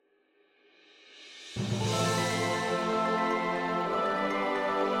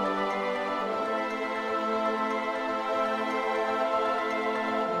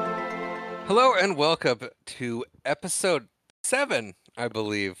Hello and welcome to episode 7, I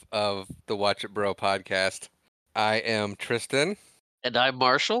believe, of the Watch It Bro podcast. I am Tristan, And I'm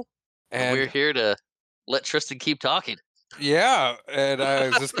Marshall, and we're and here to let Tristan keep talking. yeah, and I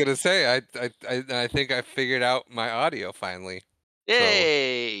was just gonna say, I think I figured out my audio finally. So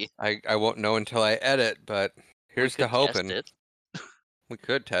Yay! I won't know until I edit, but We here's to could test hoping. it. We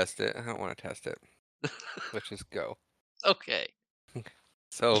could test it. I don't want to test it. Let's just go. Okay.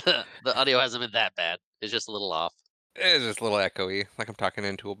 So The audio hasn't been that bad. It's just a little off. it's just a little echoey, like I'm talking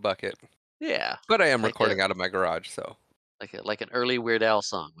into a bucket. Yeah. But I am Like a recording out of my garage, so like an early Weird Al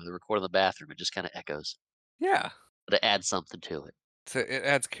song where they record in the bathroom. It just kind of echoes. yeah. But it adds something to it. So it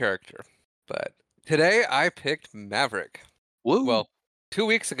adds character. But today I picked Maverick. Woo! Well, 2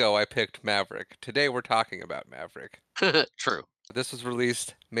 weeks ago I picked Maverick. Today we're talking about Maverick. True. This was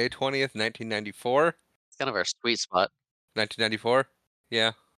released May 20th, 1994. It's kind of our sweet spot. 1994?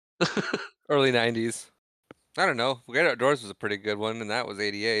 Yeah. Early 90s. I don't know. Great Outdoors was a pretty good one, and that was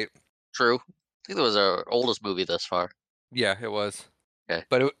 88. True. I think that was our oldest movie thus far. Yeah, it was. Okay.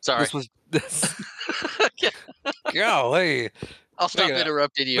 But Sorry. this was this. Okay. Golly. I'll stop Making it,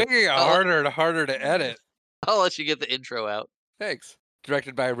 interrupting you. making it harder to edit. I'll let you get the intro out. Thanks.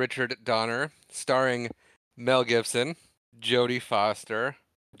 Directed by Richard Donner, starring Mel Gibson, Jodie Foster,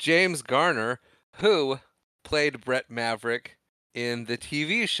 James Garner, who played Brett Maverick in the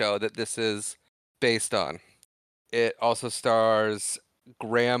TV show that this is based on. It also stars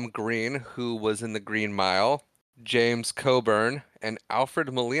Graham Greene, who was in The Green Mile, James Coburn, and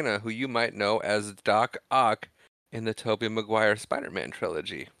Alfred Molina, who you might know as Doc Ock in the Tobey Maguire Spider-Man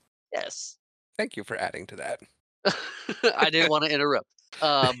trilogy. Yes. Thank you for adding to that. I didn't want to interrupt.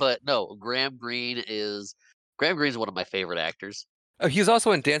 But no, Graham Greene's one of my favorite actors. Oh, he's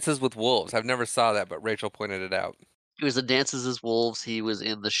also in Dances with Wolves. I've never saw that, but Rachel pointed it out. He was in Dances as Wolves. He was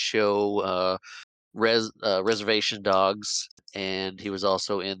in the show Reservation Dogs, and he was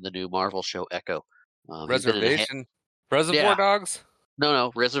also in the new Marvel show Echo. He's been in Reservoir yeah, Dogs?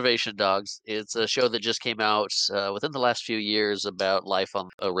 no, Reservation Dogs. It's a show that just came out within the last few years about life on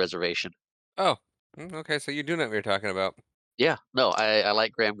a reservation. Oh, okay, so you do know what you're talking about. Yeah, no, I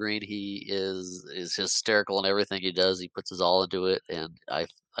like Graham Greene. He is hysterical in everything he does. He puts his all into it, and I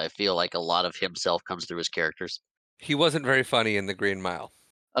feel like a lot of himself comes through his characters. He wasn't very funny in The Green Mile.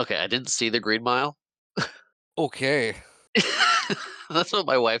 Okay, I didn't see The Green Mile. Okay. That's what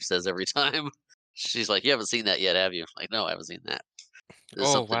my wife says every time. She's like, "You haven't seen that yet, have you?" I'm like, "No, I haven't seen that." There's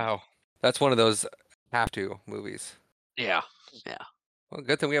Oh, something. wow. That's one of those have to movies. Yeah, yeah, Well,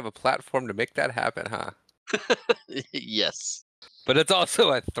 good thing we have a platform to make that happen, huh? yes, But it's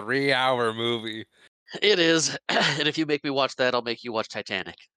also a 3-hour movie. it is. And if you make me watch that, I'll make you watch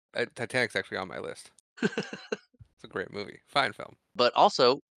Titanic. Titanic's actually on my list. It's a great movie. Fine film. But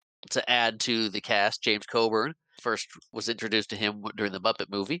also, to add to the cast, James Coburn first was introduced to him during the Muppet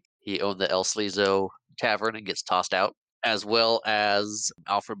movie. He owned the El Sleazo Tavern and gets tossed out, as well as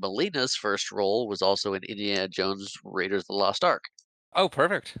Alfred Molina's first role was also in Indiana Jones Raiders of the Lost Ark. Oh,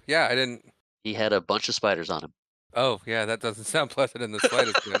 perfect. Yeah, I didn't. He had a bunch of spiders on him, Oh, yeah, that doesn't sound pleasant in the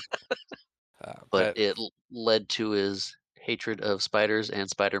slightest bit. but But it led to his hatred of spiders and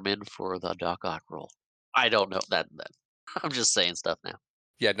Spider-Man for the Doc Ock role. I don't know that. I'm just saying stuff now.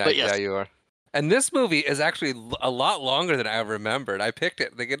 yeah, But yes, yeah, you are. And this movie is actually a lot longer than I remembered. I picked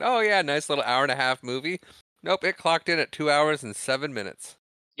it thinking, oh yeah, nice little hour and a half movie. Nope, it clocked in at 2 hours and 7 minutes.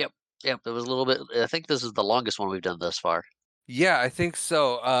 yep, it was a little bit. I think this is the longest one we've done thus far. Yeah, I think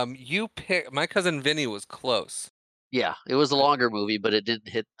so. You pick. My cousin Vinny was close. Yeah, it was a longer movie, but it didn't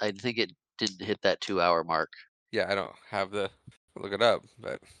hit. I think it didn't hit that 2 hour mark. Yeah, I don't have the look it up,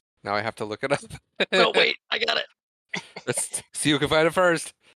 but now I have to look it up. No, wait, I got it. Let's see who can find it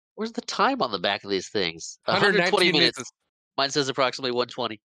first. Where's the time on the back of these things? 119 120 minutes. minutes. Mine says approximately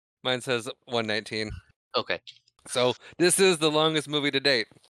 120. Mine says 119. Okay. So this is the longest movie to date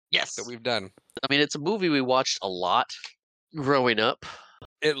Yes. that we've done. I mean, it's a movie we watched a lot growing up.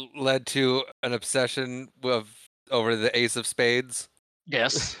 It led to an obsession over the Ace of Spades.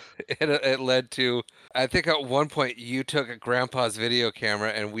 Yes. It led to, I think at one point you took a grandpa's video camera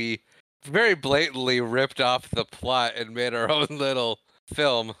and we very blatantly ripped off the plot and made our own little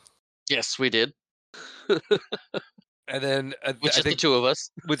film. Yes, we did. And then With I just the think two of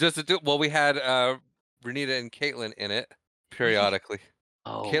us. with just the two, well, we had Renita and Caitlin in it periodically.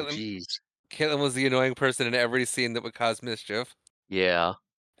 Oh, Caitlin, jeez. Caitlin was the annoying person in every scene that would cause mischief. Yeah.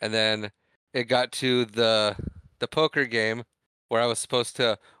 And then it got to the poker game where I was supposed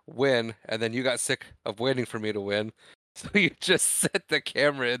to win, and then you got sick of waiting for me to win. So you just set the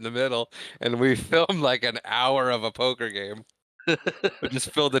camera in the middle, and we filmed like an hour of a poker game. But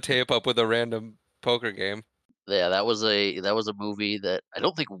just fill the tape up with a random poker game. Yeah, that was a movie that I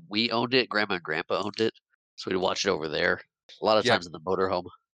don't think we owned it. Grandma and Grandpa owned it, so we'd watch it over there. A lot of Yeah, times in the motorhome.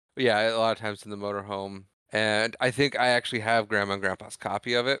 yeah, a lot of times in the motorhome, and I think I actually have Grandma and Grandpa's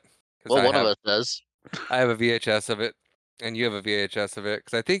copy of it because Well, one of us does. I have a VHS of it, and you have a VHS of it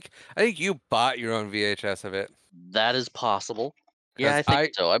because I think you bought your own VHS of it That is possible. Yeah, because I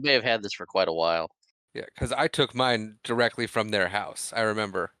think so. I may have had this for quite a while. yeah, because I took mine directly from their house. I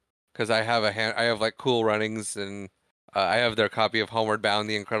remember because I have like Cool Runnings and I have their copy of Homeward Bound: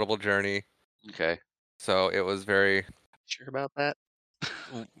 The Incredible Journey. Okay. So it was very. Sure about that?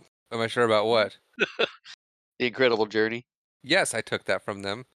 Am I sure about what? The Incredible Journey. Yes, I took that from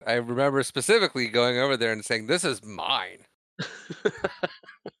them. I remember specifically going over there and saying, "This is mine."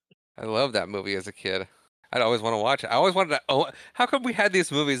 I loved that movie as a kid. I'd always want to watch it. I always wanted to. Oh, how come we had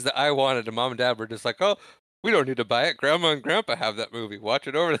these movies that I wanted, and mom and dad were just like, "Oh, we don't need to buy it. Grandma and grandpa have that movie. Watch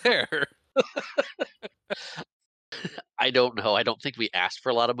it over there." I don't know. I don't think we asked for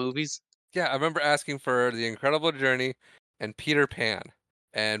a lot of movies. Yeah, I remember asking for The Incredible Journey and Peter Pan,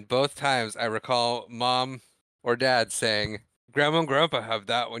 and both times I recall mom or dad saying, "Grandma and grandpa have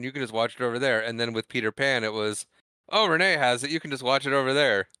that one. You can just watch it over there." And then with Peter Pan, it was, "Oh, Renee has it. You can just watch it over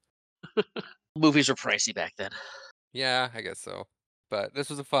there." Movies were pricey back then. Yeah, I guess so. But this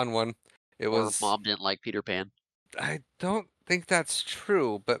was a fun one. It Or was mom didn't like Peter Pan. I don't think that's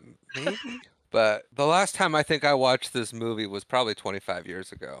true, but maybe. But the last time I think I watched this movie was probably 25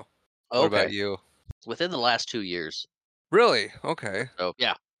 years ago. What about Okay. you? Within the last 2 years. Really? Okay. So,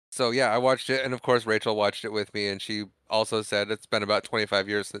 yeah. So yeah, I watched it, and of course Rachel watched it with me, and she also said it's been about 25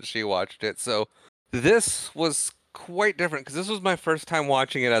 years since she watched it. So this was quite different because this was my first time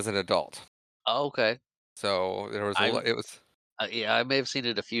watching it as an adult. Oh, okay. So there was a I've lot. It was yeah, I may have seen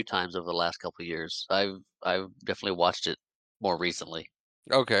it a few times over the last couple of years. I've definitely watched it more recently.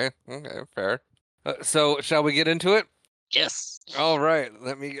 okay. Okay, fair. So shall we get into it? Yes. All right.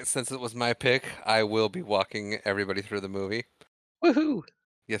 Let me get, since it was my pick, I will be walking everybody through the movie. Woohoo!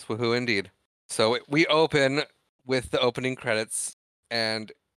 Yes, woohoo indeed. So we open with the opening credits,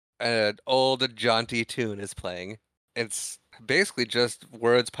 and an old jaunty tune is playing. It's basically just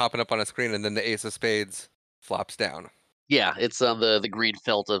words popping up on a screen, and then the ace of spades flops down. Yeah, it's on the green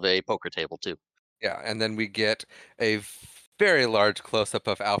felt of a poker table too. Yeah, and then we get a very large close up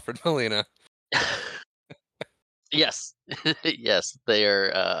of Alfred Molina. Yes. Yes, they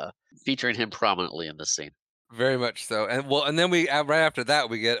are, featuring him prominently in this scene. Very much so. And well, and then right after that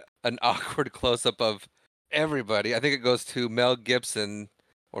we get an awkward close up of everybody. I think it goes to Mel Gibson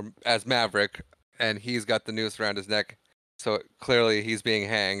or as Maverick, and he's got the noose around his neck. So clearly he's being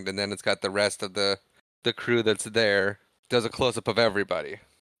hanged, and then it's got the rest of the crew that's there. Does a close up of everybody.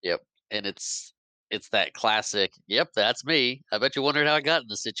 Yep, and it's that classic, "Yep, that's me. I bet you wondered how I got in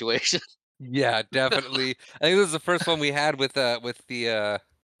this situation." Yeah, definitely. I think this is the first one we had with the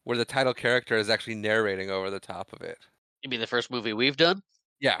where the title character is actually narrating over the top of it. You mean the first movie we've done?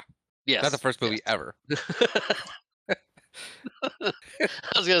 Yeah, not the Yes, first yes. movie ever. I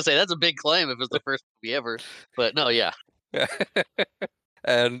was gonna say that's a big claim if it's the first movie ever, but no, yeah.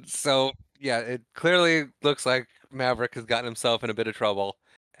 And so, yeah, it clearly looks like Maverick has gotten himself in a bit of trouble,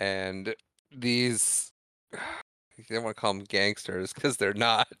 and these you don't want to call them gangsters because they're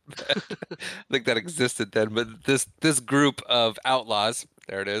not. But I think that existed then. But this group of outlaws,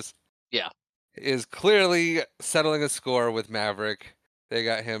 there it Yeah, is clearly settling a score with Maverick. They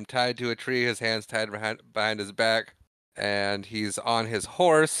got him tied to a tree, his hands tied behind his back, and he's on his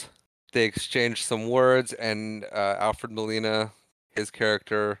horse. They exchange some words, and Alfred Molina, his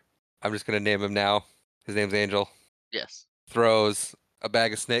character, I'm just going to name him now. His name's Angel, yes. throws a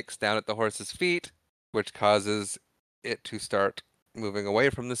bag of snakes down at the horse's feet, which causes it to start moving away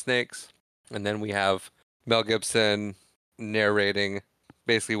from the snakes. And then we have Mel Gibson narrating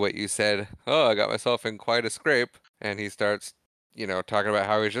basically what you said. Oh, I got myself in quite a scrape. And he starts, talking about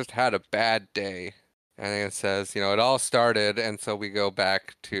how he's just had a bad day. And then it says, it all started. And so we go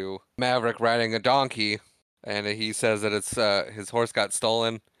back to Maverick riding a donkey. And he says that it's his horse got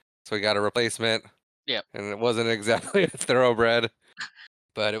stolen. So he got a replacement. Yep, And it wasn't exactly a thoroughbred.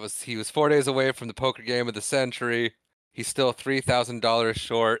 But he was 4 days away from the poker game of the century. He's still $3,000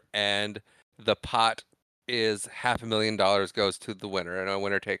 short, and the pot is $500,000 goes to the winner, and a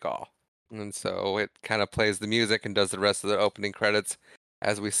winner take all. And so it kind of plays the music and does the rest of the opening credits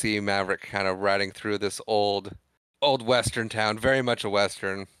as we see Maverick kind of riding through this old western town, very much a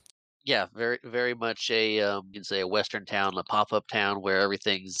western. yeah, very very much a, you can say a western town, a pop-up town where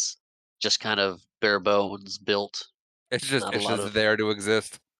everything's just kind of bare bones built, It's just not a it's lot just of there to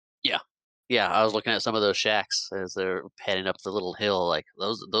exist. yeah. Yeah, I was looking at some of those shacks as they're heading up the little hill, like,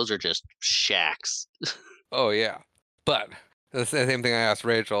 those are just shacks. Oh yeah. But the same thing I asked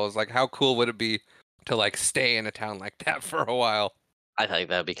Rachel is like, how cool would it be to like stay in a town like that for a while? I think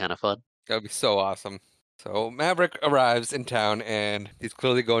that'd be kinda fun. That would be so awesome. So Maverick arrives in town and he's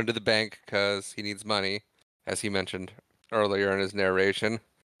clearly going to the bank because he needs money, as he mentioned earlier in his narration.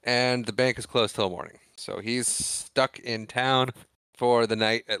 And the bank is closed till morning. So he's stuck in town for the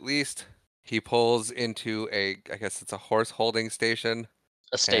night at least. He pulls into I guess it's a horse holding station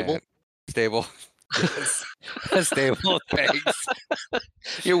A and stable? stable. Yes, a stable. Thanks.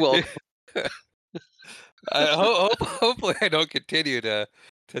 You're welcome. Hopefully I don't continue to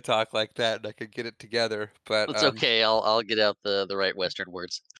talk like that and I can get it together. But It's okay, I'll get out the right Western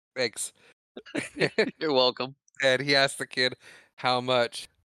words. thanks. You're welcome. And he asks the kid how much,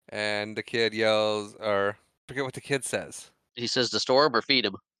 and the kid yells, or forget what the kid says. He says to store 'em or feed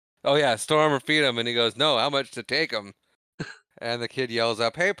 'em. Oh yeah, storm or feed him, and he goes, no, how much to take him? And the kid yells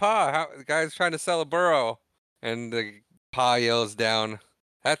up, hey pa, the guy's trying to sell a burro, and the pa yells down,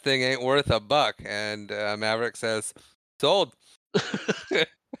 that thing ain't worth a buck, and Maverick says, sold.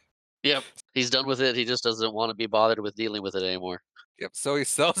 Yep, he's done with it, he just doesn't wanna be bothered with dealing with it anymore. Yep, so he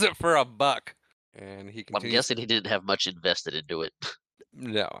sells it for a buck, and he I'm continues. guessing he didn't have much invested into it.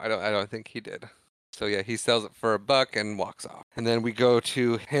 No, I don't think he did. So yeah, he sells it for a buck and walks off. And then we go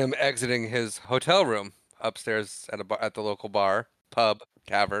to him exiting his hotel room upstairs at at the local bar, pub,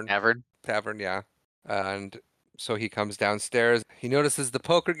 Tavern? tavern, yeah. And so he comes downstairs. He notices the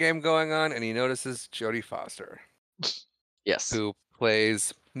poker game going on, and he notices Jodie Foster, Yes. who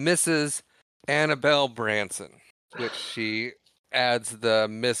plays Mrs. Annabelle Branson, which she adds the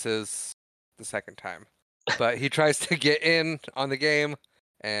Mrs. the second time. But he tries to get in on the game,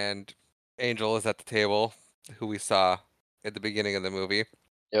 and Angel is at the table, who we saw at the beginning of the movie.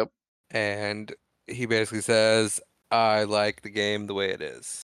 Yep. And he basically says, I like the game the way it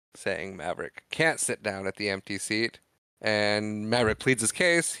is, saying Maverick can't sit down at the empty seat. And Maverick pleads his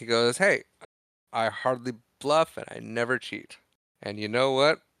case. He goes, hey, I hardly bluff and I never cheat. And you know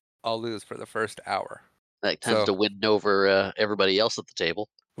what? I'll lose for the first hour. Like, tends So, to win over, everybody else at the table.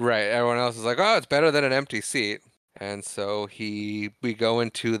 right, everyone else is like, oh, it's better than an empty seat. And so we go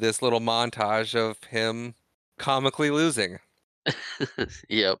into this little montage of him comically losing.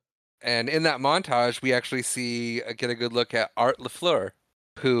 Yep. And in that montage, we actually get a good look at Art LaFleur,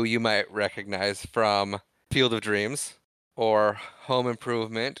 who you might recognize from Field of Dreams or Home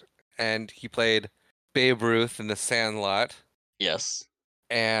Improvement, and he played Babe Ruth in The Sandlot, Yes.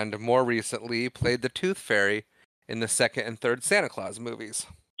 and more recently played the Tooth Fairy in the second and third Santa Claus movies.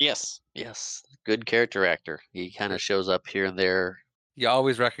 Yes. Yes. Good character actor. He kinda Yep. shows up here and there. You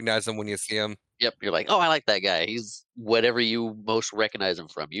always recognize him when you see him. Yep, you're like, "Oh, I like that guy." He's whatever you most recognize him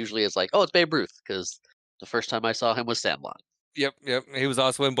from. Usually it's like, "Oh, it's Babe Ruth," because the first time I saw him was Sandlot. Yep, yep. He was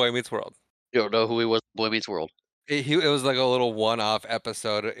also in Boy Meets World. You don't know who he was in Boy Meets World. It was like a little one-off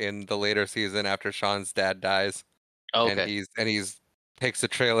episode in the later season after Sean's dad dies, Oh, and okay. he's takes a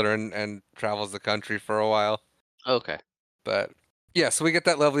trailer and travels the country for a while. Okay. But yeah, so we get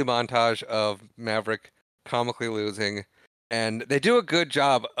that lovely montage of Maverick comically losing, and they do a good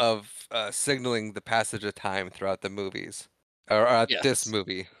job of signaling the passage of time throughout the movies, or this Yes.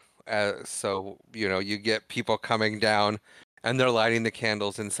 movie. So you know, you get people coming down, and they're lighting the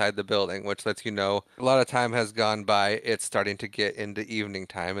candles inside the building, which lets you know a lot of time has gone by. It's starting to get into evening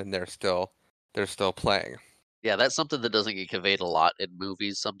time, and they're still playing Yeah, that's something that doesn't get conveyed a lot in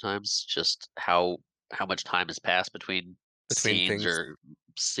movies sometimes, just how much time has passed between between scenes things. or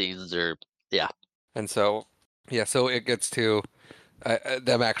scenes or yeah. And so, yeah, so it gets to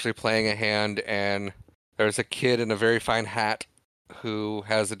them actually playing a hand, and there's a kid in a very fine hat who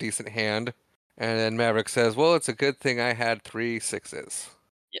has a decent hand. And then Maverick says, well, it's a good thing I had three sixes,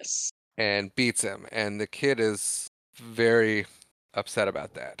 Yes. and beats him. And the kid is very upset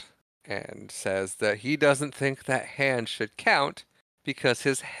about that and says that he doesn't think that hand should count because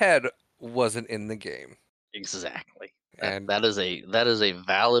his head wasn't in the game. Exactly. That And that is a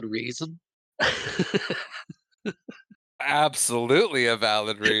valid reason. absolutely a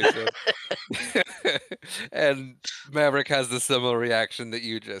valid reason. And Maverick has the similar reaction that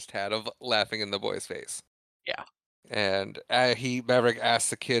you just had of laughing in the boy's face. Yeah. And Maverick asks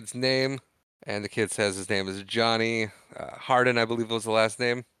the kid's name, and the kid says his name is Johnny Harden, I believe was the last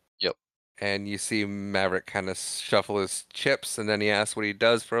name. Yep. And you see Maverick kind of shuffle his chips, and then he asks what he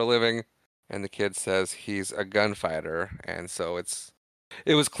does for a living, and the kid says he's a gunfighter. And so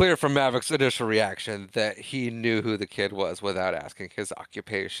it was clear from Maverick's initial reaction that he knew who the kid was without asking his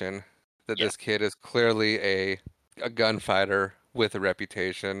occupation. That Yeah. this kid is clearly a gunfighter with a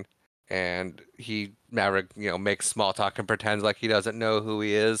reputation, and Maverick, makes small talk and pretends like he doesn't know who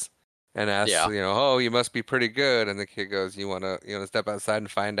he is, and asks, Yeah. oh, you must be pretty good. And the kid goes, you wanna step outside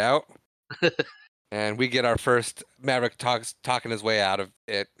and find out? And we get our first Maverick talking his way out of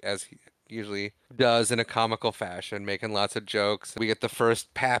it, as he usually does in a comical fashion, making lots of jokes. We get the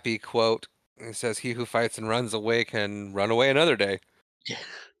first Pappy quote. He says, "He who fights and runs away can run away another day."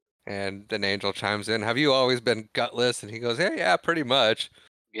 And an angel chimes in, "Have you always been gutless?" And he goes, "Yeah, yeah, pretty much."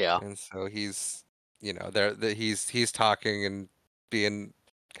 Yeah. And so he's, he's talking and being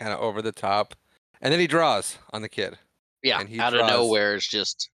kind of over the top, and then he draws on the kid, Yeah. and he Out of draws nowhere, it's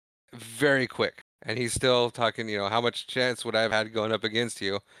just very quick. And he's still talking, how much chance would I have had going up against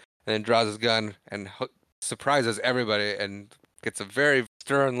you? And then draws his gun and surprises everybody and gets a very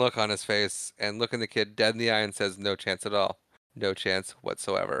stern look on his face and looking the kid dead in the eye and says, "No chance at all. No chance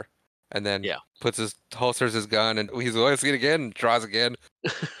whatsoever." And then yeah. holsters his gun and he's always it again and draws again.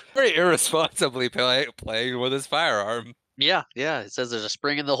 Very irresponsibly playing with his firearm. Yeah. Yeah. It says there's a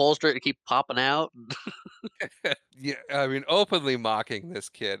spring in the holster to keep popping out. Yeah, I mean, openly mocking this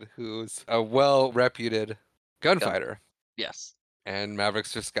kid who's a well-reputed Gun. gunfighter. Yes. And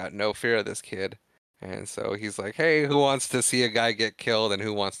Maverick's just got no fear of this kid. And so he's like, "Hey, who wants to see a guy get killed and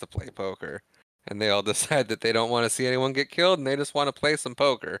who wants to play poker?" And they all decide that they don't want to see anyone get killed and they just want to play some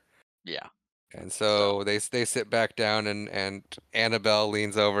poker. Yeah. And So so they sit back down and Annabelle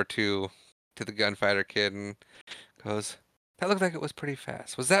leans over to the gunfighter kid and goes, "That looked like it was pretty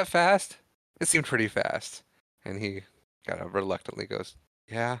fast. Was that fast? It seemed pretty fast." And he kind of reluctantly goes,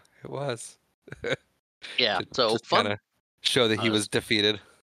 "Yeah, it was." yeah. to So just kind of show that he uh, was defeated.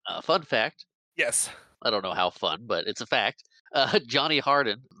 fun fact. Yes. I don't know how fun, but it's a fact. Johnny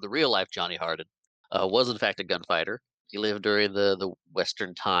Harden, the real life Johnny Harden, was in fact a gunfighter. He lived during the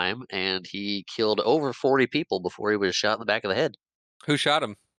Western time, and he killed over 40 people before he was shot in the back of the head. Who shot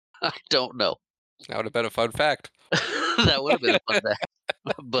him? I don't know. That would have been a fun fact. That would have been a fun fact,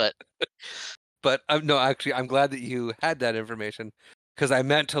 but But no, actually, I'm glad that you had that information because I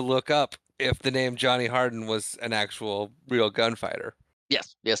meant to look up if the name Johnny Harden was an actual real gunfighter.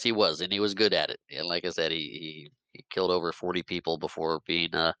 yes, yes, he was, and he was good at it. And like I said, he killed over 40 people before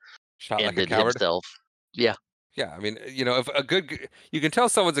being Shot like a ended coward. himself. Yeah, Yeah, I mean, if you can tell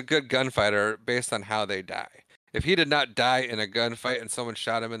someone's a good gunfighter based on how they die. If he did not die in a gunfight and someone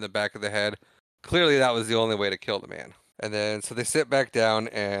shot him in the back of the head, clearly that was the only way to kill the man. And then so they sit back down,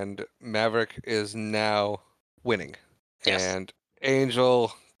 and Maverick is now winning. yes, And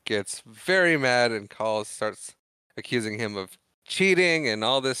Angel gets very mad and starts accusing him of cheating and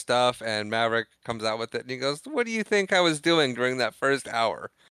all this stuff. And Maverick comes out with it and he goes, "What do you think I was doing during that first hour?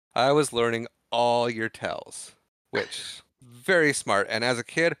 I was learning all your tells," which very smart. And as a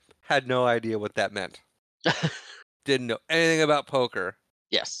kid, had no idea what that meant. Didn't know anything about poker.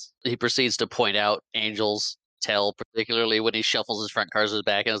 yes. He proceeds to point out Angel's tell, particularly when he shuffles his front cards to his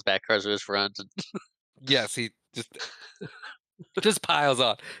back and his back cards to his front. And Yes, he just piles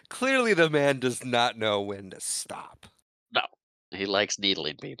on. Clearly, the man does not know when to stop. no, he likes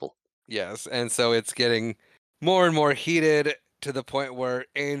needling people. Yes, and so it's getting more and more heated to the point where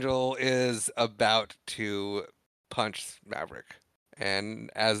Angel is about to punch Maverick. And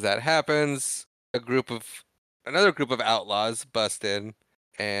as that happens, another group of outlaws bust in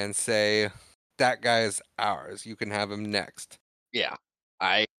and say, "That guy's ours. You can have him next." Yeah,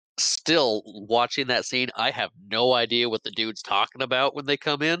 I still watching that scene. I have no idea what the dude's talking about when they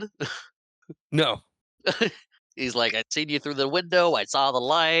come in. No. He's like, "I seen you through the window. I saw the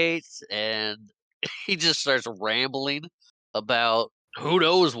lights," and he just starts rambling about who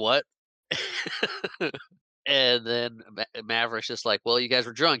knows what. And then Maverick's just like, "Well, you guys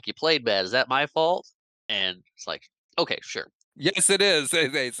were drunk. You played bad. Is that my fault?" And it's like, "Okay, sure. Yes, it is,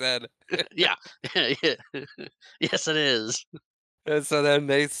 they said. Yeah. Yeah. Yes, it is." And so then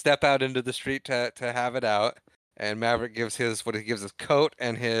they step out into the street to have it out, and Maverick gives his coat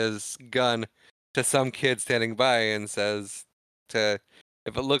and his gun to some kid standing by and says to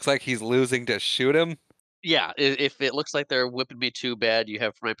if it looks like he's losing to shoot him. Yeah, if it looks like they're whipping me too bad, you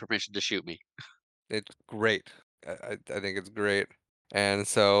have my permission to shoot me. It's great. I think it's great. And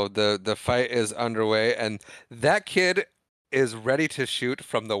so the fight is underway, and that kid is ready to shoot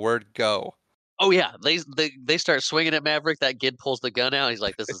from the word go. Oh, yeah, they start swinging at Maverick, that kid pulls the gun out, he's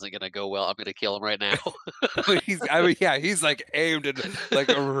like, "This isn't gonna go well, I'm gonna kill him right now." I mean, yeah, he's like aimed and like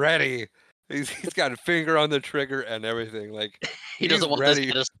ready. He's got a finger on the trigger and everything. Like He he's doesn't want this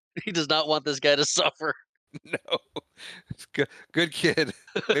ready. guy to he does not want this guy to suffer. No, it's good kid.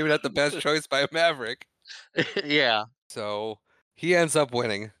 Maybe not the best choice by Maverick. Yeah. So he ends up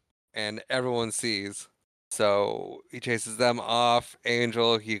winning, and everyone sees. So he chases them off.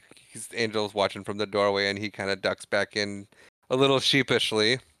 Angel's watching from the doorway, and he kind of ducks back in a little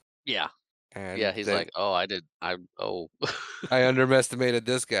sheepishly. Yeah. Yeah, And he's then like, "Oh, I did I oh." I underestimated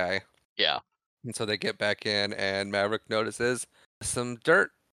this guy. Yeah. And so they get back in, and Maverick notices some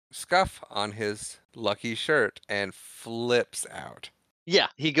dirt scuff on his lucky shirt and flips out. Yeah,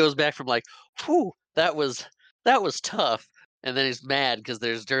 he goes back from like, "Whew, that was tough," and then he's mad because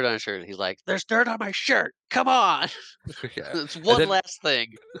there's dirt on his shirt, and he's like, "There's dirt on my shirt, come on!" Yeah. It's And one then last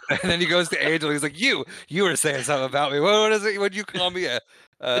thing. and then he goes to Angel. He's like, you were saying something about me. What is it? What'd you call me?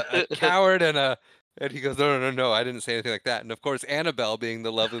 A coward and a." And he goes, no, no, no, no, I didn't say anything like that. And of course, Annabelle, being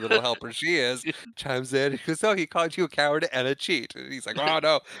the lovely little helper she is, chimes in. He goes, "Oh, he called you a coward and a cheat." And he's like, "Oh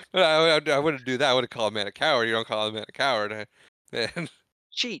no, no, I wouldn't do that. I wouldn't call a man a coward. You don't call a man a coward." And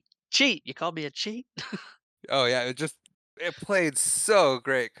Cheat, cheat, you called me a cheat? oh yeah, it played so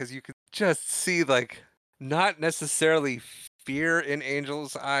great because you could just see like not necessarily fear in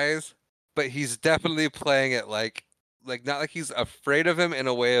Angel's eyes, but he's definitely playing it like not like he's afraid of him in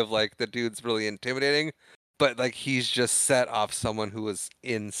a way of like the dude's really intimidating, but like he's just set off someone who is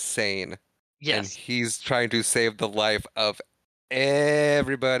insane and Yes. he's trying to save the life of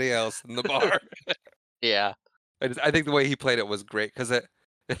everybody else in the bar. Yeah, I think the way he played it was great because it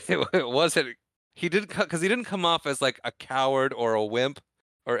wasn't he didn't come off as like a coward or a wimp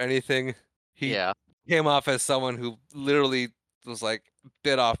or anything. He yeah. came off as someone who literally was like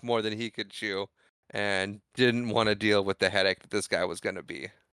bit off more than he could chew and didn't want to deal with the headache that this guy was going to be.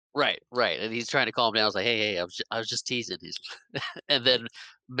 Right, right, and he's trying to calm down. I was like, "Hey, hey, I was just teasing." He's and Right. then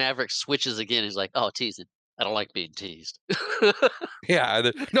Maverick switches again. He's like, "Oh, teasing. I don't like being teased."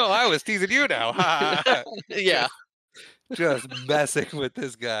 Yeah. No, I was teasing you now. Ha, ha, ha. Yeah. Just just messing with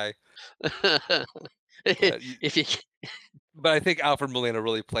this guy. But If you But I think Alfred Molina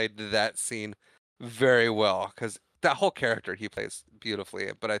really played that scene very well because that whole character he plays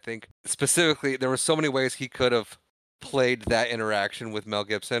beautifully. But I think specifically there were so many ways he could have played that interaction with Mel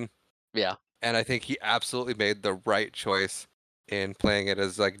Gibson, Yeah, and I think he absolutely made the right choice in playing it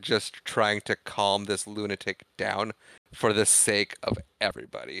as like just trying to calm this lunatic down for the sake of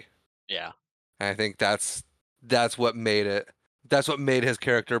everybody. yeah, And I think that's what made it that's what made his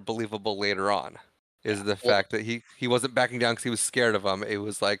character believable later on is yeah. the Well, fact that he wasn't backing down because he was scared of him. It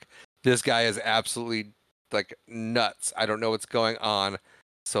was like this guy is absolutely like nuts. I don't know what's going on.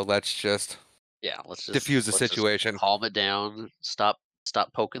 So let's just yeah, let's just diffuse the let's just situation. calm it down. Stop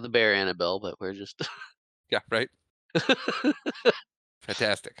poking the bear, Annabelle, but we're just Yeah, right?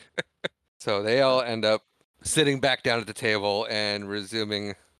 Fantastic. So they all end up sitting back down at the table and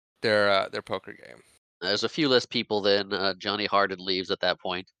resuming their poker game. There's a few less people than Johnny Hardin leaves at that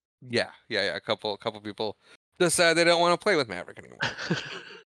point. Yeah, yeah, yeah. A couple people decide they don't want to play with Maverick anymore.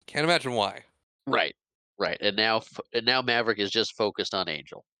 Can't imagine why. Right, right, and now Maverick is just focused on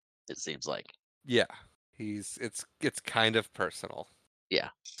Angel, it seems like. Yeah. It's kind of personal. Yeah.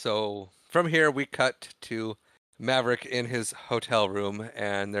 So from here we cut to Maverick in his hotel room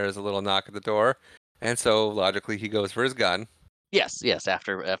and there's a little knock at the door. And so logically he goes for his gun. Yes, yes,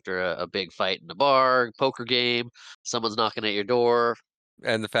 after a big fight in the bar, poker game, someone's knocking at your door.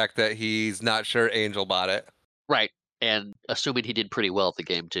 And the fact that he's not sure Angel bought it. Right, and assuming he did pretty well at the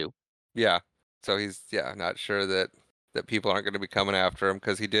game too. Yeah. So he's not sure that people aren't going to be coming after him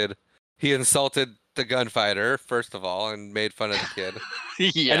because he insulted the gunfighter first of all and made fun of the kid.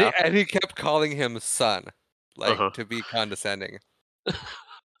 And Yeah. he kept calling him son, like Uh-huh. to be condescending.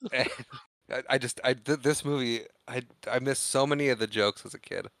 And this movie, I missed so many of the jokes as a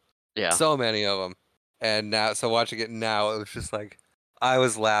kid, Yeah. so many of them, and now, so watching it now, it was just like I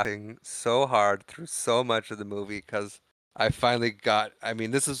was laughing so hard through so much of the movie because I finally got. I mean,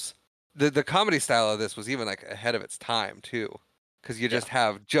 this is the comedy style of this was even like ahead of its time too, because you Yeah. just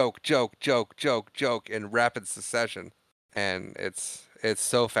have joke, joke, joke, joke, joke in rapid succession, and it's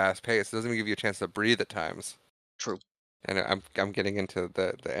so fast paced. It doesn't even give you a chance to breathe at times. True. And I'm getting into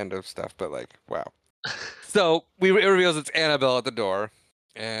the end of stuff, but like, wow. So it reveals it's Annabelle at the door,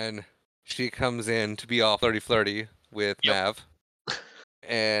 and she comes in to be all flirty flirty with Yep. Mav,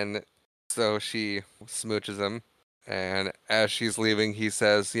 and so she smooches him, and as she's leaving, he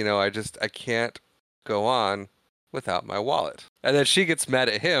says, I can't go on without my wallet, and then she gets mad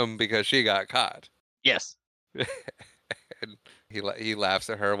at him because she got caught, Yes. and he laughs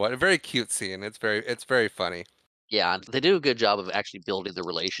at her. What a very cute scene. It's very funny. Yeah, and they do a good job of actually building the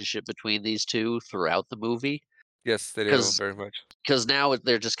relationship between these 2 throughout the movie, Yes, they do because very much. now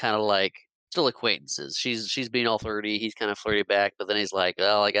they're just kinda, like, still acquaintances. She's being all flirty, he's kinda flirty back, but then he's like,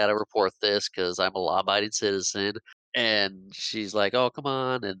 "Oh, I gotta report this because 'cause I'm a law-abiding citizen," and she's like, "Oh, come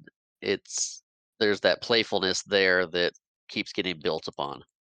on," and it's there's that playfulness there that keeps getting built upon.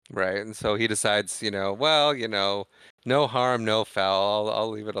 Right. And so he decides, well, no harm, no foul. I'll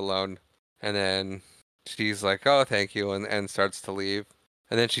leave it alone. And then she's like, "Oh, thank you," and starts to leave.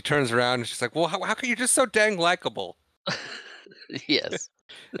 And then she turns around and she's like, "Well, how come you're just so dang likable?" Yes.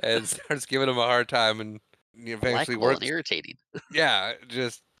 And starts giving him a hard time, and eventually Likable and works. irritating. Yeah,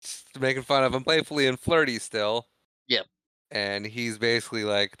 just making fun of him, playfully and flirty still. Yep. And he's basically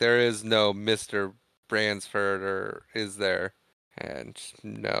like, "There is no Mr. Bransford, or is there?" And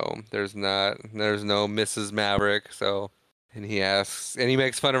no, there's not. There's no Mrs. Maverick. So, and he asks, and he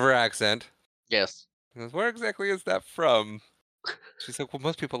makes fun of her accent. Yes. He goes, "Where exactly is that from?" She's like, "Well,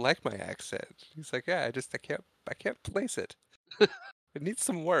 most people like my accent." He's like, "Yeah, I can't place it. It needs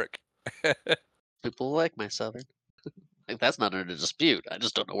some work." People like my Southern. Like, that's not under dispute. I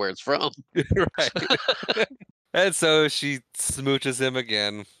just don't know where it's from. Right. And so she smooches him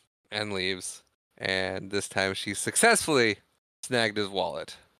again and leaves. And this time she successfully snagged his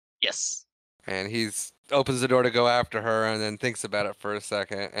wallet. Yes. And he's opens the door to go after her and then thinks about it for a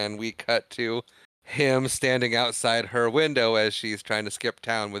second. And we cut to him standing outside her window as she's trying to skip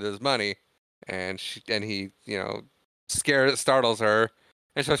town with his money. And he, startles her.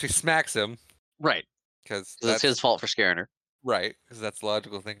 And so she smacks him Right. because Because it's his fault for scaring her. right, because that's the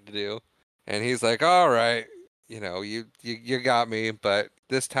logical thing to do. And he's like, "All right, you got me, but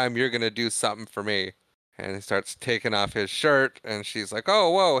this time you're gonna do something for me." And he starts taking off his shirt, and she's like,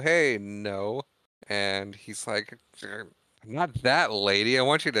 "Oh, whoa, hey, no." And he's like, "I'm not that lady. I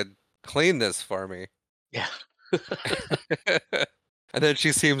want you to clean this for me." Yeah. And then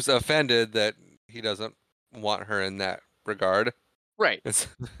she seems offended that he doesn't want her in that regard. Right. It's,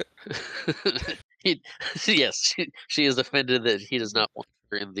 He yes, she is offended that he does not want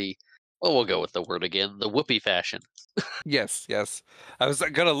her in the well, we'll go with the word again, the whoopee fashion. yes, yes. I was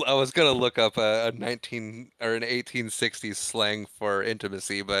gonna look up a 19 or an 1860s slang for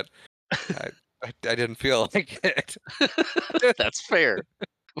intimacy, but I I didn't feel like it. That's fair.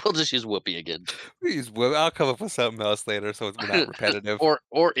 We'll just use whoopee again. I'll come up with something else later, so it's not repetitive.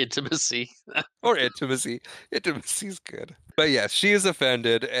 Or intimacy. Or intimacy. Intimacy's good. But yes, she is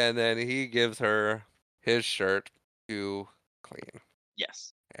offended, and then he gives her his shirt to clean,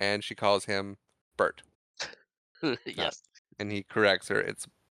 Yes. and she calls him Bert, not, Yes. and he corrects her. It's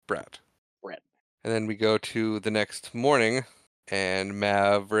Brett. Brett. And then we go to the next morning, and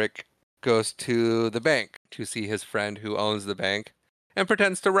Maverick goes to the bank to see his friend who owns the bank and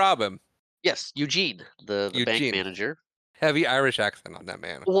pretends to rob him. Yes, Eugene, the bank Eugene. manager. Heavy Irish accent on that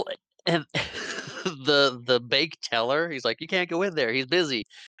man. Well, and the bank teller, he's like, "You can't go in there. He's busy."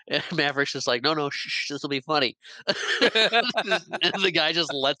 And Maverick's just like, "No, no, shh, this will be funny." And the guy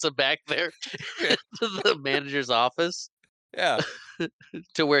just lets him back there to the manager's office Yeah.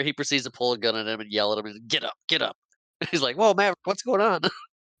 to where he proceeds to pull a gun at him and yell at him and get up, get up. He's like, "Whoa, Maverick, what's going on?"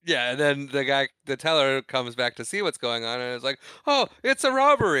 Yeah, and then the teller comes back to see what's going on and is like, "Oh, it's a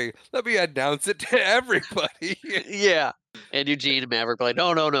robbery. Let me announce it to everybody." Yeah. And Eugene and Maverick are like,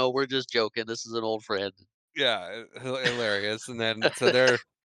 "No, no, no, we're just joking. This is an old friend." Yeah, hilarious. And then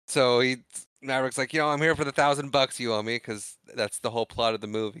so Maverick's like, "I'm here for the $1,000 you owe me," because that's the whole plot of the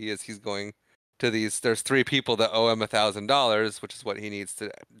movie is he's going to these. There's three people that owe him $1,000, which is what he needs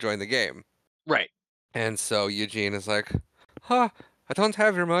to join the game. Right. And so Eugene is like, "Huh, I don't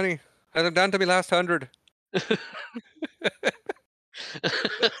have your money. I'm down to my last 100."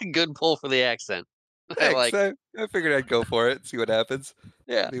 Good pull for the accent. I Thanks. like. I figured I'd go for it, see what happens.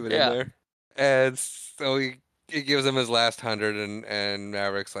 Yeah, Leave it in yeah. there. And so he gives him his last 100, and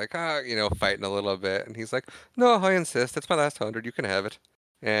Maverick's like, fighting a little bit, and he's like, "No, I insist. It's my last 100. You can have it."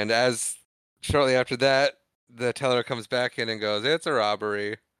 And as shortly after that, the teller comes back in and goes, "It's a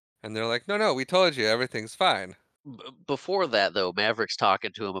robbery," and they're like, "No, no, we told you everything's fine." Before that, though, Maverick's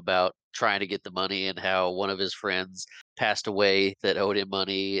talking to him about trying to get the money and how one of his friends passed away that owed him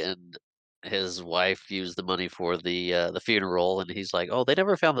money, and his wife used the money for the funeral, and he's like, "Oh, they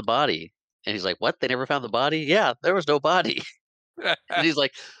never found the body." And he's like, "What? They never found the body?" "Yeah, there was no body." And he's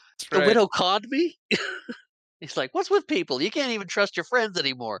like, That's "The right. widow conned me?" He's like, "What's with people? You can't even trust your friends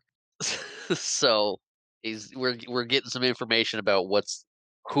anymore." So, we're getting some information about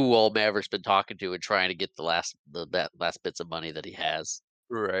who all Maverick's been talking to and trying to get that last bits of money that he has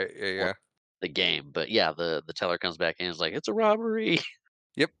Right. Yeah. for Yeah. the game. But yeah, the teller comes back in and is like, "It's a robbery."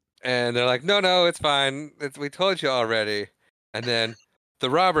 Yep. And they're like, "No, no, it's fine. We told you already." And then the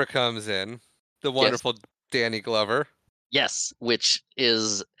robber comes in, the Yes. wonderful Danny Glover. Yes, which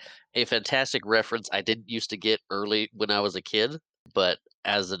is a fantastic reference I didn't used to get early when I was a kid, but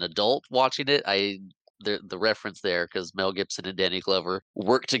as an adult watching it, I the reference there because Mel Gibson and Danny Glover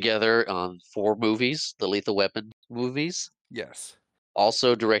worked together on 4 movies, the Lethal Weapon movies, Yes.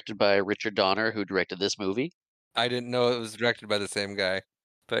 also directed by Richard Donner, who directed this movie. I didn't know it was directed by the same guy.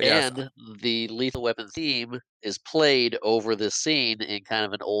 But yes, And the Lethal Weapon theme is played over this scene in kind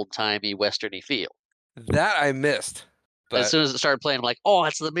of an old-timey westerny feel. that I missed. As But soon as it started playing, I'm like, "Oh,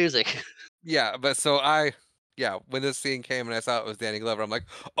 that's the music." yeah, yeah, when this scene came and I saw it was Danny Glover, I'm like,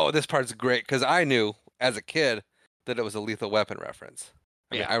 oh, this part's great because I knew as a kid that it was a Lethal Weapon reference.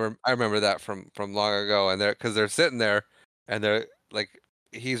 I mean, Yeah. I remember that from long ago, and they're sitting there, and they're like,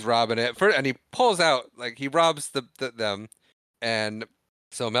 he's robbing it and he pulls out like he robs them, and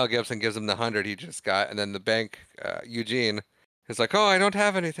so Mel Gibson gives him the 100 he just got, and then the bank Eugene is like, oh, I don't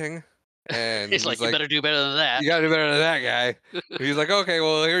have anything, and He's he's like, "You like, better do better than that." you gotta do better than that guy. And he's like, okay,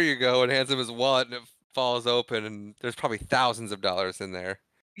 well, here you go, and hands him his wallet, and it falls open, and there's probably thousands of dollars in there.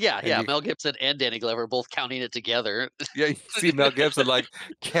 Yeah, And yeah, Mel Gibson and Danny Glover both counting it together. yeah, you see Mel Gibson like,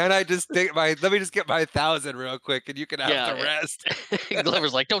 can I just let me just get my 1,000 real quick, and you can have the Yeah, rest.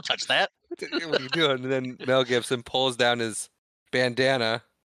 Glover's like, "Don't touch that." What are you doing? And then Mel Gibson pulls down his bandana,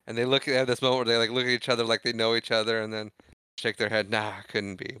 and they have this moment where they like look at each other like they know each other, and then shake their head. Nah,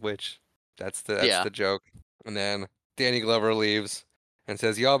 couldn't be. Which that's Yeah, the joke. And then Danny Glover leaves and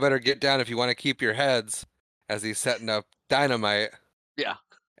says, "Y'all better get down if you want to keep your heads." As he's setting up dynamite yeah,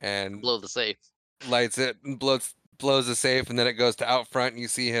 and blow the safe. lights it and blows the safe, and then it goes to out front, and you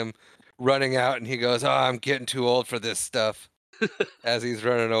see him running out, and he goes, "Oh, I'm getting too old for this stuff." As he's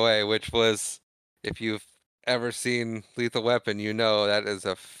running away, which was, if you've ever seen Lethal Weapon, you know that is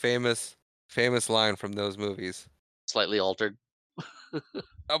a famous line from those movies. Slightly altered.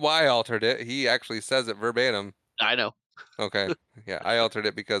 Well, I altered it. He actually says it verbatim. I know. Okay, yeah, I altered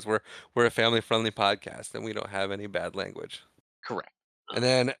it because we're a family friendly podcast and we don't have any bad language. Correct. And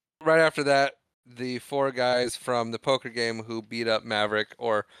then right after that, the 4 guys from the poker game who beat up Maverick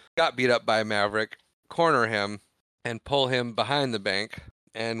or got beat up by Maverick corner him and pull him behind the bank.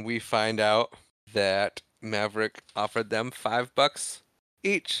 And we find out that Maverick offered them $5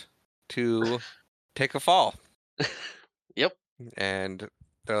 each to take a fall. Yep. And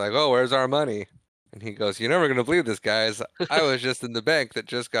they're like, oh, where's our money? And he goes, you're never going to believe this, guys. I was just in the bank that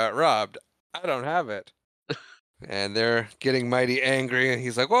just got robbed. I don't have it. And they're getting mighty angry. And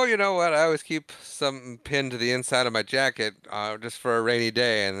he's like, well, you know what? I always keep something pinned to the inside of my jacket just for a rainy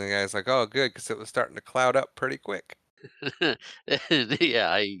day. And the guy's like, oh, good, because it was starting to cloud up pretty quick.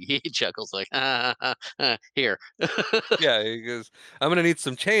 Yeah, he chuckles like, here." Yeah, he goes, I'm going to need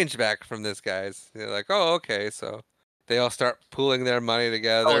some change back from this, guys. They're like, oh, okay. So they all start pooling their money Oh,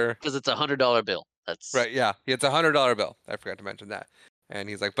 together. because it's a $100 bill. That's Right, yeah. It's $100 bill. I forgot to mention that. And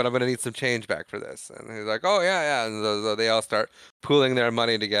he's like, but I'm gonna need some change back for this. And he's like, oh yeah, yeah. And so they all start pooling their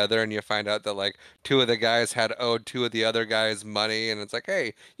money together, and you find out that like 2 of the guys had owed 2 of the other guys money, and it's like,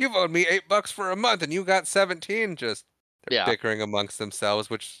 hey, you've owed me $8 for a month, and you got 17. Just they're yeah. bickering amongst themselves,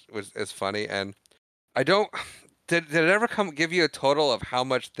 which is funny. And I don't did it ever come give you a total of how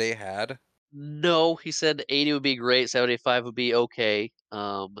much they had? No, he said 80 would be great, 75 would be okay.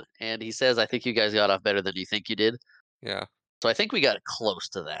 And he says, "I think you guys got off better than you think you did." Yeah. So I think we got close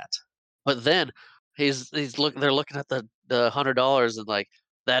to that. But then they're looking at the $100 and like,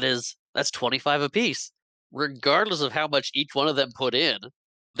 that's 25 apiece. Regardless of how much each one of them put in,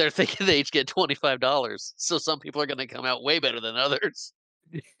 they're thinking they each get $25. So some people are gonna come out way better than others.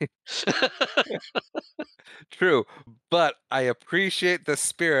 True, but I appreciate the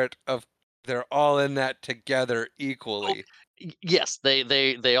spirit of they're all in that together Oh, equally. yes,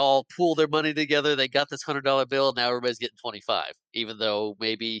 they all pool their money together. They got this $100 bill. Now everybody's getting 25, even though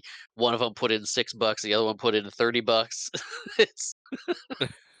maybe one of them put in $6, the other one put in $30. It's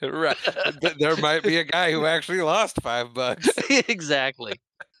Right. There might be a guy who actually lost $5, exactly.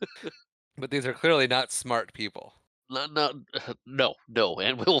 but these are clearly not smart people. Not no, no,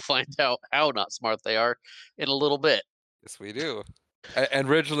 and we'll find out how not smart they are in a little bit. Yes, we do. And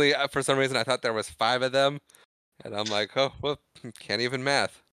originally, for some reason, I thought there was 5 of them, and I'm like, oh, well, can't even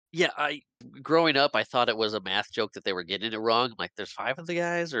math. Yeah, I growing up, I thought it was a math joke that they were getting it wrong. Like, there's 5 of the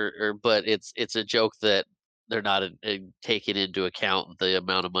guys, but it's a joke that they're not taking into account the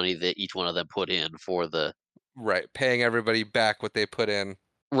amount of money that each one of them put in for the Right, paying everybody back what they put in,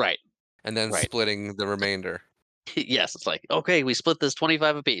 right, and then right. splitting the remainder. Yes, it's like, okay, we split this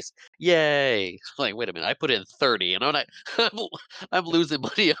 25 apiece. Yay! Like, wait a minute, I put in 30, and I'm I'm losing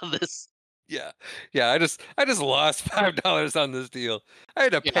money on this. Yeah, yeah. I just lost $5 on this deal. I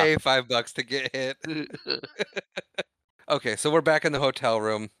had to Yeah. pay $5 to get hit. Okay, so we're back in the hotel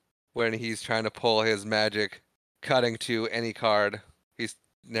room when he's trying to pull his magic cutting to any card. He's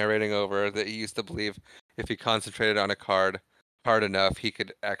narrating over that he used to believe if he concentrated on a card hard enough, he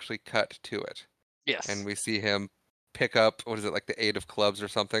could actually cut to it. And Yes. we see him pick up, what is it, like the 8 of clubs or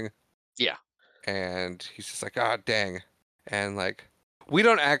something? Yeah. And he's just like, ah, dang. And like, we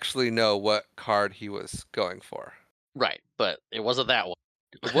don't actually know what card he was going for. Right. But it wasn't that one.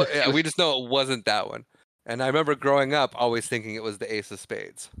 What, yeah, we just know it wasn't that one. And I remember growing up always thinking it was the Ace of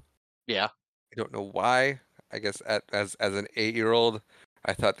Spades. Yeah. I don't know why. I guess as an 8-year-old,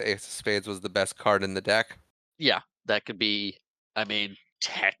 I thought the Ace of Spades was the best card in the deck. Yeah. That could be, I mean,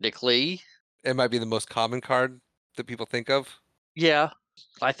 technically, It might be the most common card that people think of. yeah.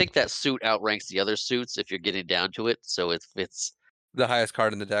 I think that suit outranks the other suits if you're getting down to it. So it's The highest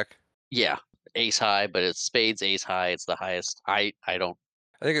card in the deck. yeah, ace high, but it's spades ace high. It's the highest. I don't.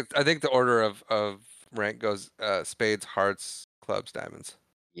 I think the order of rank goes spades, hearts, clubs, diamonds.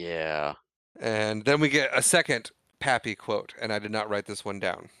 Yeah. And then we get a second Pappy quote, and I did not write this one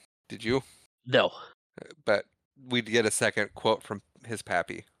down. Did you? No. But we get a second quote from his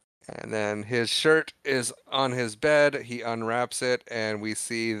Pappy. And then his shirt is on his bed. He unwraps it, and we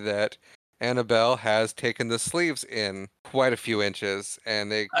see that Annabelle has taken the sleeves in quite a few inches,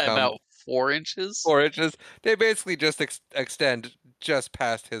 and they come About 4 inches. 4 inches. They basically just extend just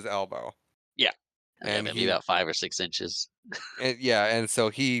past his elbow. Yeah. Yeah, And maybe he, about 5 or 6 inches. yeah, and so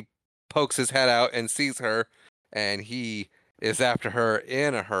he pokes his head out and sees her, and he is after her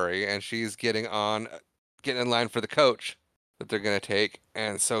in a hurry, and she's getting in line for the coach that they're gonna take,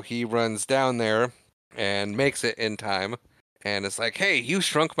 and so he runs down there and makes it in time, and it's like, "Hey, you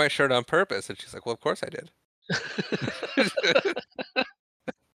shrunk my shirt on purpose," and she's like, "Well, of course I did,"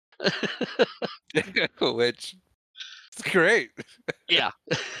 which is great. Yeah.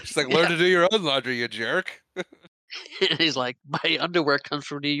 She's like, "Learn Yeah. to do your own laundry, you jerk." And he's like, my underwear comes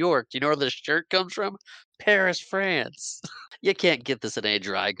from New York. Do you know where this shirt comes from? Paris, France. You can't get this in a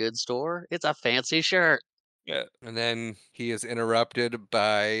dry goods store. It's a fancy shirt. Yeah. And then he is interrupted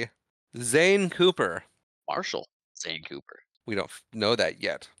by Zane Cooper. Marshall, Zane Cooper. We don't know that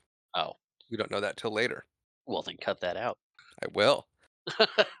yet. Oh, We don't know that till later. well, then cut that out. I will.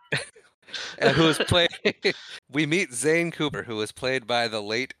 And who is played? We meet Zane Cooper, who is played by the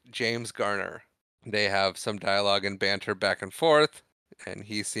late James Garner. They have some dialogue and banter back and forth, and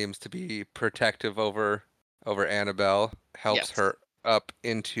he seems to be protective over Annabelle, helps Yes. her up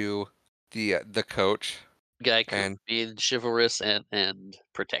into the coach, Guy and being chivalrous and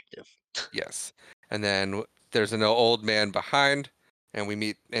protective. yes, and then there's an old man behind, and we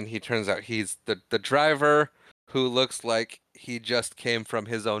meet, and he turns out he's the driver who looks like he just came from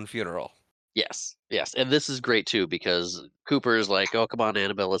his own funeral. Yes, yes, and this is great too because Cooper is like, "Oh, come on,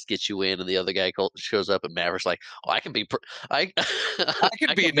 Annabelle, let's get you in," and the other guy shows up, and Maverick's like, "Oh, I can be, I, I could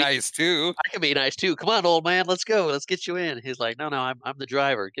I be can be, nice too. I can be nice too. Come on, old man, let's go, let's get you in." He's like, "No, no, I'm the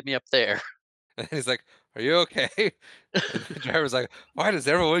driver. Get me up there." And he's like, "Are you okay?" And the driver's like, "Why does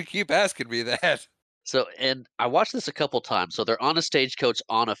everyone keep asking me that?" So, and I watched this a couple times. So they're on a stagecoach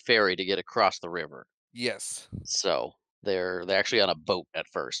on a ferry to get across the river. Yes. So they're actually on a boat at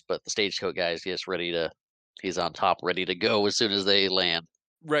first, but the stagecoach guy is just ready to. He's on top, ready to go as soon as they land.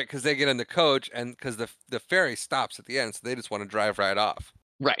 Right, because they get in the coach, and because the ferry stops at the end, so they just want to drive right off.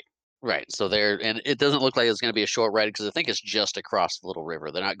 Right. Right. So they're and it doesn't look like it's going to be a short ride because I think it's just across the little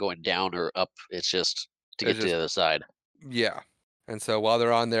river. They're not going down or up. It's just to It's get to the just other side. yeah. And so while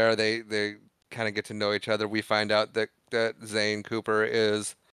they're on there, they kind of get to know each other. We find out that Zane Cooper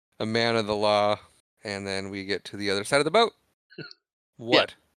is a man of the law, and then we get to the other side of the boat. Yeah.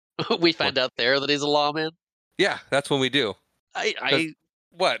 What? We What? find out there that he's a lawman. Yeah, that's when we do. Because I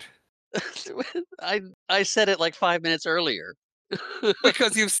what? I said it like 5 minutes earlier.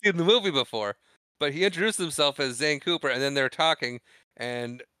 Because you've seen the movie before. But he introduced himself as Zane Cooper, and then they're talking,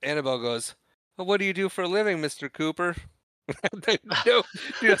 and Annabelle goes, "Well, what do you do for a living, Mr. Cooper?" No,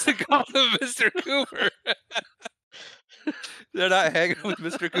 she doesn't call him Mr. Cooper. They're not hanging with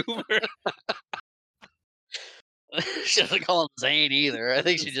Mr. Cooper. She doesn't call him Zane either. I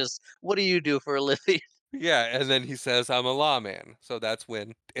think she just, "What do you do for a living?" Yeah, and then he says, "I'm a lawman." So that's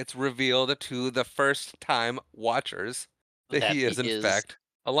when it's revealed to the first time watchers that That he he is, in is fact,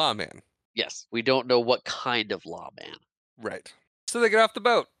 a lawman. yes, we don't know what kind of lawman. Right. So they get off the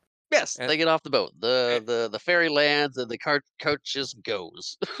boat. Yes, And they get off the boat. eh, The ferry lands and the coach just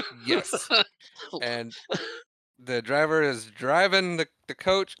goes. yes. And the driver is driving the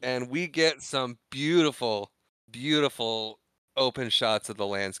coach, and we get some beautiful, beautiful open shots of the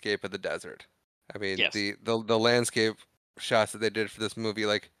landscape of the desert. I mean, Yes. the landscape shots that they did for this movie,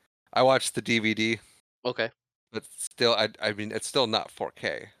 like I watched the DVD, Okay. but still, I mean, it's still not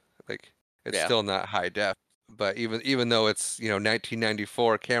 4K. Like, it's Yeah. still not high def. But even though it's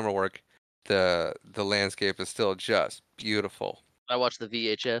 1994 camera work, the landscape is still just beautiful. I watched the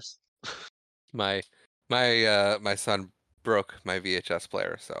VHS. My my son broke my VHS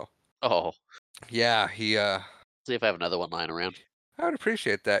player, so Oh, yeah, he see if I have another one lying around. I would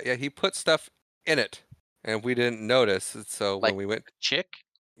appreciate that. Yeah, he put stuff in it, and we didn't notice. So Like when we went, a chick?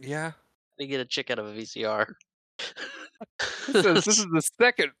 yeah, They get a chick out of a VCR. this is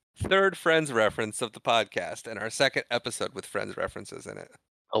the third Friends reference of the podcast, and our second episode with Friends references in it.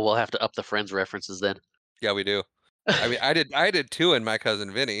 Oh, we'll have to up the Friends references then. Yeah, we do. I mean, I did two in My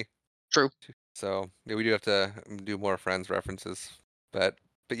Cousin Vinny, True. so yeah, we do have to do more Friends references. But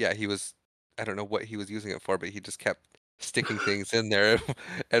yeah, I don't know what he was using it for, but he just kept sticking things in there,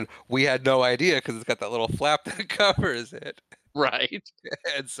 and we had no idea because it's got that little flap that covers it. Right.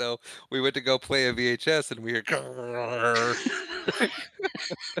 And so we went to go play a VHS, and we hear, "Grrr."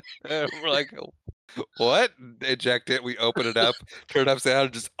 And we're like, what? Eject it. We open it up, turn it upside down,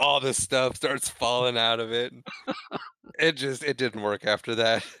 and just all this stuff starts falling out of it. And it didn't work after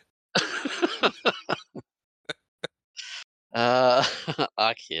that. uh,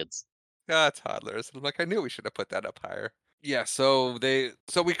 kids. Ah, toddlers. I'm like, I knew we should have put that up higher. Yeah, so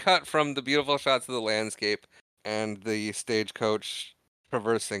we cut from the beautiful shots of the landscape and the stagecoach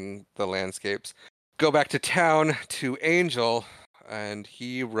traversing the landscapes. Go back to town to Angel, and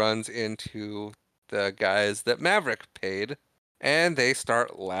he runs into the guys that Maverick paid, and they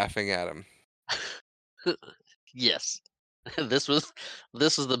start laughing at him. Yes. This was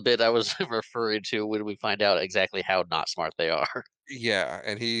the bit I was referring to when we find out exactly how not smart they are. Yeah,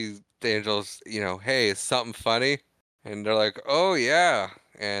 and the Angel's, hey, is something funny? And they're like, oh yeah.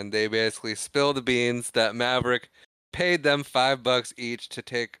 And they basically spill the beans that Maverick paid them $5 each to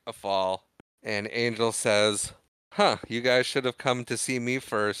take a fall. And Angel says, huh, you guys should have come to see me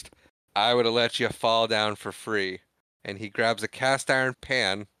first. I would have let you fall down for free. And he grabs a cast iron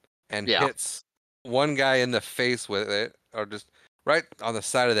pan and Yeah, hits one guy in the face with it, or just right on the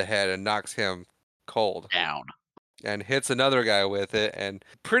side of the head, and knocks him cold, down. and hits another guy with it, and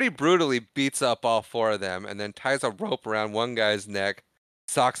pretty brutally beats up all four of them, and then ties a rope around one guy's neck,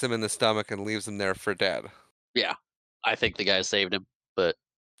 socks him in the stomach, and leaves him there for dead. Yeah. I think the guy saved him, but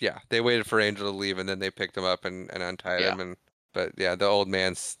Yeah, they waited for Angel to leave, and then they picked him up and untied yeah. him. And but yeah, the old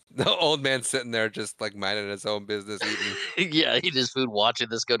man's sitting there just like minding his own business, eating, Yeah, he just food watching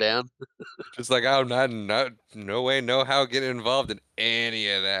this go down. just like, I'm not no way, no how getting involved in any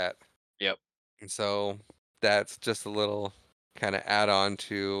of that. Yep. And so that's just a little kind of add on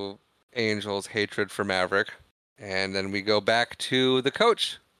to Angel's hatred for Maverick. And then we go back to the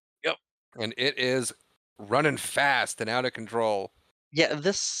coach, Yep. and it is running fast and out of control. Yeah,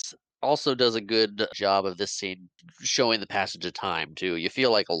 this also does a good job of this scene showing the passage of time too. You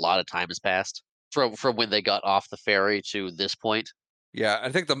feel like a lot of time has passed from when they got off the ferry to this point. Yeah,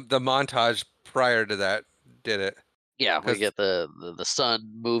 I think the montage prior to that did it. Yeah, we Because get the sun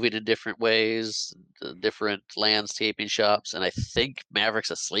moving in different ways, the different landscaping shops, and I think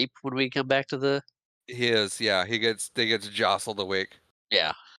Maverick's asleep when we come back to the yeah, they gets jostled awake.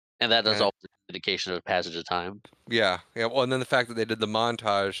 yeah, and that does And also indication of a passage of time. yeah, well, and then the fact that they did the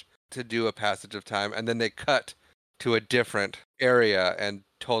montage to do a passage of time, and then they cut to a different area and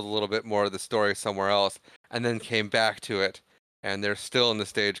told a little bit more of the story somewhere else, and then came back to it, and they're still in the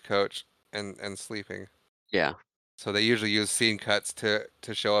stagecoach and sleeping. Yeah, So they usually use scene cuts to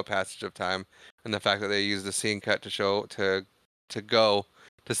show a passage of time, and the fact that they use the scene cut to go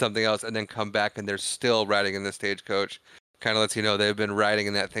to something else and then come back and they're still riding in the stagecoach kind of lets you know they've been riding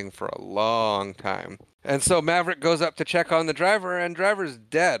in that thing for a long time. And so Maverick goes up to check on the driver, and driver's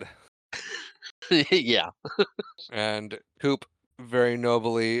dead. yeah, And Coop very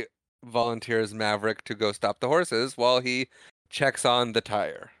nobly volunteers Maverick to go stop the horses while he checks on the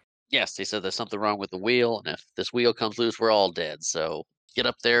tire. yes. They said there's something wrong with the wheel, and if this wheel comes loose, we're all dead. So get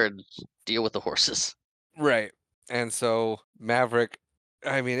up there and deal with the horses. Right. And so Maverick,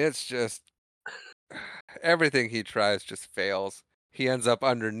 I mean, it's just everything he tries just fails. He ends up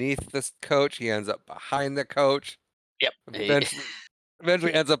underneath this coach. He ends up behind the coach. Yep.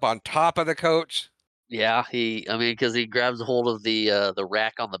 Eventually ends up on top of the coach. Yeah, I mean, because he grabs a hold of the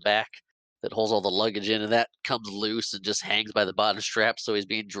rack on the back that holds all the luggage in, and that comes loose and just hangs by the bottom strap, so he's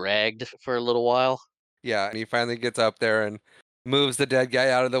being dragged for a little while. Yeah, and he finally gets up there and moves the dead guy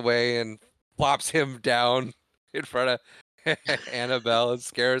out of the way and plops him down in front of Annabelle and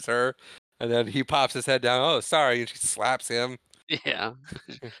scares her. And then he pops his head down. Oh, sorry, and she slaps him. Yeah.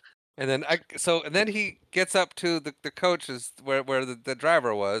 And then he gets up to the coaches where the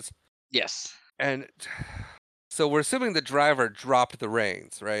driver was. Yes. And So we're assuming the driver dropped the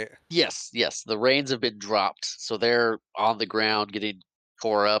reins, right? Yes, yes, the reins have been dropped, so they're on the ground getting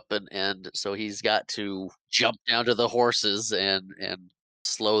tore up, and so he's got to jump down to the horses and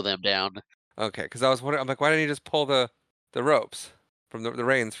slow them down. Okay, because I was wondering, I'm like, why didn't he just pull the ropes from the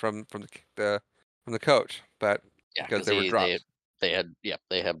reins from from the coach? But Yeah, because because they were dropped, they had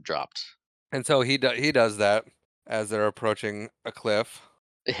they have dropped. and so he does that as they're approaching a cliff,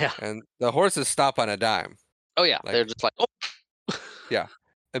 Yeah. and the horses stop on a dime, Oh, yeah, like they're just like, "Oh." yeah,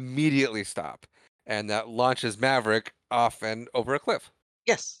 immediately stop, and that launches Maverick off and over a cliff,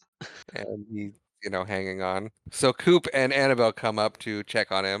 Yes. and he's hanging on. So Coop and Annabelle come up to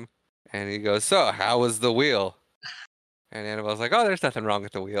check on him, and he goes, "So how was the wheel?" And Annabelle's like, "Oh, there's nothing wrong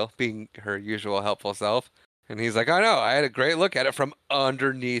with the wheel," being her usual helpful self. And he's like, "I know, I had a great look at it from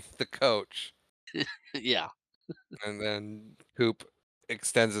underneath the coach." Yeah. And then Coop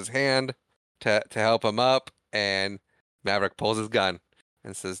extends his hand to help him up, and Maverick pulls his gun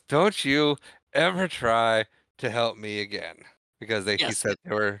and says, "Don't you ever try to help me again," because he Yes, said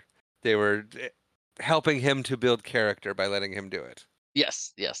they were helping him to build character by letting him do it.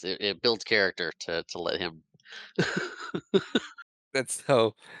 yes, yes, it builds character to let him. And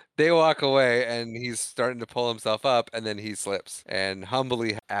so they walk away, and he's starting to pull himself up, and then he slips and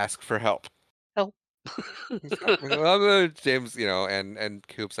humbly asks for help. Help. He's like, "Well, James, and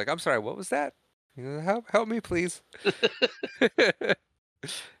Coop's like, I'm sorry, what was that? Help me, please."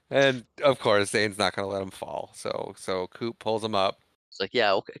 And of course, Zane's not going to let him fall. So Coop pulls him up. It's like,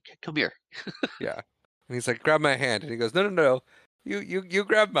 "Yeah, okay, come here. Yeah, and he's like, "Grab my hand," and he goes, "No, no, no, you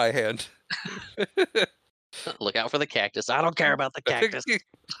grab my hand." Look out for the cactus. I don't care about the cactus."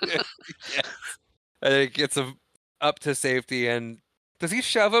 Yes. And then he gets him up to safety, and does he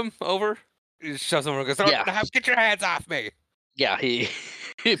shove him over? He just shoves him over and goes, Yeah, Get your hands off me!" yeah, he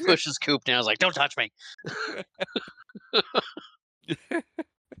he pushes Coop down, he's like, "Don't touch me."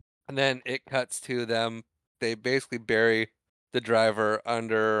 And then it cuts to them. They basically bury the driver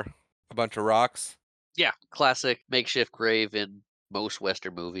under a bunch of rocks. Yeah, classic makeshift grave in most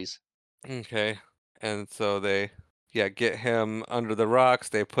Western movies. Okay. And so they, yeah, get him under the rocks.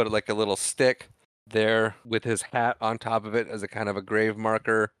 They put like a little stick there with his hat on top of it as a kind of a grave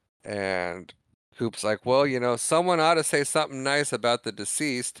marker. And Coop's like, well, someone ought to say something nice about the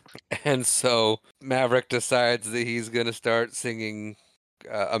deceased. And so Maverick decides that he's going to start singing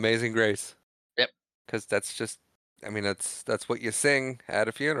Amazing Grace. Yep. Because that's just, I mean, that's what you sing at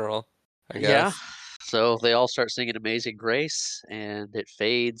a funeral, I Yeah. guess. So they all start singing Amazing Grace, and it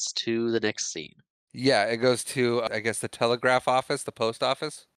fades to the next scene. Yeah, it goes to, I guess, the telegraph office, the post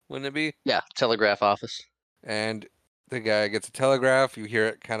office, wouldn't it be? Yeah, telegraph office. And the guy gets a telegraph. You hear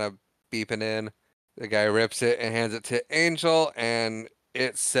it kind of beeping in. The guy rips it and hands it to Angel, and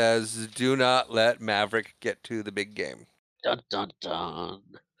it says, "Do not let Maverick get to the big game." Dun dun dun.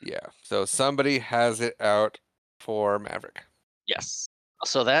 Yeah, so somebody has it out for Maverick. Yes.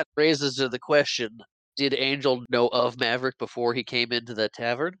 So that raises the question, did Angel know of Maverick before he came into the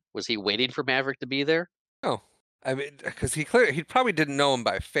tavern? Was he waiting for Maverick to be there? Oh, I mean, because he probably didn't know him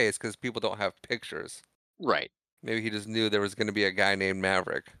by face because people don't have pictures. Right. Maybe he just knew there was going to be a guy named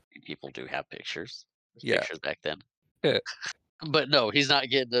Maverick. People do have pictures. There's Yeah. pictures back then. But no, he's not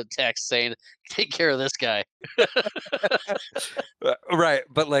getting a text saying, "Take care of this guy." Right,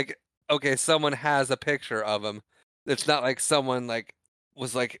 but like, okay, someone has a picture of him. It's not like someone like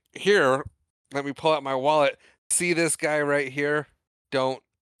was like, "Here, let me pull out my wallet. See this guy right here? Don't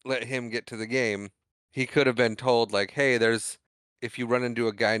let him get to the game." He could have been told like, "Hey, there's if you run into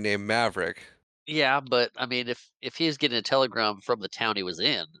a guy named Maverick." Yeah, but I mean, if he was getting a telegram from the town he was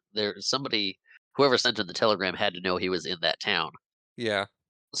in, whoever sent him the telegram had to know he was in that town. Yeah.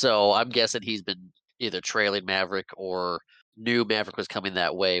 So I'm guessing he's been either trailing Maverick or knew Maverick was coming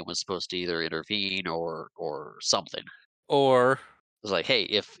that way and was supposed to either intervene or something. Or It's like, hey,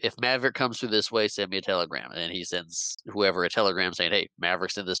 if Maverick comes through this way, send me a telegram. And he sends whoever a telegram saying, hey,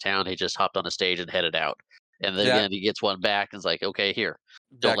 Maverick's in this town. He just hopped on a stage and headed out. And then that again, he gets one back and is like, okay, here,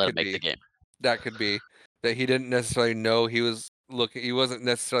 don't that let him could make the be game. that could be that he didn't necessarily know he wasn't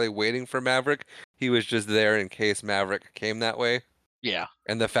necessarily waiting for Maverick. He was just there in case Maverick came that way. Yeah.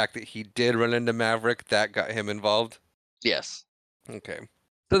 And the fact that he did run into Maverick, that got him involved. Yes. Okay.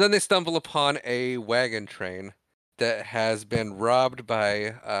 So then they stumble upon a wagon train that has been robbed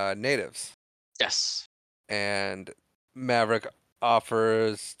by natives. Yes. And Maverick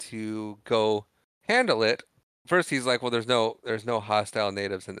offers to go handle it. First he's like, well, there's no hostile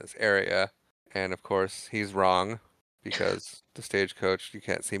natives in this area. And of course he's wrong because the stagecoach, you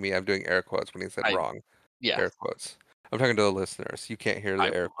can't see me, I'm doing air quotes when he said I wrong. yeah, Air quotes. I'm talking to the listeners. You can't hear I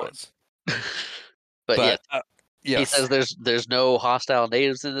the air would. quotes. But yes, But He Yes. says there's no hostile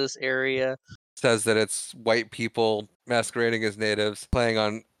natives in this area. Says that it's white people masquerading as natives,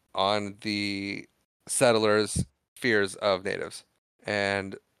 playing on the settlers' fears of natives.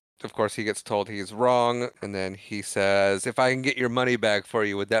 And of course, he gets told he's wrong, and then he says, "If I can get your money back for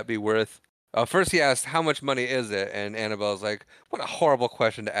you, would that be worth?" First, he asks, "How much money is it?" And Annabelle's like, "What a horrible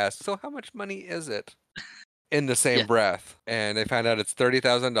question to ask. So, how much money is it?" In the Yeah. same breath, and they find out it's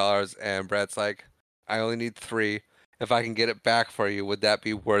 $30,000, and Brett's like, "I only need three. If I can get it back for you, would that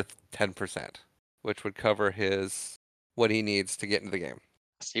be worth 10%?" Which would cover his what he needs to get into the game.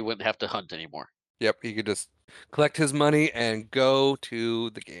 So he wouldn't have to hunt anymore. Yep, he could just collect his money and go to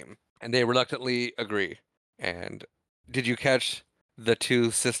the game. And they reluctantly agree. And did you catch the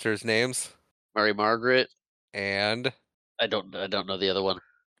two sisters' names? Mary Margaret. And I don't know the other one.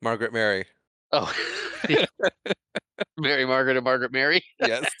 Margaret Mary. Oh, Mary Margaret and Margaret Mary.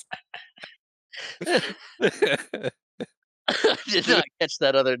 Yes. I did not catch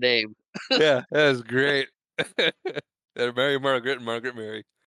that other name. Yeah, that was great. They're Mary Margaret and Margaret Mary,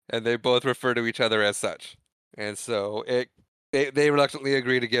 and they both refer to each other as such. And so they reluctantly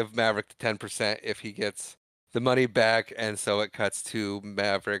agree to give Maverick the 10% if he gets the money back, and so it cuts to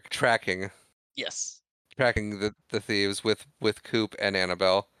Maverick Yes, tracking the thieves with Coop and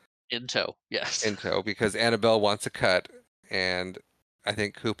Annabelle in tow. Yes. in tow because Annabelle wants a cut, and I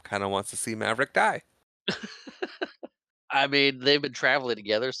think Coop kind of wants to see Maverick die. I mean, they've been traveling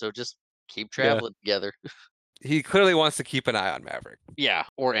together, so just keep Yeah. traveling together. He clearly wants to keep an eye on Maverick. Yeah,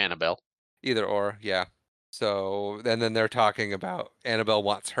 or Annabelle. Either or, yeah. So, and then they're talking about Annabelle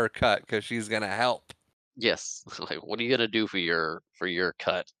wants her cut because she's gonna help. Yes. Like, what are you gonna do for your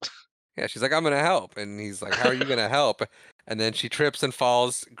cut? Yeah, she's like, "I'm gonna help," and he's like, "How are you gonna help?" And then she trips and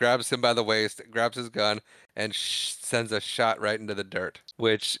falls, grabs him by the waist, grabs his gun, and sends a shot right into the dirt,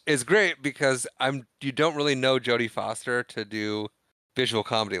 which is great because you don't really know Jodie Foster to do visual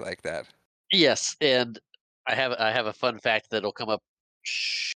comedy like that. Yes, and I have a fun fact that'll come up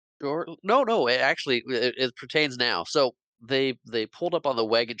short. No, no, it pertains now. So they pulled up on the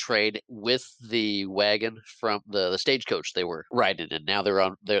wagon train with the wagon from the stagecoach they were riding in. Now they're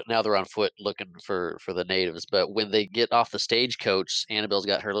on foot looking for the natives. But when they get off the stagecoach, Annabelle's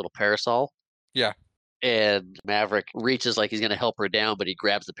got her little parasol, Yeah. and Maverick reaches like he's gonna help her down, but he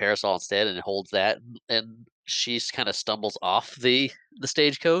grabs the parasol instead and holds that, and she kind of stumbles off the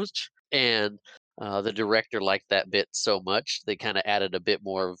stagecoach. And the director liked that bit so much they kind of added a bit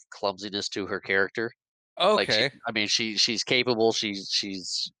more of clumsiness to her character. Like Okay. I mean, she's capable.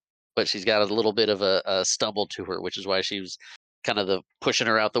 But she's got a little bit of a stumble to her, which is why she was kind of the pushing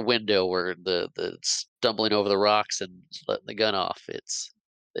her out the window or the stumbling over the rocks and letting the gun off.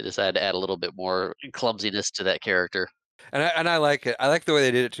 They decided to add a little bit more clumsiness to that character. And I like it. I like the way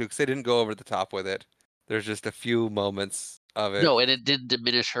they did it too because they didn't go over the top with it. There's just a few moments of it. No, and it didn't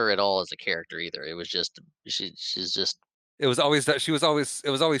diminish her at all as a character either. It was just she's just It was always that she was always it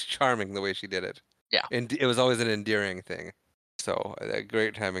was always charming the way she did it. yeah. And it was always an endearing thing. So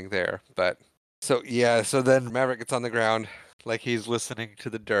great timing there. But so yeah, so then Maverick gets on the ground like he's listening to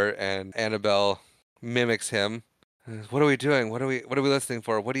the dirt, and Annabelle mimics him. What are we doing? What are we listening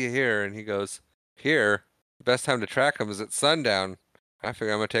for? What do you hear? And he goes, "Here. The best time to track him is at sundown. I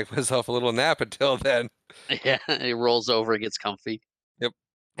figure I'm gonna take myself a little nap until then." Yeah, he rolls over and gets comfy. Yep.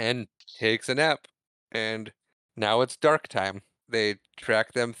 And takes a nap. And now it's dark time. They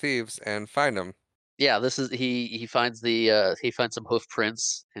track them thieves and find them. Yeah, this is he finds some hoof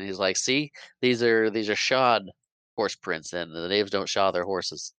prints and he's like, "See? These are shod horse prints and the natives don't shaw their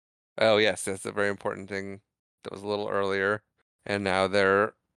horses." Oh, yes, that's a very important thing that was a little earlier. And now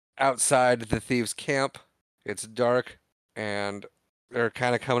they're outside the thieves' camp. It's dark, and they're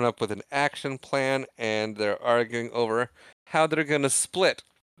kind of coming up with an action plan, and they're arguing over how they're going to split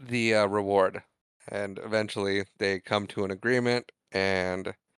the reward. And eventually they come to an agreement,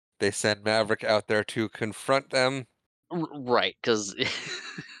 and they send Maverick out there to confront them. Right, because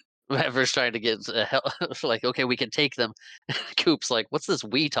Maverick's trying to get like, "Okay, we can take them." Coop's like, "What's this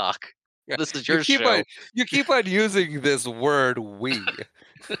we talk? Yeah, This is you your keep on show." you keep on using this word "we."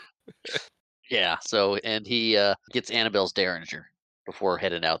 Yeah, so and he, gets Annabelle's Derringer before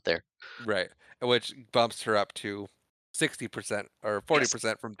heading out there. Right, which bumps her up to 60% or Yes.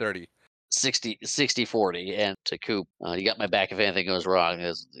 40% from 30. 60-40, and to Coop, "You got my back if anything goes wrong."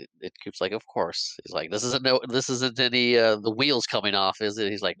 Coop's like, "Of course." He's like, this isn't any, the wheels coming off, is it?"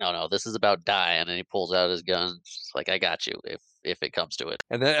 He's like, "No, no, this is about dying," and he pulls out his gun. It's like, "I got you if it comes to it."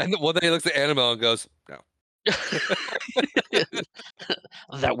 Well, then he looks at Annabelle and goes, "No."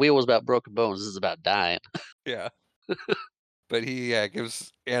 That wheel was about broken bones, this is about dying. Yeah. But he, yeah,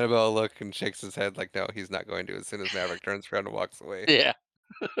 gives Annabelle a look and shakes his head like, no, he's not going to, as soon as Maverick turns around and walks away. Yeah.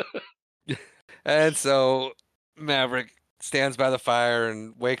 And so Maverick stands by the fire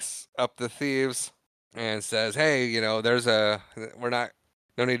and wakes up the thieves and says, hey, we're not,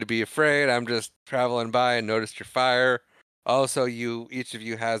 no need to be afraid. I'm just traveling by and noticed your fire. Also, each of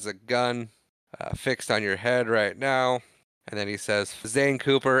you has a gun fixed on your head right now. And then he says, Zane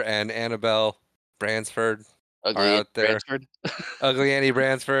Cooper and Annabelle Bransford are Ugly out there. Bransford. Ugly Annie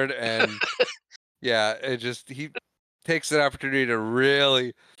Bransford. And yeah, he takes an opportunity to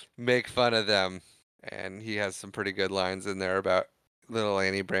really make fun of them. And he has some pretty good lines in there about little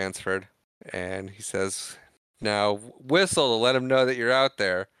Annie Bransford. And he says, now whistle to let them know that you're out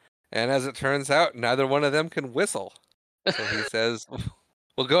there. And as it turns out, neither one of them can whistle. So he says,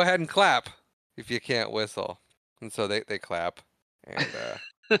 well, go ahead and clap if you can't whistle. And so they clap. And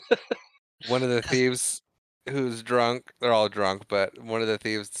one of the thieves who's drunk, they're all drunk, but one of the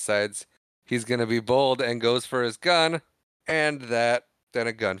thieves decides he's going to be bold and goes for his gun. And then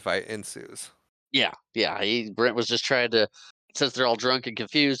a gunfight ensues. Yeah, yeah. Brent was just trying to, since they're all drunk and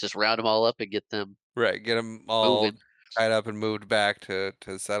confused, just round them all up and get them Right, get them all moving. tied up and moved back to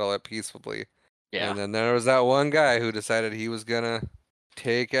settle it peacefully. Yeah, And then there was that one guy who decided he was gonna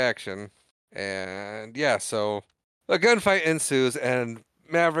take action. And yeah, so a gunfight ensues, and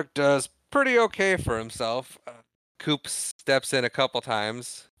Maverick does pretty okay for himself. Coop steps in a couple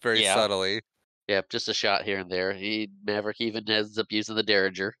times, very yeah, subtly. yeah. Just a shot here and there. Maverick even ends up using the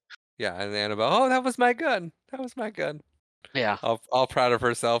Derringer. Yeah, and Annabelle, oh, that was my gun. That was my gun. Yeah, All proud of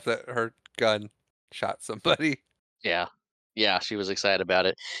herself that her gun shot somebody. yeah, yeah. She was excited about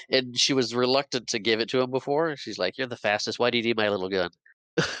it, and she was reluctant to give it to him before. She's like, "You're the fastest. Why do you need my little gun?"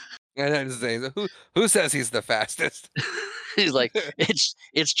 And then saying, who says he's the fastest? He's like,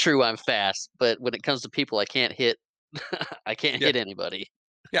 "It's true. I'm fast, but when it comes to people, I can't hit. I can't Yeah. hit anybody."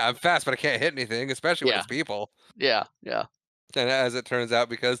 Yeah, I'm fast, but I can't hit anything, especially when Yeah, it's people. yeah, yeah. And as it turns out,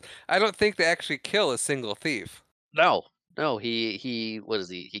 because I don't think they actually kill a single thief. No, no, he what is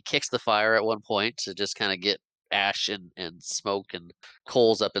he? He kicks the fire at one point to just kind of get ash and smoke and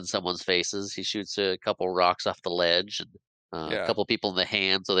coals up in someone's faces. He shoots a couple rocks off the ledge and a Yeah. couple people in the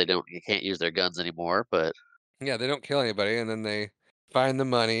hand, so they can't use their guns anymore. But Yeah, they don't kill anybody, and then they find the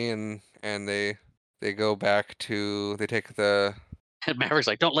money and they go back to they take the and Maverick's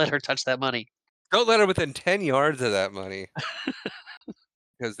like, "Don't let her touch that money." don't let her within 10 yards of that money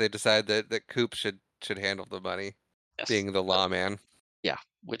because they decide that Coop should handle the money, Yes, being the lawman. yeah,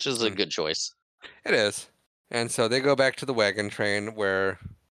 which is a And good choice. it is. And so they go back to the wagon train where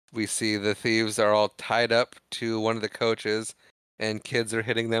we see the thieves are all tied up to one of the coaches and kids are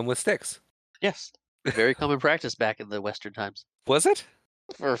hitting them with sticks. Yes, very common practice back in the Western times. Was it?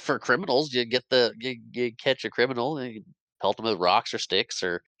 For criminals, you catch a criminal and you pelt them with rocks or sticks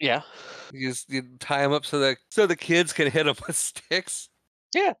or yeah, You tie them up so the kids can hit them with sticks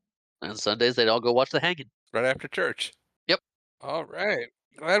yeah. And Sundays they'd all go watch the hanging. right after church. Yep. All right.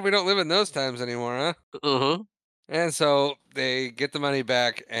 Glad we don't live in those times anymore, huh? Uh huh. And so they get the money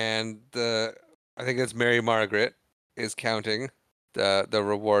back, and I think it's Mary Margaret is counting the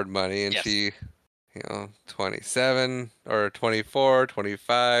reward money, and Yes. she, 27 or 24,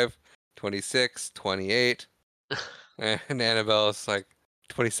 25, 26, 28. And Annabelle's like,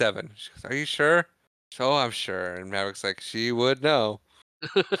 27. She goes, are you sure? Oh, I'm sure. And Maverick's like, she would know.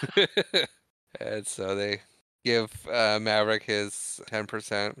 And so they give Maverick his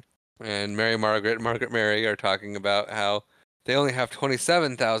 10%. And Margaret Mary are talking about how they only have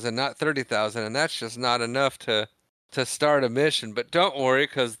 27,000, not 30,000, and that's just not enough to start a mission. But don't worry,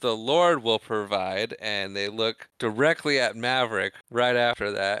 because the Lord will provide. And they look directly at Maverick right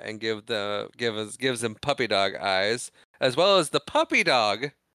after that and gives him puppy dog eyes, as well as the puppy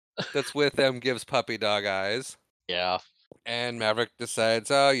dog that's with them gives puppy dog eyes. Yeah. And Maverick decides,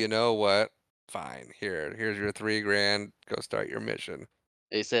 oh, you know what? Fine. Here's your 3 grand. Go start your mission.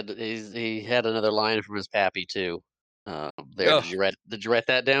 He said he had another line from his pappy too. There, Oh, did you write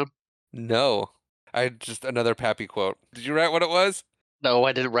that down? no. I just another Pappy quote. Did you write what it was? No,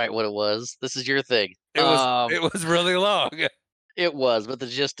 I didn't write what it was. This is your thing. It was really long. It was, but the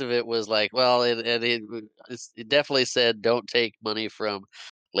gist of it was like, well, it definitely said, "Don't take money from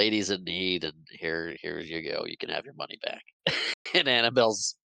ladies in need," and here you go. You can have your money back. And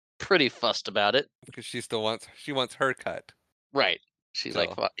Annabelle's pretty fussed about it. Because she wants her cut Right. She's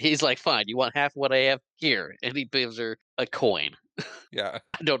like, still. He's like, fine. You want half what I have here, and he gives her a coin. Yeah.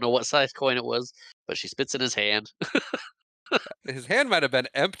 I don't know what size coin it was, but she spits in his hand. His hand might have been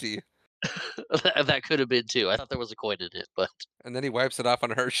empty, That could have been too. I thought there was a coin in it, but and then he wipes it off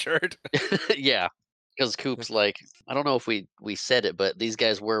on her shirt. yeah, Because Coop's like, I don't know if we said it, but these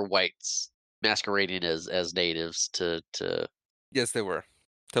guys were whites masquerading as natives to Yes, they were,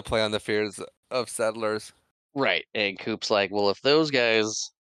 to play on the fears of settlers. right. And Coop's like, well, if those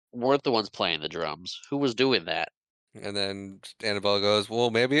guys weren't the ones playing the drums, who was doing that? And then Annabelle goes, "Well,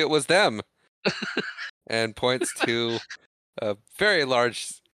 maybe it was them," and points to a very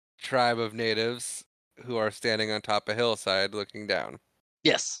large tribe of natives who are standing on top of a hillside looking down.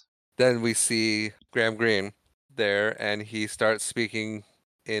 Yes. Then we see Graham Greene there, and he starts speaking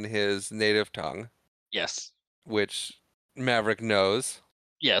in his native tongue, Yes. which Maverick knows,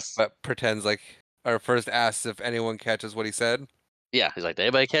 Yes. but pretends like, or first asks if anyone catches what he said. Yeah. He's like, did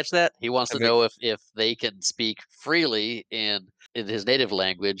anybody catch that? He wants to And they, know if they can speak freely in his native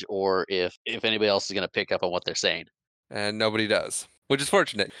language or if anybody else is gonna pick up on what they're saying. and nobody does, which is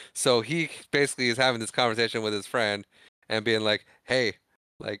fortunate. So he basically is having this conversation with his friend and being like, "Hey,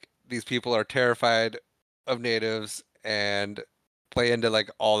 like these people are terrified of natives and play into like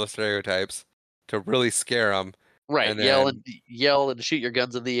all the stereotypes to really scare them." Right. And then Yell and shoot your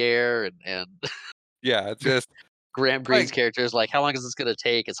guns in the air and yeah, it's just Graham Greene's like character is like, how long is this gonna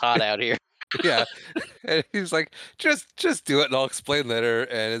take? It's hot out here. yeah, and he's like, "Just do it, and I'll explain later."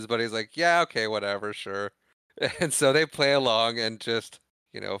 And his buddy's like, "Yeah, okay, whatever, sure." And so they play along and just,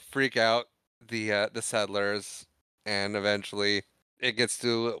 freak out the settlers, and eventually it gets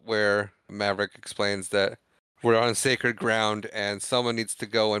to where Maverick explains that we're on sacred ground and someone needs to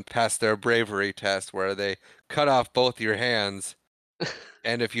go and pass their bravery test where they cut off both your hands,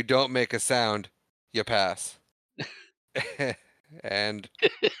 and if you don't make a sound, you pass. And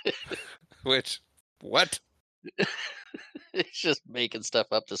which what? It's just making stuff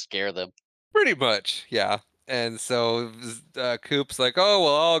up to scare them. Pretty much, yeah. And so Coop's like, "Oh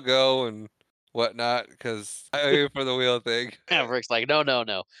well, I'll go and whatnot because I owe you for the wheel thing." Maverick's like, no, no,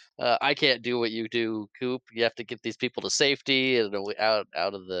 no. I can't do what you do, Coop. You have to get these people to safety and out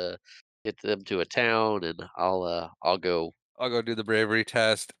of the get them to a town, and I'll go. I'll go do the bravery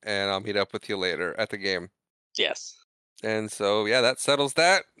test, and I'll meet up with you later at the game. Yes. And so yeah, that settles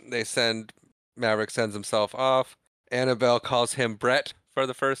that. Maverick sends himself off. Annabelle calls him Brett for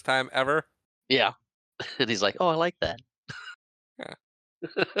the first time ever. Yeah. And he's like, oh, I like that. Yeah.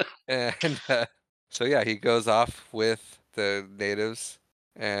 And so yeah, he goes off with the natives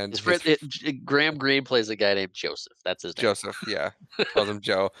and His his friend Graham Greene plays a guy named Joseph. That's his name. Joseph, yeah, calls him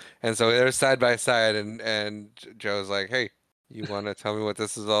Joe. And so they're side by side, and Joe's like, "Hey, you want to tell me what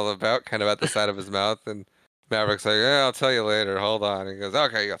this is all about?" Kind of at the side of his mouth, and Maverick's like, "Yeah, I'll tell you later. Hold on." He goes,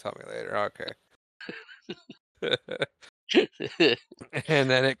 "Okay, you'll tell me later. Okay." And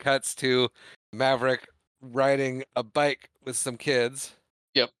then it cuts to Maverick riding a bike with some kids,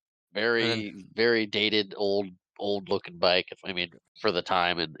 Yep. and then Very, very dated, old looking bike. I mean, for the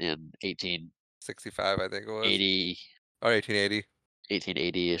time in 65, I think it was, 1880, or 1880.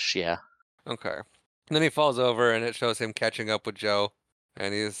 1880-ish. Yeah. Okay. And then he falls over and it shows him catching up with Joe.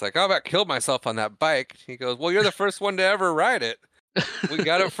 And he's like, "Oh, I about killed myself on that bike." He goes, "Well, you're the first one to ever ride it. We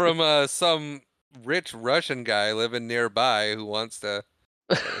got it from some rich Russian guy living nearby who wants to,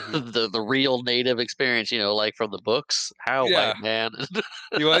 he, The real native experience, like from the books. How yeah, white man.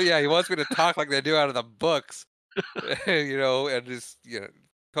 he wants me to talk like they do out of the books, and just,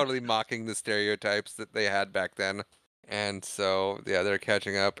 totally mocking the stereotypes that they had back then. And so, yeah, they're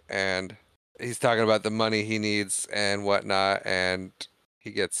catching up, and he's talking about the money he needs and whatnot, and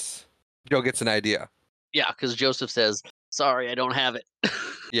Joe gets an idea. Yeah, because Joseph says, "Sorry, I don't have it."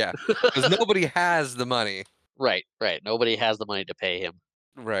 Yeah, because nobody has the money, Right, right. Nobody has the money to pay him.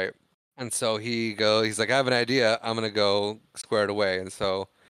 right? And so he's like, "I have an idea. I'm gonna go square it away." And so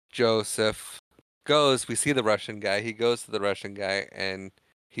Joseph goes. We see the Russian guy. He goes to the Russian guy, and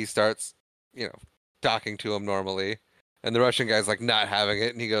he starts, you know, talking to him normally. And the Russian guy's like not having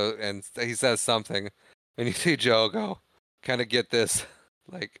it, and he says something, and you see Joe go, kind of get this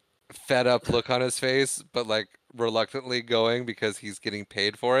like fed up look on his face, but like reluctantly going because he's getting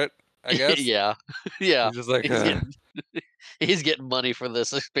paid for it, I guess. Yeah, yeah. He's just like, He's getting he's getting money for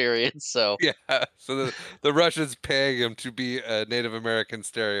this experience. So yeah. So the Russians paying him to be a Native American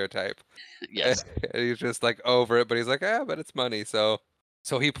stereotype. And yes, he's just like over it, but he's like, but it's money. So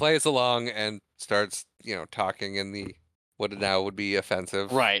he plays along and starts, talking in the what now would be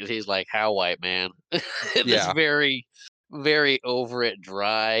offensive. right. He's like, "How white man?" This Yeah. very, very over it,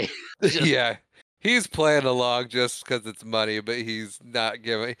 dry. Just Yeah. He's playing along just because it's money, but he's not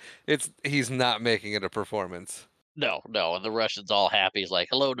making it a performance. no, no. And the Russian's all happy. He's like,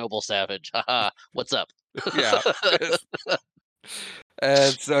 "Hello, noble savage. Haha. What's up?" Yeah.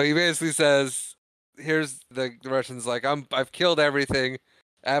 And so he basically says, "Here's the Russian's like, I've killed everything.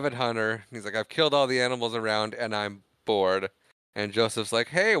 avid hunter. He's like, I've killed all the animals around and I'm bored. And Joseph's like,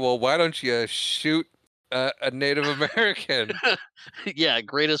 hey, well, why don't you shoot a Native American? Yeah,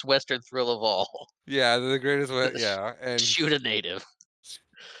 greatest Western thrill of all. Yeah, the greatest way. Yeah, Shoot a native.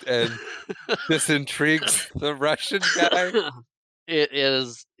 and this intrigues the Russian guy, It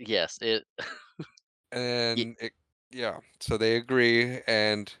is, yes. Y- and yeah, so they agree,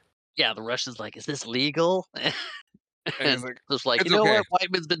 yeah, the Russians like, is this legal? and he's And like, just like, you it's know okay. what?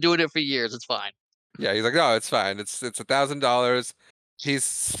 Whiteman's been doing it for years. It's fine. Yeah, he's like, no, it's fine. It's $1,000. He's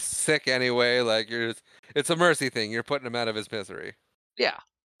sick anyway. Like it's a mercy thing. You're putting him out of his misery. Yeah,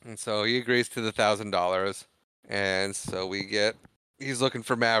 And so he agrees to the $1,000. And so he's looking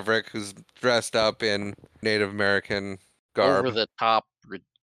for Maverick, who's dressed up in Native American over garb. the top,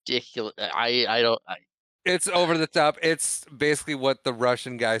 ridiculous. I don't. It's over the top. It's basically what the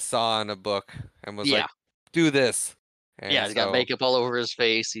Russian guy saw in a book and was Yeah, like, do this. yeah. And He's got so makeup all over his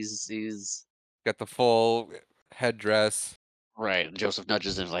face. He's got the full headdress. right. And Joseph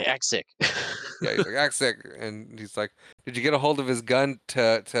nudges him like, act sick. Yeah, he's like, act sick. And he's like, did you get a hold of his gun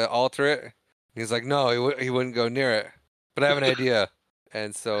to alter it? And he's like, no, he wouldn't go near it. But I have an idea.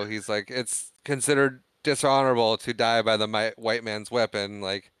 And so he's like, it's considered dishonorable to die by the white man's weapon.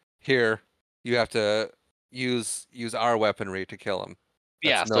 Like, here, you have to use our weaponry to kill him. That's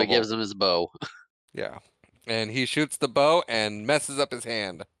Yeah, so he noble. gives him his bow. Yeah. And he shoots the bow and messes up his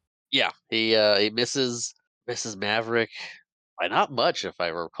hand. Yeah, he misses Maverick by not much, if I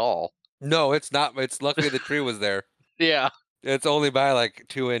recall. No, it's not. It's luckily the tree was there. Yeah, It's only by like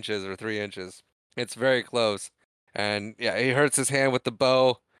 2 inches or 3 inches. It's very close. And yeah, he hurts his hand with the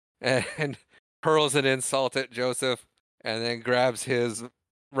bow and hurls an insult at Joseph and then grabs his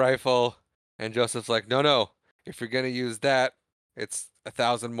rifle. And Joseph's like, no, no, if you're going to use that, it's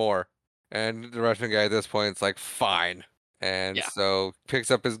 1,000 more. And the Russian guy at this point is like, fine. And yeah, so picks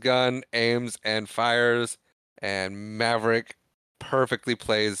up his gun, aims, and fires. And Maverick perfectly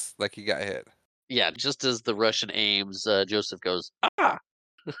plays like he got hit. yeah. Just as the Russian aims, Joseph goes, ah!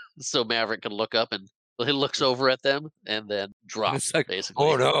 So Maverick can look up and he looks over at them and then And drops, it's like, oh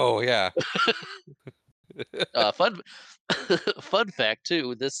basically. no, yeah. Fun fun fact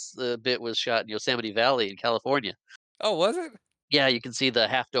too, this, bit was shot in Yosemite Valley in California. Oh, was it? Yeah, you can see the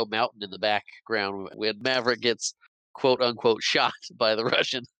Half Dome Mountain in the background when Maverick gets, quote, unquote, "shot" by the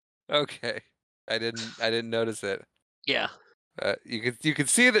Russian. Okay. I didn't notice it. Yeah. You could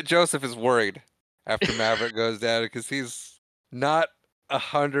see that Joseph is worried after Maverick goes down because he's not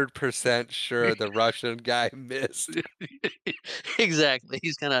 100% sure the Russian guy missed. Exactly,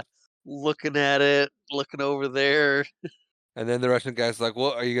 he's kinda looking at it, looking over there. And then the Russian guy's like,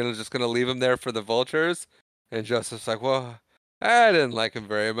 "Well, are you just gonna leave him there for the vultures?" And Joseph's like, "Well, I didn't like him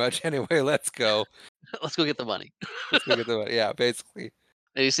very much. Anyway, let's go. "Let's go get the money." Let's go get the yeah, basically,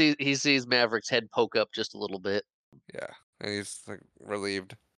 And he sees Maverick's head poke up just a little bit. yeah." And he's like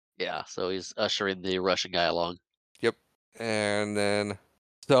relieved. Yeah, so he's ushering the Russian guy along. Yep. And then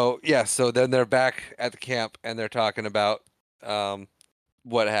so then they're back at the camp and they're talking about um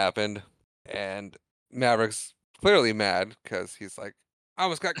what happened and Maverick's clearly mad because he's like, I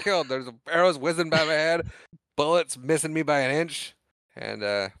almost got killed. There's arrows whizzing by my head, bullets missing me by an inch. And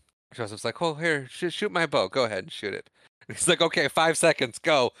Joseph's like, oh, here, shoot my bow. Go ahead and shoot it. And he's like, okay, 5 seconds,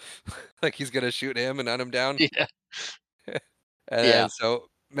 go. Like he's gonna shoot him and hunt him down. Yeah. And Yeah. then so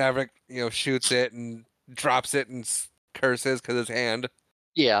Maverick, shoots it and drops it and curses because his hand.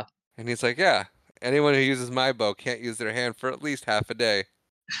 Yeah. And he's like, yeah, anyone who uses my bow can't use their hand for at least half a day.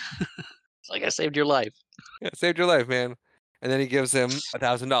 It's like, "I saved your life." Yeah, saved your life, man. And then he gives him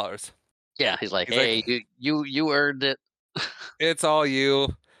 $1,000. Yeah, he's like, He's like, "Hey, you earned it." it's all you.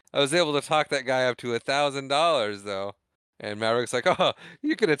 I was able to talk that guy up to $1,000 though. And Maverick's like, oh,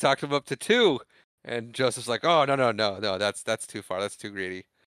 you could have talked him up to two. And Joseph's like, oh, no, no, no, no, that's too far. That's too greedy.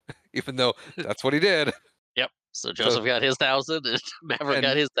 Even though that's what he did. Yep. So So Joseph got his 1,000 and Maverick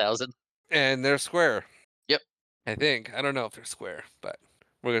got and his 1,000. and they're square. Yep. I think. I don't know if they're square, but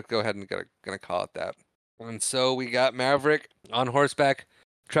we're gonna go ahead and gonna call it that. And so we got Maverick on horseback,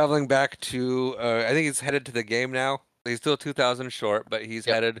 traveling back to. I think he's headed to the game now. He's still 2,000 short, but he's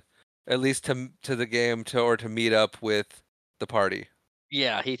Yep. headed at least to the game to meet up with the party.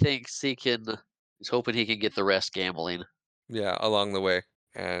 Yeah, he thinks he's hoping he can get the rest gambling. Yeah, along the way.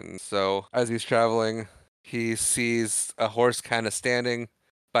 And so as he's traveling, he sees a horse kind of standing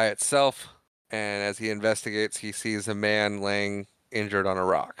by itself. And as he investigates, he sees a man laying injured on a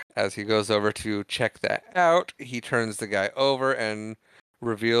rock. As he goes over to check that out, he turns the guy over and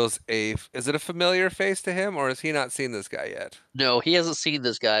reveals is it a familiar face to him or has he not seen this guy yet? No, he hasn't seen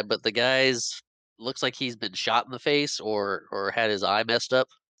this guy, but the guy's looks like he's been shot in the face or had his eye messed up.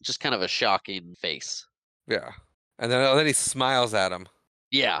 Just kind of a shocking face. Yeah. And then he smiles at him.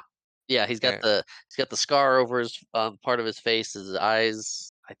 Yeah. Yeah, And he's got the scar over his, part of his face, his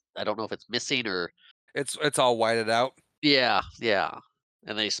eyes, I don't know if it's missing or it's all whited out. yeah, yeah,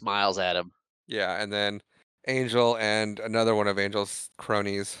 and then he smiles at him. Yeah, and then Angel and another one of Angel's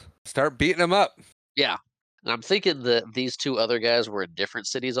cronies start beating him up. Yeah, and I'm thinking that these 2 other guys were in different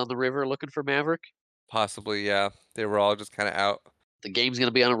cities on the river looking for Maverick. Possibly, yeah. They were all just kind of out. The game's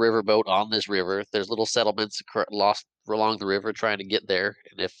gonna be on a riverboat on this river. There's little settlements lost along the river trying to get there,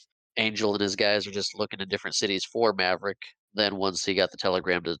 and if Angel and his guys are just looking in different cities for Maverick, then once he got the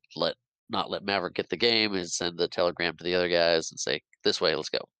telegram to not let Maverick get the game, and send the telegram to the other guys and say, "This way, let's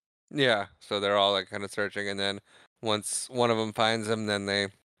go." Yeah, so they're all like kind of searching, and then once one of them finds him,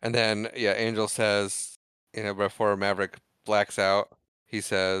 and then yeah, Angel says, before Maverick blacks out, he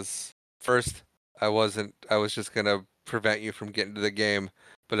says, "First, I was just gonna prevent you from getting to the game,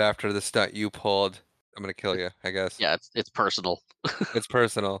 but after the stunt you pulled, I'm gonna kill It you, I guess." yeah, it's personal. It's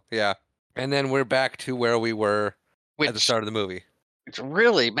personal, yeah. And then we're back to where we were at the Which start of the movie. which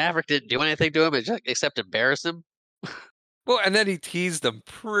really, Maverick didn't do anything to him except embarrass him. Well, and then he teased them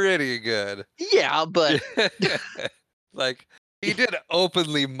pretty good. Yeah, but Like, he did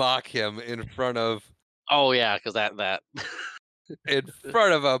openly mock him oh, yeah, because that in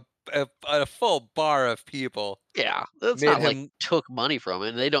front of a full bar of people. yeah, it's Made not like him took money from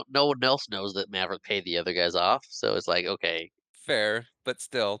him, they don't no one else knows that Maverick paid the other guys off, so it's like, "Okay, fair, but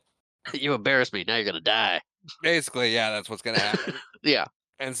still. you embarrassed me, now you're gonna die." Basically, yeah, that's what's gonna happen. Yeah,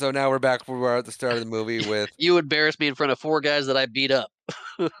 And so now we're back where we were at the start of the movie with "You embarrassed me in front of 4 guys that I beat up."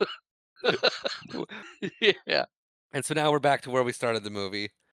 Yeah, and so now we're back to where we started the movie,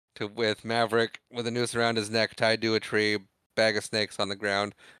 with Maverick with a noose around his neck, tied to a tree, bag of snakes on the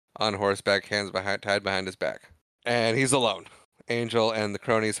ground, on horseback, tied behind his back. And he's alone. Angel and the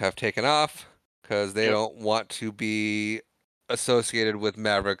cronies have taken off because they yep, don't want to be associated with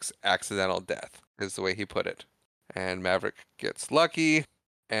Maverick's accidental death, is the way he put it. And Maverick gets lucky,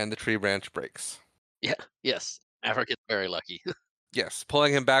 and the tree branch breaks. yeah, yes, Maverick is very lucky. Yes,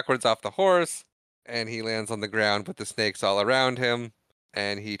 pulling him backwards off the horse, and he lands on the ground with the snakes all around him,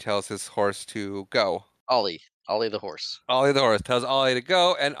 and he tells his horse to go. Ollie the horse. Ollie the horse tells Ollie to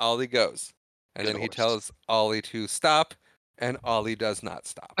go, and Ollie goes. And Good then he horse. tells Ollie to stop, and Ollie does not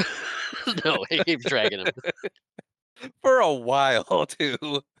stop. No, he keeps dragging him. For a while, too.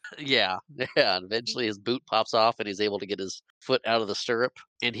 Yeah, yeah, and eventually his boot pops off and he's able to get his foot out of the stirrup,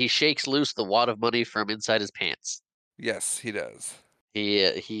 and he shakes loose the wad of money from inside his pants. Yes, he does.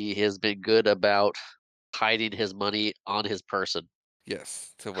 He has been good about hiding his money on his person.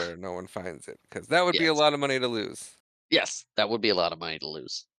 Yes, to where no one finds it, because that would be a Yes. lot of money to lose. Yes, that would be a lot of money to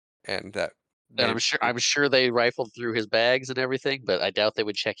lose. And that And maybe, I'm sure they rifled through his bags and everything, but I doubt they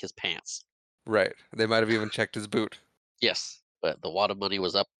would check his pants. right. They might have even checked his boot. Yes, but the wad of money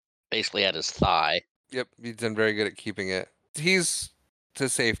was up basically at his thigh. Yep, he's done very good at keeping it. He's to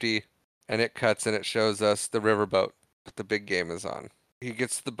safety, and it cuts and it shows us the riverboat that the big game is on. He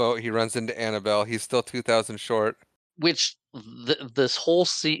gets to the boat, he runs into Annabelle. He's still 2,000 short. Which this whole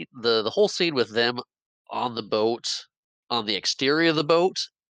scene the whole scene with them on the boat, on the exterior of the boat,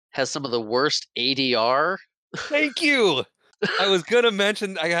 has some of the worst ADR. Thank you! I was gonna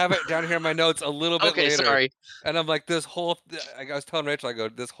mention, I have it down here in my notes a little bit Okay, later. sorry. And I'm like, I was telling Rachel, I go,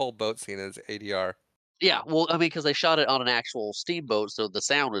 this whole boat scene is ADR. Yeah, well, I mean, because they shot it on an actual steamboat, so the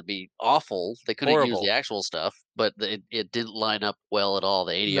sound would be awful. They couldn't use the Horrible. actual stuff, but it didn't line up well at all.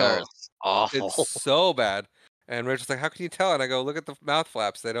 The ADR No, is it's awful. so bad. And Rachel's like, how can you tell? And I go, look at the mouth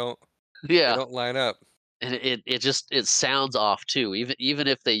flaps. They Yeah, don't line up. and it sounds off too. Even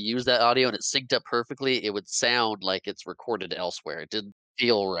if they use that audio and it's synced up perfectly, it would sound like it's recorded elsewhere. It didn't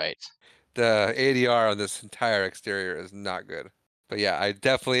feel right. The ADR on this entire exterior is not good. But yeah,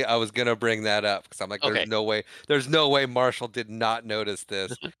 I was gonna bring that up because I'm like, Okay. there's no way Marshall did not notice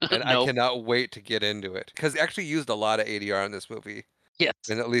this, and I Nope. cannot wait to get into it because they actually used a lot of ADR in this movie, Yes.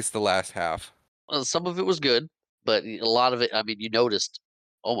 in at least the last half. Well, some of it was good, but a lot of it, I mean, you noticed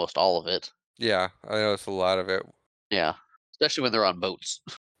almost all of it. Yeah, I noticed a lot of it. Yeah. Especially when they're on boats.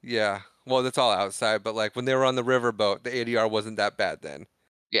 Yeah, well, that's all outside, but like when they were on the riverboat, the ADR wasn't that bad then.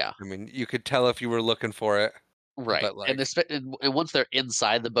 Yeah. I mean, you could tell if you were looking for it, Right. but And, like, and once they're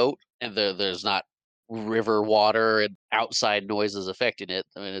inside the boat and there's not river water and outside noises affecting it,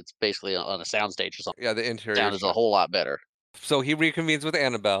 I mean, it's basically on a soundstage or something. yeah, the interior Sound is a shot. whole lot better. So he reconvenes with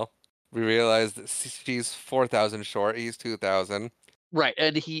Annabelle. We realize that she's 4,000 short. He's 2,000. Right.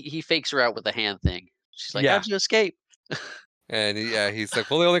 And he fakes her out with the hand thing. She's like, Yeah. "How'd you escape?" And yeah, he's like,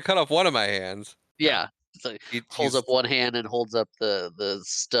 well, they only cut off one of my hands. Yeah. So holds He's up one hand and holds up the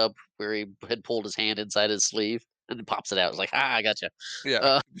stub where he had pulled his hand inside his sleeve and then pops it out. It's like, "Ah, I gotcha." yeah.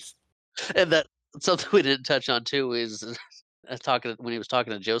 Uh, and that something we didn't touch on too is talking when he was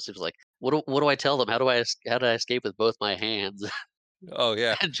talking to Joseph, he's like, what do I tell them? How do I escape with both my hands?" Oh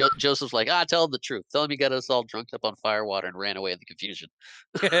yeah. And Joseph's like, tell him the truth. Tell him you got us all drunk up on firewater and ran away in the confusion."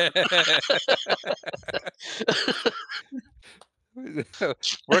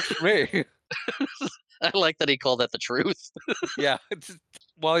 Works for me. I like that he called that the truth. Yeah.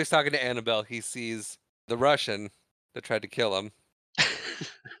 While he's talking to Annabelle, he sees the Russian that tried to kill him.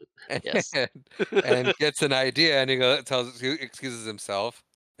 Yes. and, and gets an idea, and he excuses himself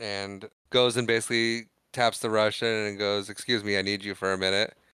and goes and basically taps the Russian and goes, "Excuse me, I need you for a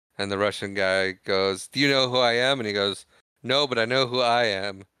minute." And the Russian guy goes, "Do you know who I am?" And he goes, "No, but I know who I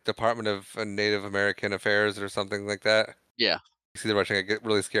am. Department of Native American Affairs or something like that." Yeah. You see the Russian guy get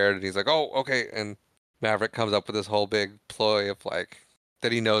really scared, and he's like, "Oh, okay." And Maverick comes up with this whole big ploy of like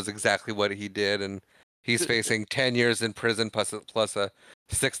that he knows exactly what he did, and he's facing 10 years in prison plus a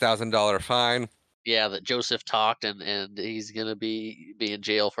 $6,000 fine. Yeah, that Joseph talked and he's gonna be in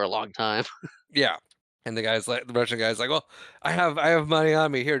jail for a long time. Yeah. And the Russian guy's like, "Well, I have money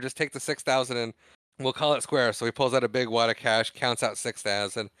on me. Here, just take the 6,000 and we'll call it square." So he pulls out a big wad of cash, counts out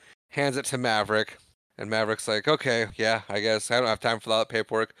 6,000, hands it to Maverick, and Maverick's like, "Okay, yeah, I guess I don't have time for all that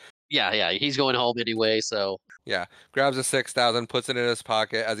paperwork." Yeah, yeah, he's going home anyway, so Yeah, grabs the 6,000, puts it in his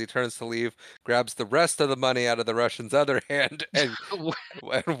pocket as he turns to leave, grabs the rest of the money out of the Russian's other hand, and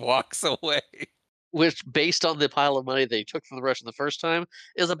walks away. which based on the pile of money they took from the Russian the first time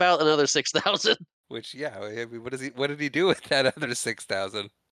is about another 6,000. Which, yeah, I mean, what did he do with that other 6,000?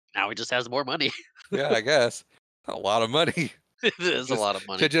 Now he just has more money. Yeah, I guess a lot of money. It is a Just lot of to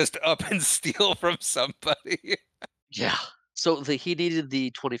money. just up and steal from somebody. Yeah. So he needed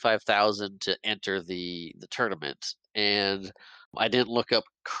the 25,000 to enter the tournament, and I didn't look up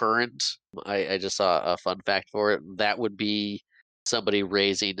current. I just saw a fun fact for it. That would be somebody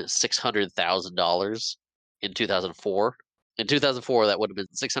raising $600,000 in 2004. In 2004, that would have been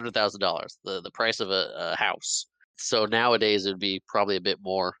 $600,000, the price of a house. So nowadays, it'd be probably a bit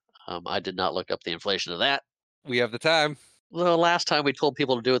more. I did not look up the inflation of that. We have the time. The last time we told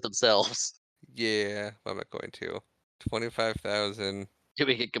people to do it themselves, Yeah, I'm not going to. 25,000. did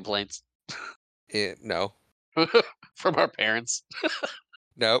we get complaints No. from our parents?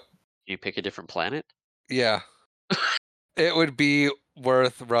 Nope. You pick a different planet? Yeah. It would be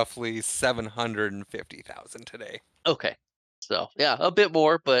worth roughly 750,000 today. Okay. So, yeah, a bit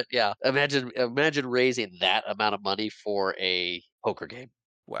more, but yeah, imagine raising that amount of money for a poker game.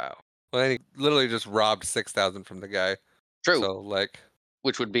 Wow. Well, he literally just robbed 6,000 from the guy. True, So like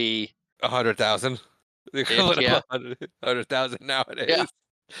which would be 100,000. The ish, equivalent of yeah. 100,000 Yeah. nowadays.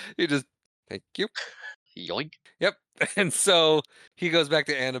 He just thank you. Yoink. Yep. And so he goes back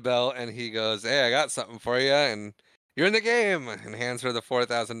to Annabelle and he goes, "Hey, I got something for you, and you're in the game," and hands her the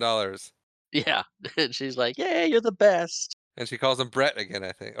 $4,000. Yeah. And she's like, "Yeah, you're the best." And she calls him Brett again,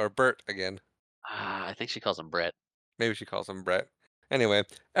 I think, or Bert again. I think she calls him Brett. Maybe she calls him Brett. Anyway,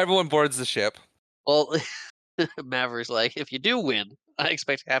 everyone boards the ship. Well, Maverick's like, "If you do win, I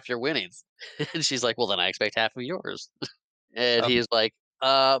expect half your winnings." And she's like, "Well, then I expect half of yours." And Um, he's like,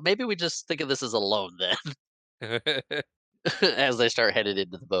 maybe we just think of this as a loan then," right, as they start headed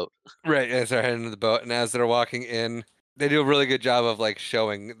into the boat. as they're heading to the boat, and as they're walking in, they do a really good job of like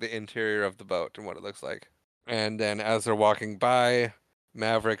showing the interior of the boat and what it looks like. And then as they're walking by,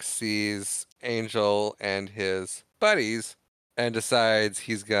 Maverick sees Angel and his buddies and decides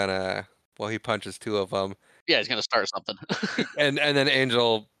he's gonna, well, he punches two of them, Yeah, he's gonna start something. and then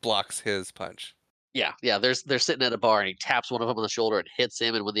Angel blocks his punch. Yeah, yeah, they're sitting at a bar, and he taps one of them on the shoulder and hits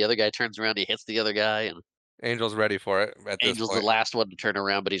him, and when the other guy turns around, he hits the other guy, and Angel's ready for it at this Angel's the point. last one to turn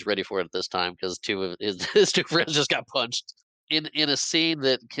around, but he's ready for it at this time because 2 of his his 2 friends just got punched. In a scene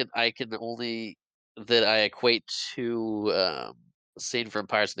that I equate to, a scene from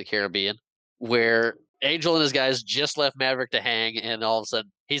Pirates of the Caribbean, where Angel and his guys just left Maverick to hang, and all of a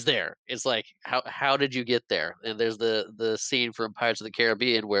sudden, he's there. It's like, "How did you get there?" And there's the scene from Pirates of the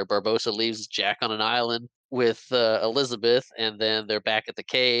Caribbean where Barbossa leaves Jack on an island with, Elizabeth, and then they're back at the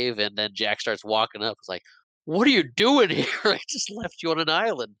cave, and then Jack starts walking up. It's like, "What are you doing here? I just left you on an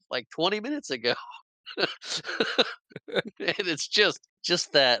island like 20 minutes ago." And it's just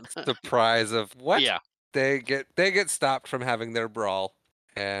that Surprise of what? yeah. They get stopped from having their brawl,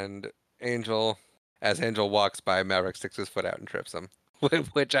 and Angel, as Angel walks by, Maverick sticks his foot out and trips him,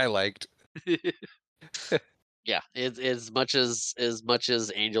 which I liked. Yeah, as much as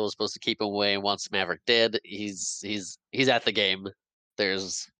Angel is supposed to keep him away and wants Maverick dead, he's at the game.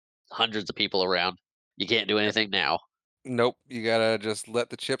 There's hundreds of people around. You can't do anything now. Nope, you gotta just let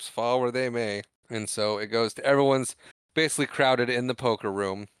the chips fall where they may. And so it goes to everyone's basically crowded in the poker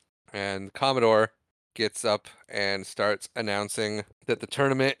room, and Commodore gets up and starts announcing that the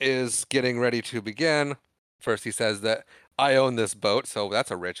tournament is getting ready to begin. First, he says that I own this boat, so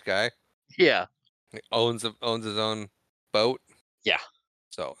that's a rich guy. Yeah. He owns his own boat, Yeah.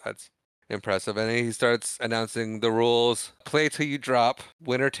 so that's impressive. And he starts announcing the rules: play till you drop,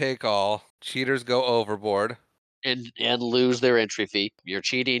 winner take all, cheaters go overboard. And lose their entry fee. You're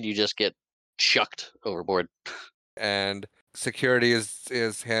cheating, you just get chucked overboard. And security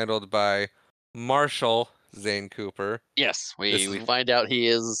is handled by Marshall Zane Cooper. Yes, This we is find out he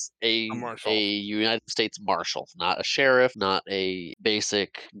is a a Marshall. United States Marshal, not a sheriff, not a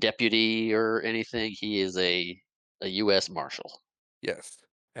basic deputy or anything. He is a US Marshal. Yes.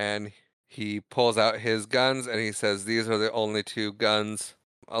 And he pulls out his guns and he says these are the only two guns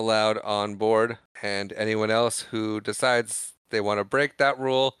allowed on board, and anyone else who decides they want to break that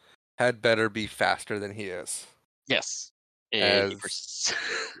rule had better be faster than he is. Yes. And he As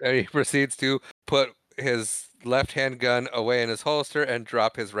and he proceeds to put his left hand gun away in his holster and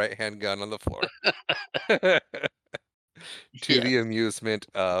drop his right hand gun on the floor. To yeah. the amusement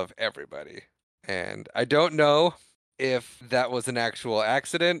of everybody. And I don't know if that was an actual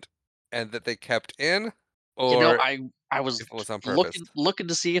accident and that they kept in, You know, or I was if it was on purpose. looking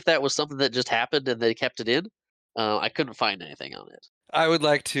to see if that was something that just happened and they kept it in. I couldn't find anything on it. I would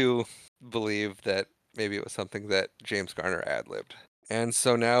like to believe that maybe it was something that James Garner ad-libbed. And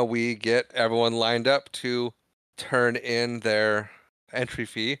so now we get everyone lined up to turn in their entry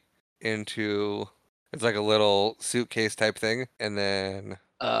fee into, it's like a little suitcase type thing. And then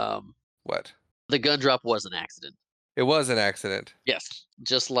Um, what? the gun drop was an accident. It was an accident. Yes,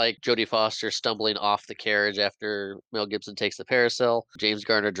 just like Jodie Foster stumbling off the carriage after Mel Gibson takes the parasol, James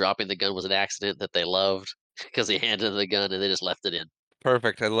Garner dropping the gun was an accident that they loved because he handed them the gun and they just left it in.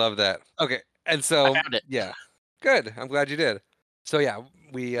 Perfect. I love that. Okay. And I so, found it. yeah. Good. I'm glad you did. So yeah,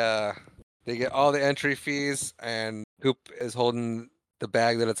 we they get all the entry fees, and Hoop is holding the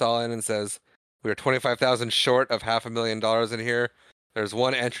bag that it's all in and says, "We are 25,000 short of $500,000 in here. There's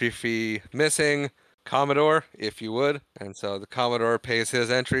one entry fee missing, Commodore, if you would." And so the Commodore pays his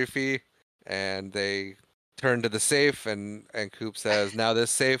entry fee, and they turn to the safe, and Coop says, "Now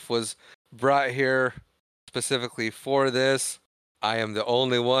this safe was brought here specifically for this. I am the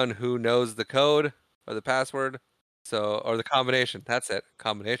only one who knows the code or the password. So, or the combination. That's it.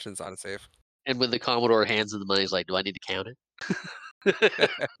 Combination's on safe." And when the Commodore hands him the money, he's like, "Do I need to count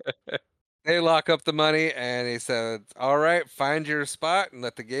it?" They lock up the money and he said, "All right, find your spot and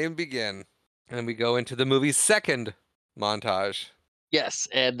let the game begin." And we go into the movie's second montage. Yes,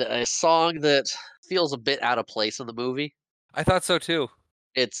 and a song that feels a bit out of place in the movie. I thought so too.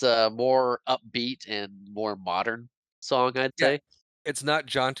 It's a more upbeat and more modern song, I'd Yeah, say. it's not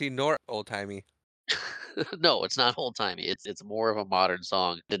jaunty nor old timey. No, it's not old timey. It's more of a modern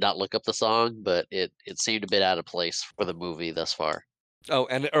song. Did not look up the song, but it seemed a bit out of place for the movie thus far. Oh,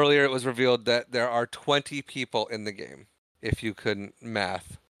 and earlier it was revealed that there are 20 people in the game. If you couldn't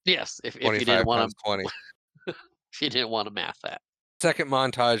math Yes, if you didn't 25 want times 20. to if you didn't want to math that. Second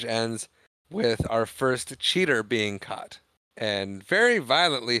montage ends with our first cheater being caught and very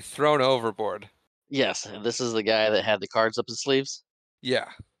violently thrown overboard. Yes, and this is the guy that had the cards up his sleeves. Yeah.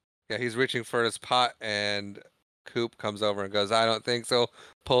 Yeah, he's reaching for his pot and Coop comes over and goes, "I don't think so."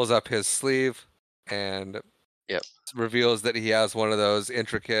 Pulls up his sleeve and Yep. reveals that he has one of those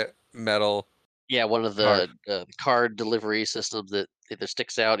intricate metal Yeah, one of card. the card delivery systems that either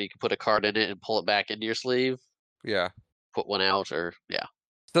sticks out, you can put a card in it and pull it back into your sleeve, Yeah. put one out, or yeah,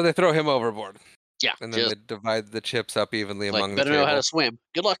 So they throw him overboard yeah, and then they just divide the chips up evenly like among the better know how to table. swim.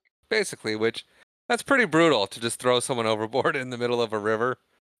 Good luck. Basically, which that's pretty brutal to just throw someone overboard in the middle of a river.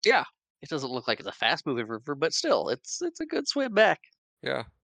 Yeah, it doesn't look like it's a fast moving river, but still, it's a good swim back. Yeah.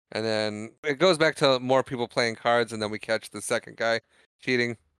 And then it goes back to more people playing cards, and then we catch the second guy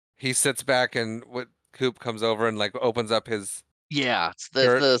cheating. He sits back, and what Coop comes over and like opens up his Yeah, it's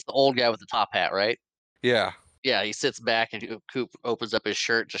shirt. the old guy with the top hat, right? Yeah. Yeah, he sits back and Coop opens up his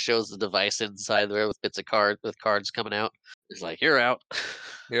shirt, just shows the device inside there with bits of cards coming out. He's like, "You're out."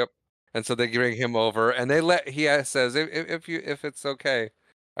 Yep. And so they bring him over, and they let he says, if it's okay,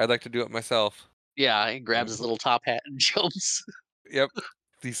 I'd like to do it myself." Yeah, he grabs And his little top hat and jumps. yep.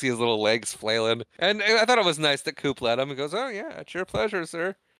 You see his little legs flailing, and I thought it was nice that Coop let him. He goes, "Oh yeah, it's your pleasure,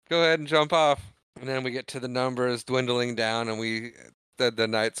 sir. Go ahead and jump off." And then we get to the numbers dwindling down, and the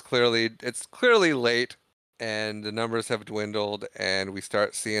night's it's clearly late, and the numbers have dwindled, and we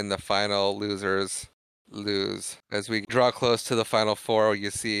start seeing the final losers lose. As we draw close to the final four,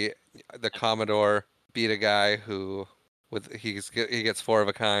 you see The Commodore beat a guy who he gets four of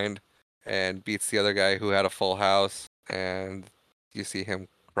a kind and beats the other guy who had a full house, and you see him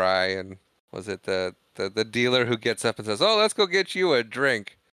cry. And was it the dealer who gets up and says, "Oh, let's go get you a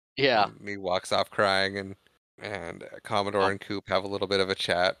drink," Yeah, and he walks off crying, and Commodore um, and Coop have a little bit of a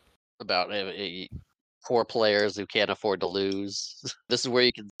chat. about poor players who can't afford to lose. This is where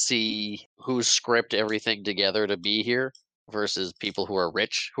you can see who's script everything together to be here versus people who are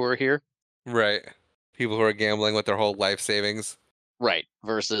rich who are here. Right. People who are gambling with their whole life savings. Right.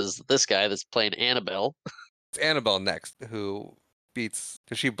 Versus this guy that's playing Annabelle. It's Annabelle next, who beats.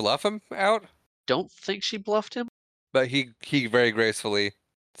 Does she bluff him out? Don't think she bluffed him. But he very gracefully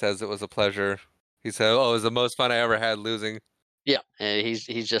says it was a pleasure. He said, "Oh, it was the most fun I ever had losing." Yeah, and he's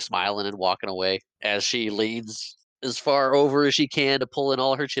just smiling and walking away as she leans as far over as she can to pull in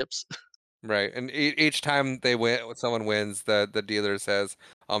all her chips. Right. And each time they win, someone wins, the dealer says,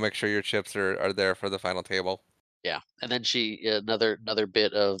 "I'll make sure your chips are there for the final table." Yeah, and then she another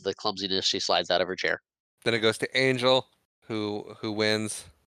bit of the clumsiness. She slides out of her chair. Then it goes to Angel, who wins.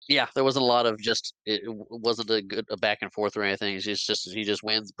 Yeah, there wasn't a lot of just wasn't a back and forth or anything. It's just he just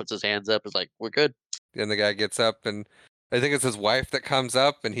wins, puts his hands up, is like, we're good. And the guy gets up, and I think it's his wife that comes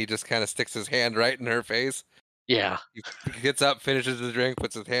up, and he just kind of sticks his hand right in her face. Yeah, He gets up, finishes the drink,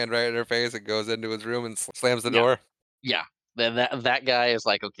 puts his hand right in her face, and goes into his room and slams the yeah, door. yeah. Then that guy is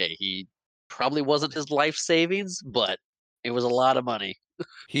like, okay, he probably wasn't his life savings, but it was a lot of money.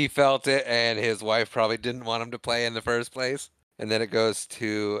 He felt it, and his wife probably didn't want him to play in the first place. And then it goes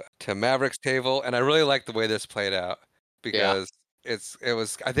to Maverick's table, and I really like the way this played out Yeah, because it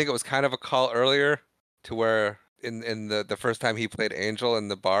was I think it was kind of a call earlier to where in the first time he played Angel in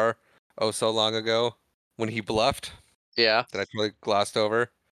the bar oh so long ago when he bluffed yeah, that I totally glossed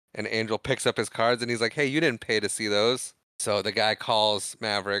over, and Angel picks up his cards and he's like, "Hey, you didn't pay to see those." So the guy calls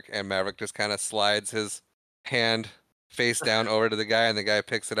Maverick, and Maverick just kind of slides his hand face down over to the guy, and the guy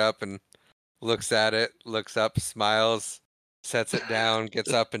picks it up and looks at it, looks up, smiles, sets it down,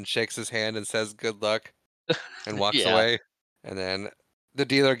 gets up and shakes his hand and says good luck and walks yeah. away. And then the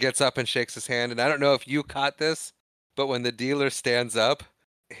dealer gets up and shakes his hand. And I don't know if you caught this, but when the dealer stands up,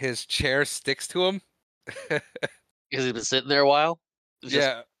 his chair sticks to him. Because he's been sitting there a while. It's just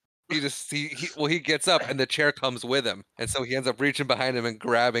Yeah. He gets up and the chair comes with him. And so he ends up reaching behind him and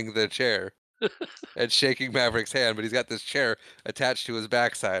grabbing the chair and shaking Maverick's hand, but he's got this chair attached to his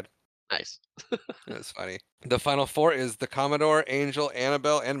backside. nice. That's funny. The final four is the Commodore, Angel,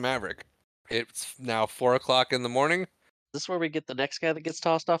 Annabelle, and Maverick. It's now 4 o'clock in the morning. This is where we get the next guy that gets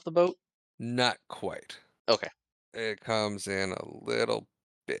tossed off the boat. Not quite. Okay, It comes in a little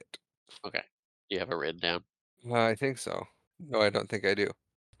bit. okay. You have it written down. I think so. No, I don't think I do.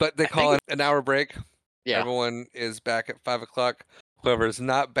 But they I think call it an hour break. yeah, Everyone is back at 5 o'clock. Whoever's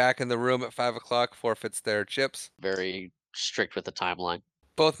not back in the room at 5 o'clock forfeits their chips. very strict with the timeline.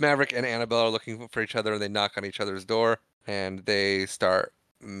 Both Maverick and Annabelle are looking for each other, and they knock on each other's door and they start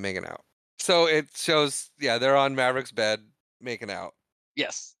making out. So it shows, yeah, they're on Maverick's bed making out,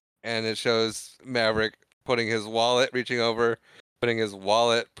 Yes. and it shows Maverick putting his wallet, reaching over, putting his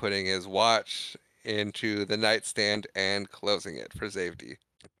watch into the nightstand and closing it for safety.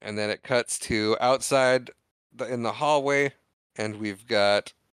 And then it cuts to outside in the hallway, and we've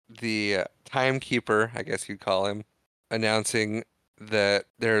got the timekeeper, I guess you'd call him, announcing that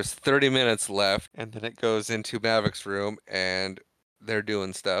there's 30 minutes left, and then it goes into Maverick's room, and they're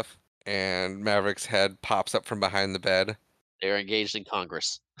doing stuff, and Maverick's head pops up from behind the bed. They're engaged in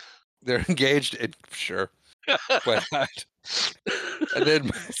Congress. They're engaged, in, sure, why not? And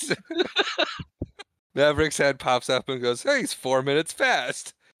then Maverick's head pops up and goes, "Hey, he's 4 minutes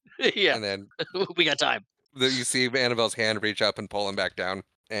fast." yeah, And then we got time. you see Annabelle's hand reach up and pull him back down,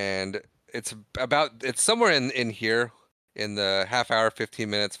 and it's somewhere in here in the half hour, 15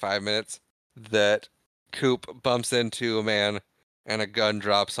 minutes, 5 minutes that Coop bumps into a man and a gun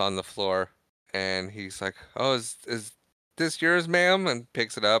drops on the floor, and he's like, "Oh, is this yours, ma'am?" and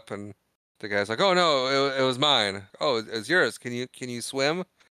picks it up, and the guy's like, "Oh no, it was mine. Oh, it's yours. Can you swim?"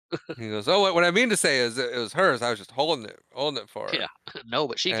 And he goes, "Oh, what I mean to say is it was hers. I was just holding it for her." Yeah, no,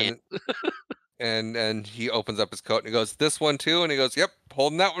 but she can't. And and he opens up his coat and he goes, "This one too?" And he goes, "Yep,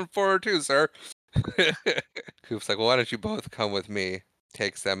 holding that one for her too, sir." Coop's like, "Well, why don't you both come with me?"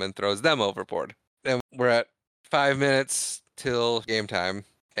 Takes them and throws them overboard. And we're at 5 minutes till game time,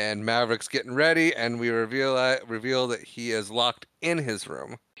 and Maverick's getting ready, and we reveal that he is locked in his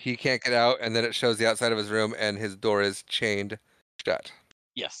room. He can't get out, and then it shows the outside of his room, and his door is chained shut.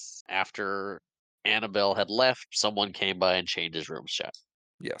 Yes. After Annabelle had left, someone came by and chained his room shut.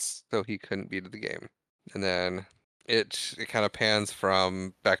 Yes, so he couldn't be to the game. And then It kind of pans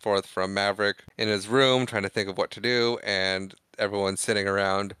from back and forth from Maverick in his room trying to think of what to do, and everyone's sitting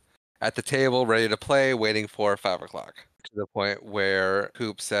around at the table ready to play, waiting for 5 o'clock. To the point where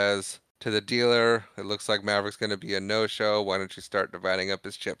Coop says to the dealer, "It looks like Maverick's going to be a no-show. Why don't you start dividing up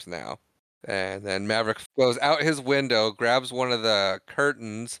his chips now?" And then Maverick goes out his window, grabs one of the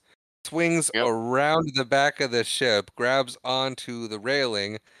curtains, swings Yep. around the back of the ship, grabs onto the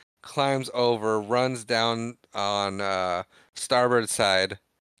railing, climbs over, runs down on starboard side,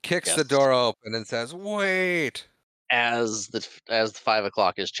 kicks the Yes. door open, and says, "Wait!" As the 5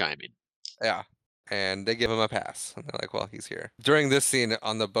 o'clock is chiming. Yeah. And they give him a pass. And they're like, "Well, he's here." During this scene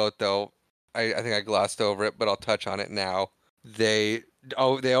on the boat, though, I think I glossed over it, but I'll touch on it now. They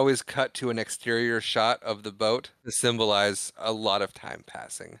they always cut to an exterior shot of the boat to symbolize a lot of time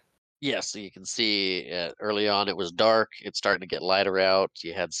passing. Yes, so you can see early on it was dark. It's starting to get lighter out.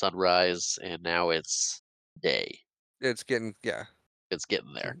 You had sunrise, and now it's day. It's getting, yeah, It's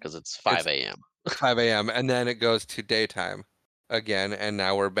getting there because it's it's 5 a.m. 5 a.m. and then it goes to daytime again, and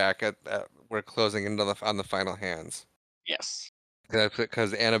now we're back we're closing into on the final hands. Yes.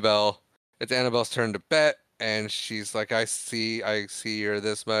 Because it's Annabelle's turn to bet, and she's like, I see you're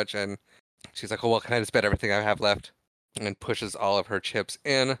this much," and she's like, "Oh, well, can I just bet everything I have left?" And pushes all of her chips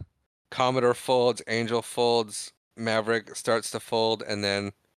in. Commodore folds, Angel folds, Maverick starts to fold, and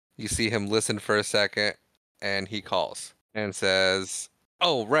then you see him listen for a second, and he calls and says,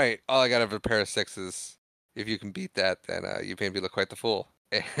 "Oh, right, all I got is a pair of sixes. If you can beat that, then you made me look quite the fool."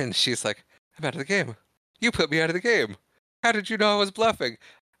 And she's like, "I'm out of the game. You put me out of the game. How did you know I was bluffing?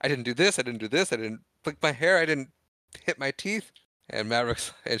 I didn't do this, I didn't do this, I didn't flick my hair, I didn't hit my teeth." And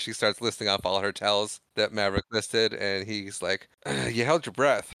she starts listing off all her tells that Maverick listed, and he's like, "You held your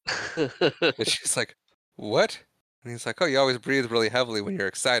breath." And she's like, "What?" And he's like, "Oh, you always breathe really heavily when you're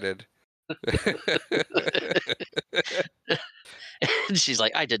excited." And she's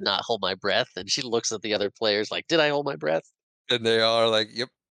like, "I did not hold my breath." And she looks at the other players like, "Did I hold my breath?" And they all are like, "Yep,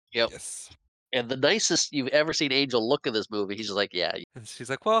 Yep. yes." And the nicest you've ever seen Angel look in this movie, he's just like, "Yeah." And she's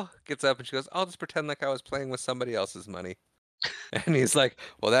like, "Well," gets up and she goes, "I'll just pretend like I was playing with somebody else's money." And he's like,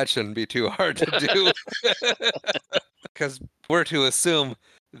 "Well, that shouldn't be too hard to do." Because we're to assume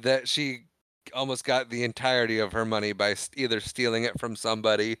that she almost got the entirety of her money by either stealing it from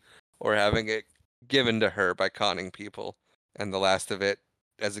somebody or having it given to her by conning people, and the last of it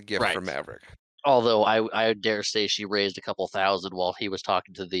as a gift for Right. Maverick. Although I dare say she raised a couple thousand while he was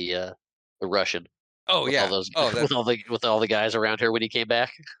talking to the Russian Oh with all yeah. those Oh that. with all the guys around her when he came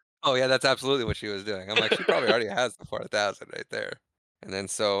back. Oh yeah. That's absolutely what she was doing. I'm like, she probably already has the 4,000 right there. And then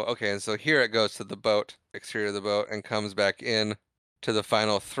okay, and so here it goes to the boat, exterior of the boat, and comes back in to the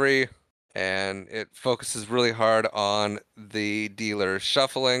final three, and it focuses really hard on the dealer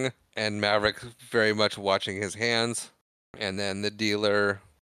shuffling and Maverick very much watching his hands. And then the dealer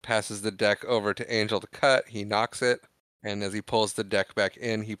passes the deck over to Angel to cut. He knocks it, and as he pulls the deck back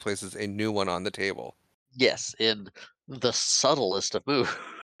in, he places a new one on the table. Yes, in the subtlest of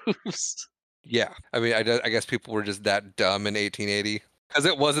moves. Yeah, I mean, I guess people were just that dumb in 1880 because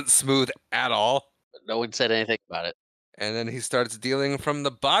it wasn't smooth at all. But no one said anything about it. And then he starts dealing from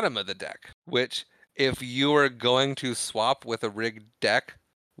the bottom of the deck, which, if you were going to swap with a rigged deck,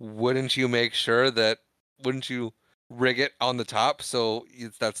 wouldn't you make sure that, wouldn't you rig it on the top so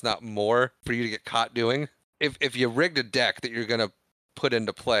that's not more for you to get caught doing? If you rigged a deck that you're going to put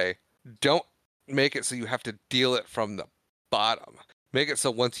into play, don't make it so you have to deal it from the bottom. Make it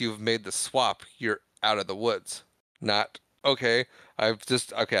so once you've made the swap, you're out of the woods. Not, okay,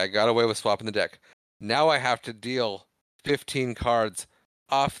 okay, I got away with swapping the deck. Now I have to deal 15 cards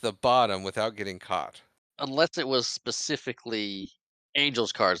off the bottom without getting caught. Unless it was specifically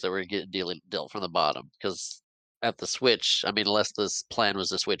Angel's cards that were getting dealt from the bottom, because at the switch, I mean, unless this plan was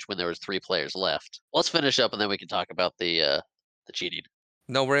to switch when there was 3 players left. Let's finish up, and then we can talk about the cheating.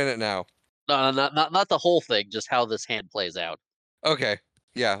 No, we're in it now. No, not the whole thing, just how this hand plays out. Okay.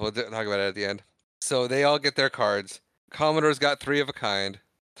 Yeah, we'll talk about it at the end. So they all get their cards. Commodore's got three of a kind,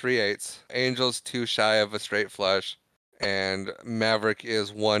 three eights. Angel's two shy of a straight flush, and Maverick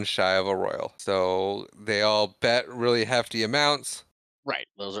is one shy of a royal. So they all bet really hefty amounts. Right,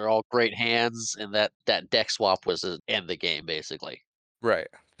 those are all great hands, and that deck swap was to end the game, basically. Right,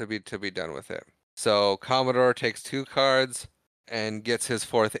 to be done with it. So Commodore takes two cards and gets his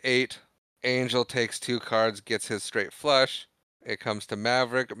fourth eight. Angel takes two cards, gets his straight flush. It comes to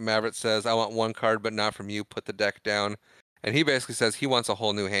Maverick. Maverick says, "I want one card, but not from you. Put the deck down." And he basically says he wants a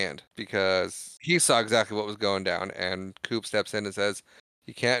whole new hand because he saw exactly what was going down. And Coop steps in and says,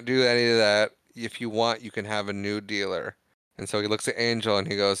 "You can't do any of that. If you want, you can have a new dealer." And so he looks at Angel and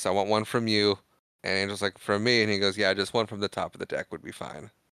he goes, "I want one from you. And Angel's like, from me, and he goes, yeah, just one from the top of the deck would be fine. And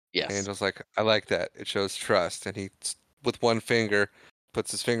Yes. Angel's like, I like that. It shows trust. And with one finger,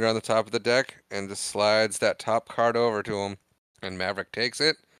 puts his finger on the top of the deck and just slides that top card over to him. And Maverick takes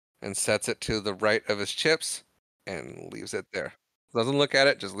it and sets it to the right of his chips and leaves it there. Doesn't look at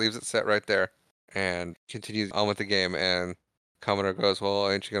it, just leaves it set right there and continues on with the game. And Commodore goes,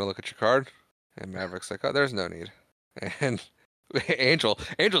 well, ain't you gonna look at your card? And Maverick's like, oh, there's no need. And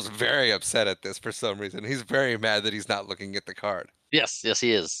Angel's very upset at this for some reason. He's very mad that he's not looking at the card. Yes, yes,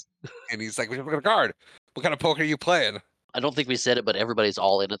 he is. And he's like, we should look at the card. What kind of poker are you playing? I don't think we said it, but everybody's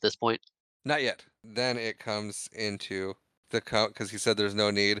all in at this point. Not yet. Then it comes into the count because he said there's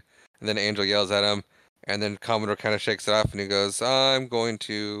no need. And then Angel yells at him. And then Commodore kind of shakes it off and he goes, I'm going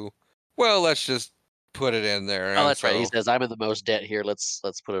to, well, let's just put it in there. Oh, And that's right. He so, says, "I'm in the most debt here. Let's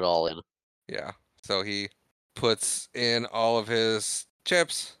put it all in." yeah. So he puts in all of his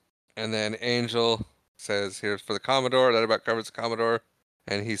chips. And then Angel says, here's for the Commodore. That about covers the Commodore.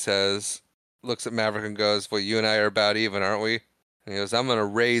 And he says, looks at Maverick and goes, well, you and I are about even, aren't we? And he goes, I'm going to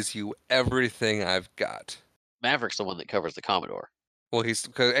raise you everything I've got. Maverick's the one that covers the Commodore. Well, he's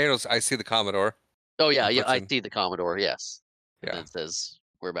because Angel's, I see the Commodore Oh yeah, and yeah. puts I in, see the Commodore. Yes, and yeah, then says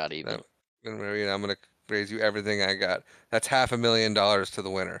we're about even. I'm going to raise you everything I got. That's $500,000 to the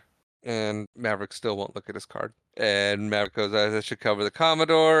winner. And Maverick still won't look at his card. And Maverick goes, that should cover the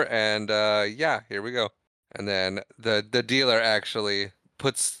Commodore. And yeah, here we go. And then the dealer actually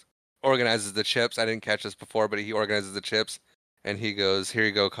organizes the chips. I didn't catch this before, but he organizes the chips. And he goes, here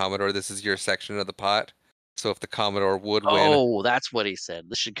you go, Commodore. This is your section of the pot. So if the Commodore would win, Oh, that's what he said.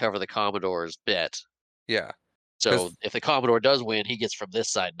 This should cover the Commodore's bet. yeah. So Because if the Commodore does win, he gets from this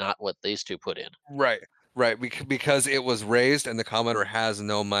side, not what these two put in. right, right. Because it was raised and the Commodore has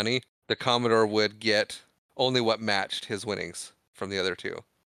no money, the Commodore would get only what matched his winnings from the other two,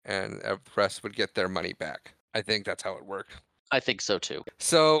 and the rest would get their money back. I think that's how it worked. I think so too.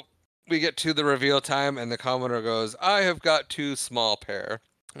 So we get to the reveal time, and the Commodore goes, "I have got two small pair,"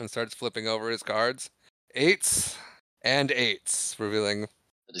 and starts flipping over his cards, eights and eights, revealing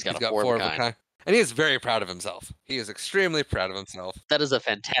He's got he's a got four of a four of a kind. kind. And he is very proud of himself. He is extremely proud of himself. That is a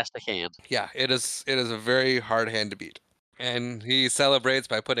fantastic hand. Yeah, it is a very hard hand to beat. And he celebrates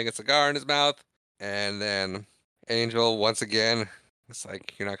by putting a cigar in his mouth. And then Angel once again, it's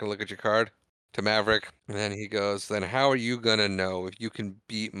like, you're not gonna look at your card to Maverick. And then he goes, then how are you gonna know if you can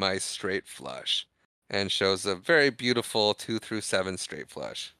beat my straight flush? And shows a very beautiful 2 through 7 straight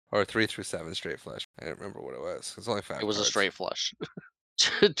flush. Or 3 through 7 straight flush. I don't remember what it was. It's only It five was a cards. straight flush.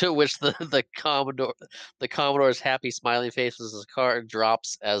 To which the Commodore's happy smiling face as his card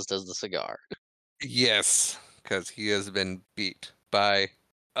drops, as does the cigar. Yes, because he has been beat by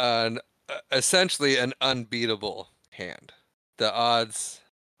an essentially an unbeatable hand. The odds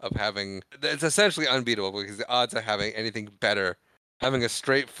of having it's essentially unbeatable because the odds of having anything better, having a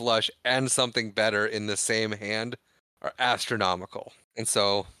straight flush and something better in the same hand are astronomical. And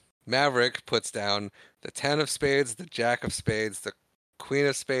so Maverick puts down the 10 of spades, the jack of spades, the queen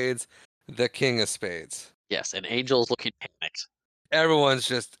of spades, the king of spades. Yes, and Angel's looking panicked. Everyone's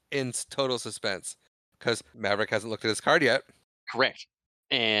just in total suspense because Maverick hasn't looked at his card yet. Correct.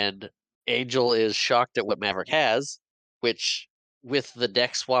 And Angel is shocked at what Maverick has, which with the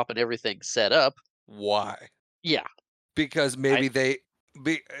deck swap and everything set up, Why? yeah, Because I maybe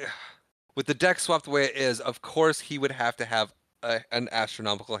be with the deck swapped the way it is. Of course, he would have to have an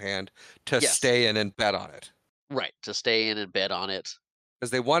astronomical hand to yes, stay in and bet on it, right, to stay in and bet on it.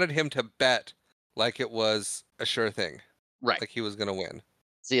 because they wanted him to bet like it was a sure thing, Right. like he was gonna win.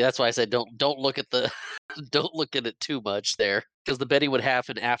 See, that's why I said don't look at the don't look at it too much there, because the betting would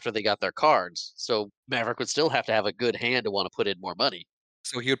happen after they got their cards. So Maverick would still have to have a good hand to want to put in more money.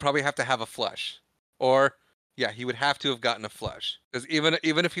 So he would probably have to have a flush, or yeah, he would have to have gotten a flush. Because even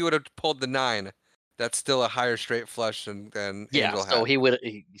if he would have pulled the 9, that's still a higher straight flush than Yeah, Angel had.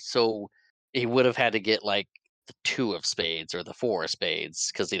 so he would have had to get like the two of spades or the four of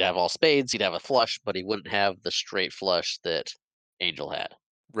spades because he'd have all spades, he'd have a flush, but he wouldn't have the straight flush that Angel had.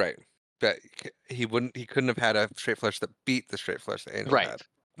 Right. But he couldn't have had a straight flush that beat the straight flush that Angel Right. had,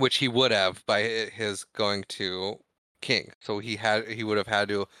 which he would have by his going to King. So he would have had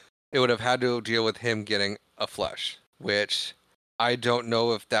to it would have had to deal with him getting a flush, which I don't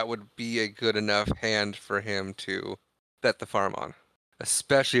know if that would be a good enough hand for him to bet the farm on,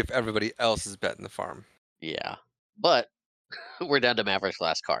 especially if everybody else is betting the farm. Yeah. But we're down to Maverick's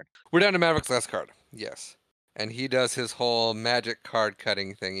last card. We're down to Maverick's last card. Yes. And he does his whole magic card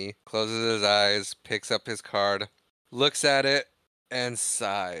cutting thingy, closes his eyes, picks up his card, looks at it, and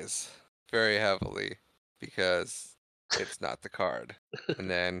sighs very heavily because it's not the card. And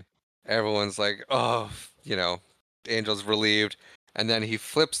then Everyone's like, oh, Angel's relieved. And then he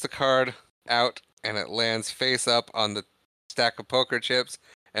flips the card out and it lands face up on the stack of poker chips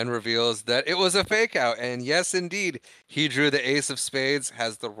and reveals that it was a fake out. And yes, indeed, he drew the ace of spades,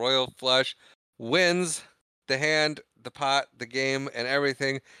 has the royal flush, wins the hand, the pot, the game, and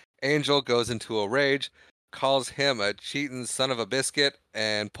everything. Angel goes into a rage, calls him a cheating son of a biscuit,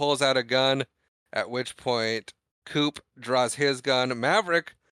 and pulls out a gun, at which point Coop draws his gun.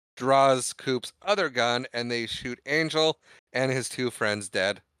 Maverick draws Coop's other gun, and they shoot Angel and his two friends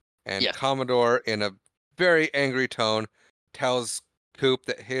dead. And Yes. Commodore, in a very angry tone, tells Coop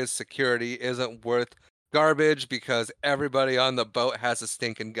that his security isn't worth garbage because everybody on the boat has a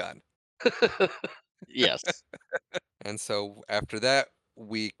stinking gun. Yes. And so after that,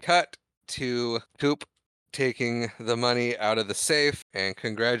 we cut to Coop taking the money out of the safe and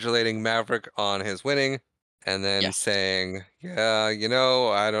congratulating Maverick on his winning, and then Yes. saying, yeah,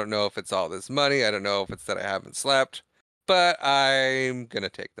 I don't know if it's all this money. I don't know if it's that I haven't slept, but I'm going to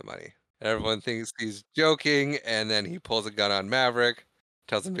take the money. Everyone thinks he's joking, and then he pulls a gun on Maverick,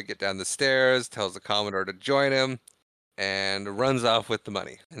 tells him to get down the stairs, tells the Commodore to join him, and runs off with the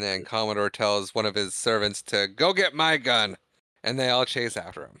money. And then Commodore tells one of his servants to go get my gun, and they all chase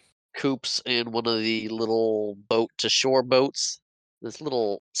after him. Coop's in one of the little boat to shore boats. This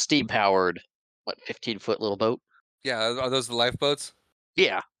little steam powered, 15-foot little boat. Yeah, are those the lifeboats?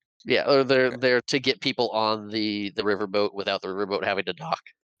 Yeah. Yeah, or they're Okay. there to get people on the riverboat without the riverboat having to dock.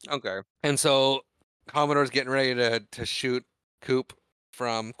 Okay. And so Commodore's getting ready to shoot Coop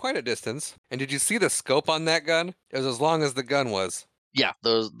from quite a distance. And did you see the scope on that gun? It was as long as the gun was. Yeah,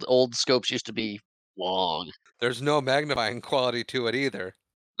 those the old scopes used to be long. There's no magnifying quality to it either.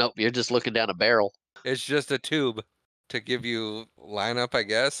 Nope, you're just looking down a barrel. It's just a tube to give you lineup, I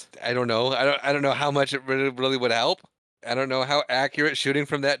guess. I don't know. I don't know how much it really would help. I don't know how accurate shooting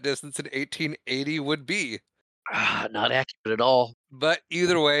from that distance in 1880 would be. Not accurate at all. But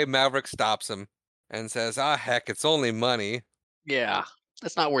either way, Maverick stops him and says, "Ah, heck, it's only money." Yeah,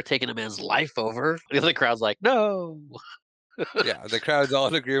 that's not worth taking a man's life over. The other crowd's like, no. Yeah, the crowd's all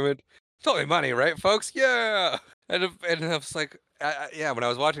in agreement. It's only money, right, folks? Yeah. And I was like, yeah, when I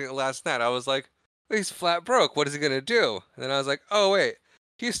was watching it last night, I was like, he's flat broke. What is he going to do? And then I was like, oh, wait,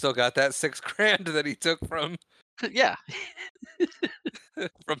 he's still got that 6 grand that he took from Yeah,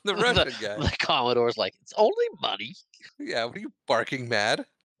 from the the, Russian guy. the Commodore's like, it's only money. Yeah, what are you barking mad?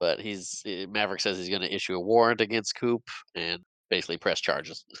 But Maverick says he's going to issue a warrant against Coop and basically press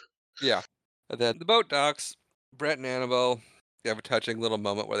charges. Yeah. And then the boat docks. Brett and Annabelle have a touching little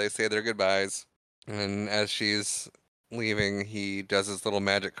moment where they say their goodbyes. And as she's leaving, he does his little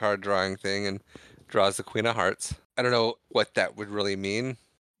magic card drawing thing and draws the Queen of Hearts. I don't know what that would really mean.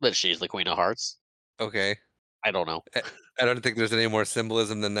 But she's the Queen of Hearts. Okay. I don't know. I don't think there's any more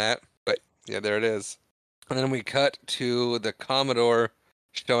symbolism than that. But yeah, there it is. And then we cut to the Commodore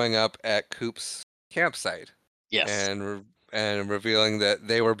showing up at Coop's campsite. Yes. And revealing that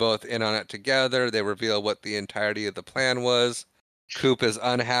they were both in on it together. They reveal what the entirety of the plan was. Coop is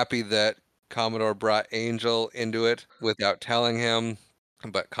unhappy that Commodore brought Angel into it without telling him,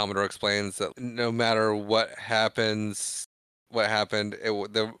 but Commodore explains that no matter what happened,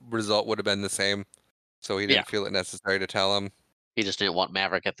 the result would have been the same. So he Yeah. didn't feel it necessary to tell him, He just didn't want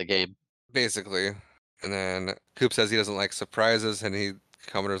Maverick at the game. basically. And then Coop says he doesn't like surprises, and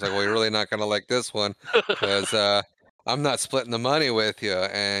Commodore's like, well, you're really not going to like this one, because I'm not splitting the money with you.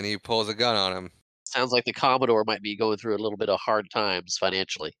 And he pulls a gun on him. Sounds like the Commodore might be going through a little bit of hard times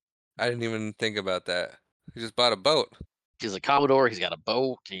financially. I didn't even think about that. He just bought a boat. He's a Commodore, he's got a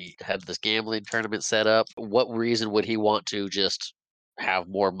boat, he had this gambling tournament set up. What reason would he want to just have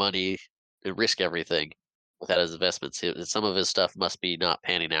more money and risk everything without his investments? Some of his stuff must be not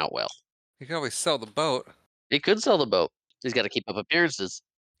panning out well. He could always sell the boat. He could sell the boat. He's got to keep up appearances.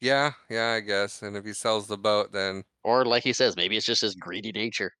 Yeah, I guess. And if he sells the boat, then Or like he says, maybe it's just his greedy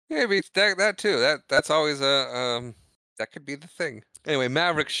nature. maybe that too. That's always that could be the thing. Anyway,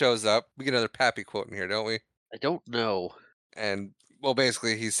 Maverick shows up. We get another Pappy quote in here, don't we? I don't know. And well,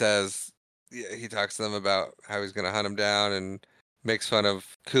 basically, he says he talks to them about how he's going to hunt him down and makes fun of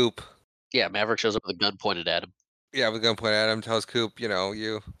Coop. Yeah, Maverick shows up with a gun pointed at him. Yeah, with a gun pointed at him, tells Coop,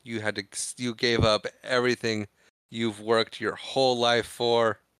 you gave up everything you've worked your whole life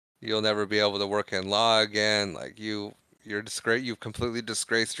for. You'll never be able to work in law again. Like you've completely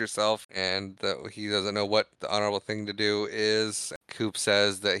disgraced yourself, and that he doesn't know what the honorable thing to do is. Coop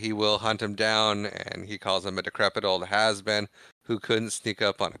says that he will hunt him down, and he calls him a decrepit old has-been who couldn't sneak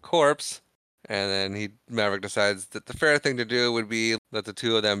up on a corpse. And then Maverick decides that the fair thing to do would be let the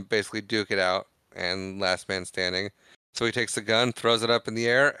two of them basically duke it out and last man standing. So he takes the gun, throws it up in the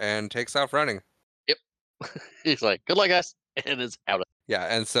air, and takes off running. Yep. He's like, "Good luck, guys," and it's out. Yeah,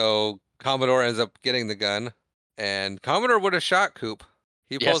 and so Commodore ends up getting the gun, and Commodore would have shot Coop.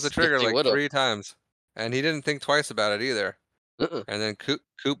 He pulls the Yes, yes, trigger he like would have. 3 times, and he didn't think twice about it either. Uh-uh. And then Coop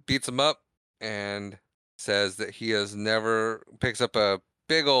beats him up and says that he has never picks up a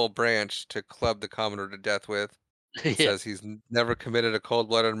big old branch to club the Commodore to death with, and Yeah, says he's never committed a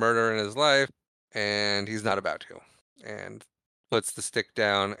cold-blooded murder in his life, and he's not about to, and puts the stick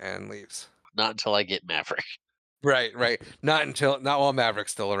down and leaves. not until I get Maverick. Right, right. Not while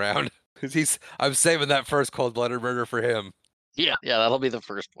Maverick's still around, because I'm saving that first cold-blooded murder for him. Yeah, yeah, that'll be the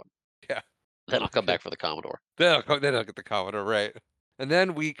first one. Yeah. Then I'll come back for the Commodore. Then I'll get the Commodore, right. And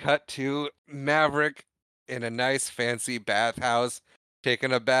then we cut to Maverick in a nice fancy bathhouse,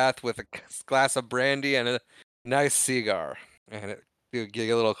 taking a bath with a glass of brandy and a nice cigar. And you get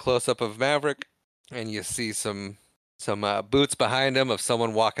a little close up of Maverick, and you see some boots behind him of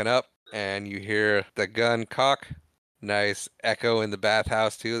someone walking up, and you hear the gun cock. Nice echo in the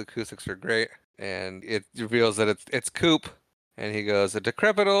bathhouse too. The acoustics are great, and it reveals that it's Coop. And he goes, "A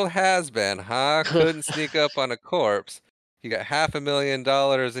decrepit old has-been, huh? Couldn't sneak up on a corpse. You got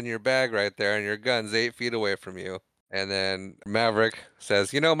 $500,000 in your bag right there, and your gun's 8 feet away from you." And then Maverick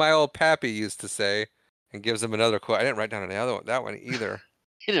says, "You know, my old pappy used to say," and gives him another quote. I didn't write down that one either.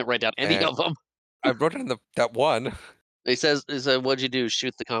 He didn't write down any And of them. I wrote down that one. He said, "What'd you do?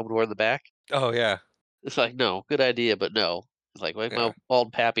 Shoot the Commodore in the back?" Oh yeah, It's like, no, good idea, but no. It's like my yeah.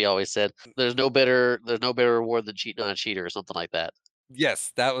 old pappy always said, there's no better reward than cheating on a cheater or something like that.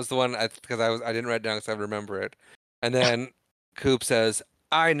 Yes, that was the one. Because I didn't write it down because I remember it. And then Coop says,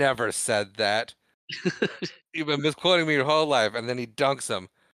 "I never said that. You've been misquoting me your whole life." And then he dunks him,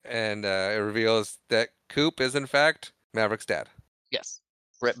 and it reveals that Coop is in fact Maverick's dad. Yes,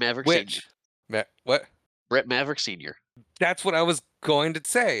 Brett Maverick Senior. Which, what? Brett Maverick Senior. That's what I was going to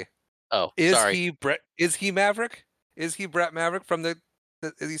say. Oh, sorry, Is he Maverick? Is he Brett Maverick from Is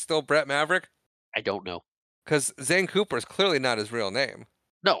he still Brett Maverick? I don't know. Because Zane Cooper is clearly not his real name.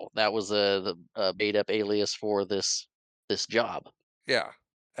 No, that was the made up alias for this job. Yeah,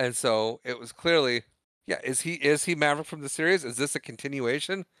 and so it was clearly, yeah. Is he Maverick from the series? Is this a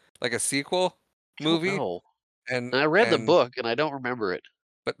continuation, like a sequel I don't movie? know. And And I read the and book and I don't remember it.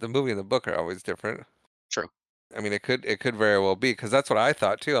 but the movie and the book are always different. True. I mean, it could very well be because that's what I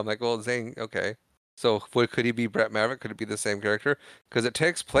thought too. I'm like, well, Zane, okay. So could he be Brett Maverick? Could it be the same character? Because it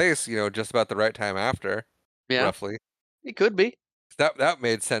takes place, just about the right time after, Yeah, roughly. it could be. That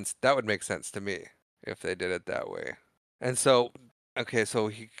made sense. That would make sense to me if they did it that way. And so, okay,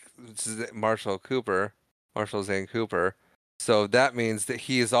 so this is Marshall Zane Cooper. So that means that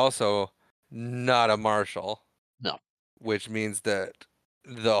he is also not a marshal, No. which means that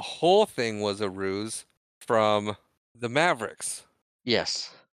the whole thing was a ruse from the Mavericks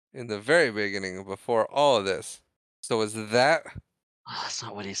Yes. in the very beginning before all of this. So is that That's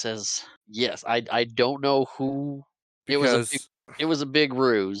not what he says. Yes, I don't know who. It was a big because it was a big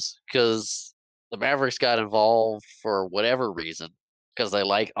ruse because the Mavericks got involved for whatever reason because they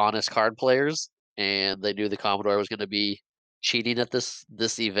like honest card players and they knew the Commodore was going to be cheating at this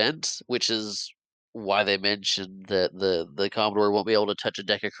event, which is why they mentioned that the Commodore won't be able to touch a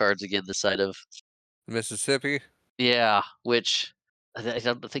deck of cards again this side of. Mississippi? Yeah, which I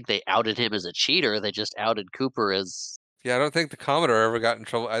don't think they outed him as a cheater. They just outed Cooper as. Yeah, I don't think the Commodore ever got in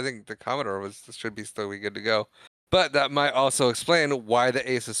trouble. I think the Commodore should be still be good to go. But that might also explain why the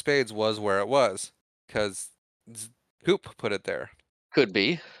Ace of Spades was where it was, because Coop put it there, Could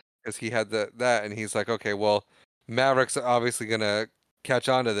be. because he had that, and he's like, okay, well, Maverick's obviously gonna catch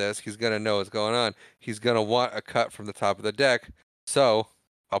on to this. He's gonna know what's going on. He's gonna want a cut from the top of the deck, so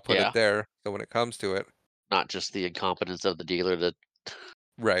I'll put Yeah. it there. So when it comes to it, Not just the incompetence of the dealer to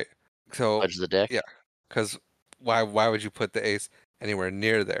right? So fudge the deck. yeah, because why would you put the Ace anywhere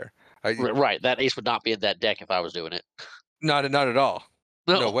near there? Right, that ace would not be in that deck if I was doing it. Not at all.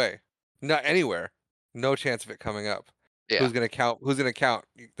 No No. way. Not anywhere. No chance of it coming up. Yeah, Who's gonna count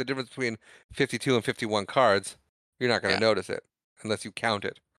the difference between 52 and 51 cards? You're not gonna yeah, notice it unless you count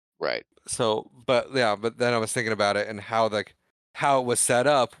it. right. So, but yeah, but then I was thinking about it and how it was set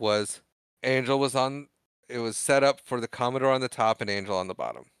up was Angel was on. It was set up for the Commodore on the top and Angel on the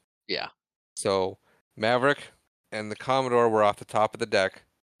bottom. Yeah, So Maverick and the Commodore were off the top of the deck,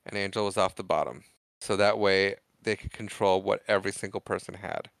 and Angel was off the bottom. So that way they could control what every single person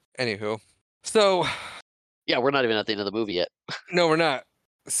had. Anywho, so yeah, we're not even at the end of the movie yet. no, we're not.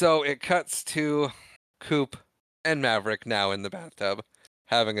 So it cuts to Coop and Maverick now in the bathtub,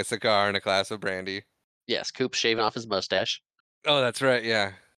 having a cigar and a glass of brandy. Yes, Coop's shaving off his mustache. Oh, that's right.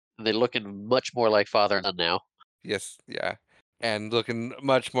 Yeah. They're looking much more like father and son now. Yes, yeah. And looking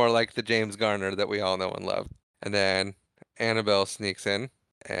much more like the James Garner that we all know and love. And then Annabelle sneaks in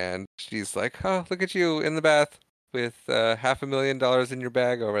and she's like, "Oh, look at you in the bath with $500,000 in your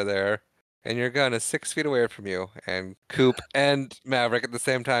bag over there. And your gun is 6 feet away from you." And Coop and Maverick at the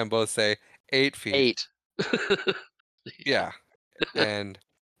same time both say 8 feet. 8. Yeah. And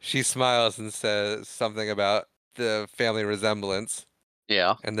she smiles and says something about the family resemblance.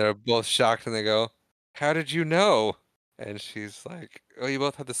 Yeah. And they're both shocked and they go, "How did you know?" And she's like, "Oh, you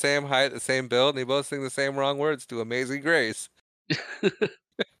both have the same height, the same build, and you both sing the same wrong words to Amazing Grace."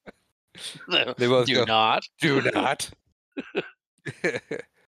 They both Do go, not. "Do not."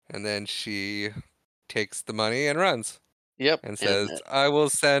 And then she takes the money and runs Yep, and and, says, "I will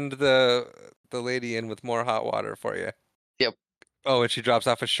send the lady in with more hot water for you." yep, Oh, and she drops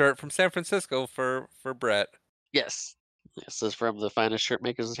off a shirt from San Francisco for Brett. yes. This is from the finest shirt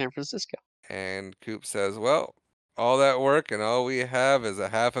makers in San Francisco. And Coop says, "Well, all that work and all we have is a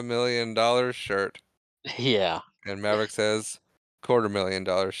 $500,000 shirt." Yeah. And Maverick says,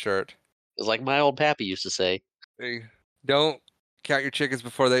 $250,000 shirt. It's like my old pappy used to say. They don't count your chickens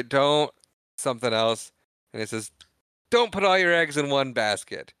before they don't something else. And he says, "Don't put all your eggs in one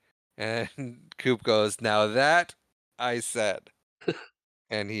basket." And Coop goes, "Now that I said."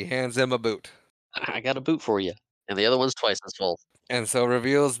 And he hands him a boot. "I got a boot for you." And the other one's twice as full. And so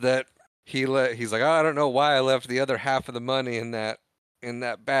reveals that he's like, "Oh, I don't know why I left the other half of the money in that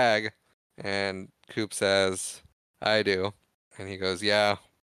bag." And Coop says, "I do." And he goes, "Yeah,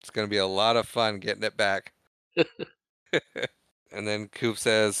 it's gonna be a lot of fun getting it back." And then Coop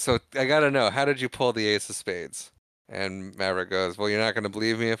says, "So I gotta know, how did you pull the ace of spades?" And Maverick goes, "Well, you're not gonna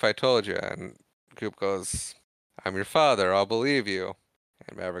believe me if I told you." And Coop goes, "I'm your father, I'll believe you."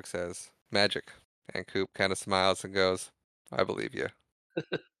 And Maverick says, "Magic." And Coop kind of smiles and goes, "I believe you."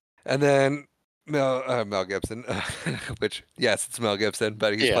 And then Mel Gibson, which yes, it's Mel Gibson,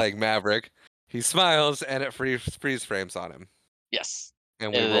 but he's Yeah. playing Maverick. He smiles and it freeze frames on him, Yes.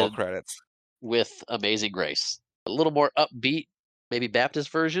 and we And roll then credits. with Amazing Grace. A little more upbeat, maybe Baptist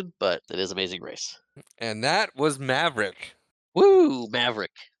version, but it is Amazing Grace. And that was Maverick. Woo!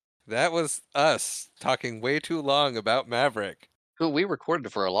 Maverick. That was us talking way too long about Maverick. Ooh, we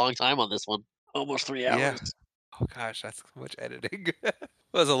recorded for a long time on this one. Almost 3 Yeah. hours. Oh gosh, that's so much editing.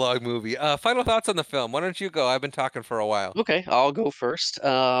 It was a long movie. Final thoughts on the film. Why don't you go? I've been talking for a while. Okay, I'll go first.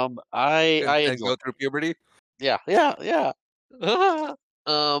 I And enjoy. go through puberty. Yeah, yeah, yeah.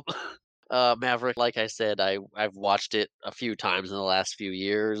 Um, Maverick, like I said, I've watched it a few times in the last few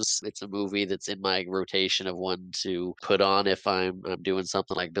years. It's a movie that's in my rotation of one to put on if I'm doing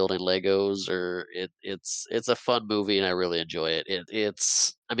something like building Legos, or it's a fun movie and I really enjoy it.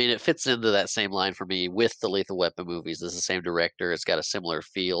 It's I mean, it fits into that same line for me with the Lethal Weapon movies. It's the same director. It's got a similar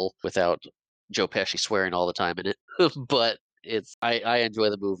feel without Joe Pesci swearing all the time in it. But I enjoy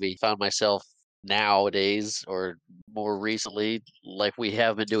the movie. Found myself nowadays or more recently, like we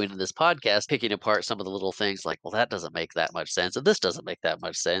have been doing in this podcast, picking apart some of the little things like, well, that doesn't make that much sense, and this doesn't make that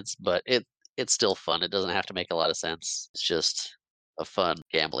much sense, but it's still fun. It doesn't have to make a lot of sense. It's just a fun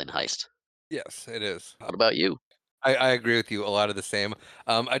gambling heist. Yes, it is. What about you? I agree with you. A lot of the same.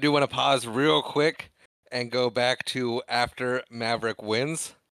 I do want to pause real quick and go back to after Maverick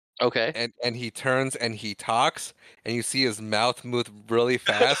wins. Okay. And he turns and he talks and you see his mouth move really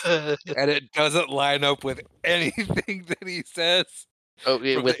fast and it doesn't line up with anything that he says Oh,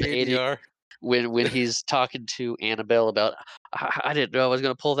 yeah, from with the the 80 ADR. when he's talking to Annabelle about, I didn't know I was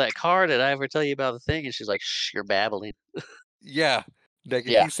gonna pull that card. Did I ever tell you about the thing?" And she's like, "Shh, you're babbling." Yeah, like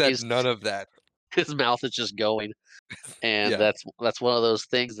Yeah, he said he's none of that. his mouth is just going. And Yeah, that's one of those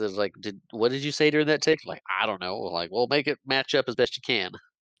things that's like, what did you say during that take?" Like, "I don't know." Like, "Well, make it match up as best you can."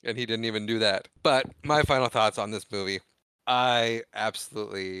 and he didn't even do that. But my final thoughts on this movie, I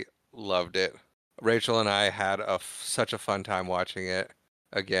absolutely loved it. Rachel and I had such a fun time watching it.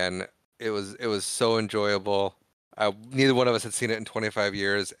 Again, it was so enjoyable. Neither one of us had seen it in 25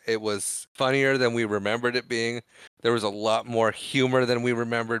 years. It was funnier than we remembered it being. There was a lot more humor than we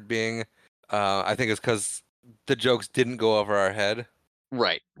remembered being. I think it's because the jokes didn't go over our head.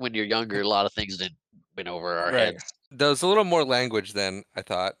 Right. When you're younger, a lot of things did went over our Right. heads. There was a little more language than I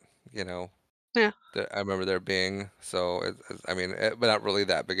thought, you know, Yeah. that I remember there being. So, I mean, but not really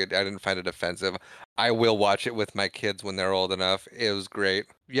that big. I didn't find it offensive. I will watch it with my kids when they're old enough. It was great.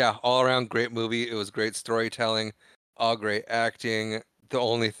 Yeah, all around great movie. It was great storytelling, all great acting. The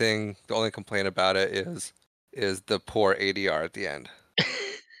only complaint about it is the poor ADR at the end.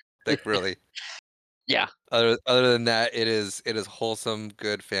 Like really. Yeah. Other than that, it is wholesome,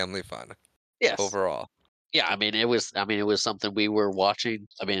 good family fun Yes. overall. Yeah, it was something we were watching.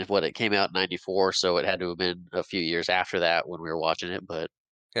 It came out in '94, so it had to have been a few years after that when we were watching it, but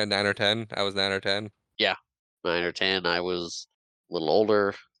Yeah, 9 or 10. I was 9 or 10. yeah, 9 or 10, I was a little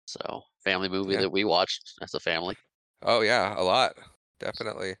older, so family movie Yeah. that we watched as a family. Oh yeah, a lot.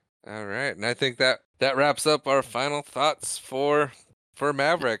 Definitely. All right. And I think that wraps up our final thoughts for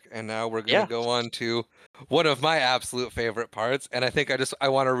Maverick. And now we're going to Yeah, go on to one of my absolute favorite parts, and I think I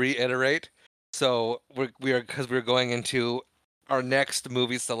want to reiterate. So we are cuz we're going into our next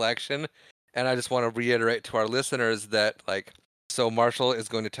movie selection, and I just want to reiterate to our listeners that like so Marshall is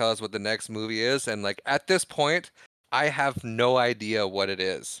going to tell us what the next movie is, and like at this point I have no idea what it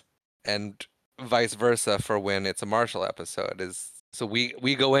is. And vice versa for when it's a Marshall episode is so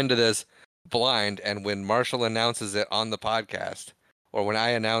we go into this blind, and when Marshall announces it on the podcast or when I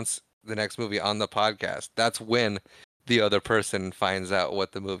announce the next movie on the podcast, that's when the other person finds out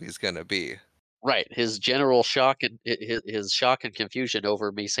what the movie's going to be. right. His general shock and his shock and confusion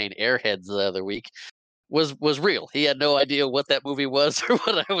over me saying Airheads the other week was real. He had no idea what that movie was or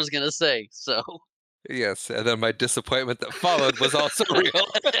what I was gonna say. So, Yes, and then my disappointment that followed was also real.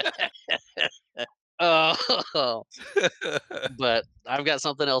 oh, but I've got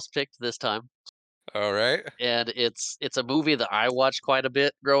something else picked this time, All right. and it's a movie that I watched quite a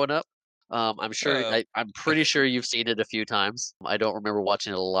bit growing up. Uh, I'm pretty sure you've seen it a few times. I don't remember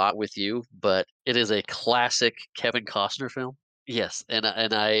watching it a lot with you, but it is a classic Kevin Costner film. Yes, and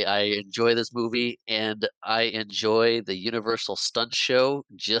I enjoy this movie, and I enjoy the Universal Stunt Show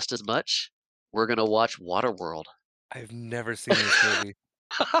just as much. We're gonna watch Waterworld. I've never seen this movie.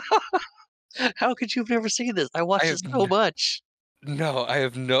 How could you have never seen this? I I watched have it so much. no, I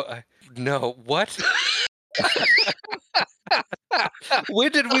have no, what?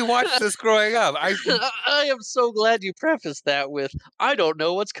 When did we watch this growing up? I am so glad you prefaced that with, "I don't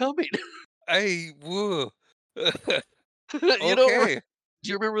know what's coming." I woo. You don't re Okay. Do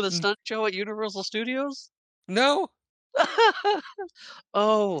you remember the N stunt show at Universal Studios? No,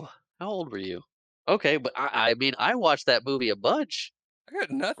 Oh, how old were you? Okay, but I watched that movie a bunch. I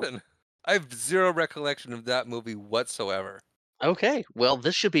got nothing. I have zero recollection of that movie whatsoever. Okay, well,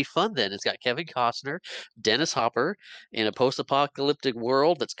 this should be fun then. It's got Kevin Costner, Dennis Hopper, in a post-apocalyptic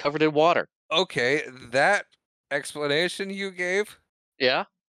world that's covered in water. Okay, that explanation you gave Yeah?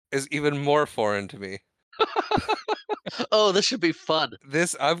 is even more foreign to me. Oh, this should be fun.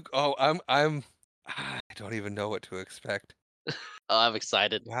 This I'm I don't even know what to expect. Oh, I'm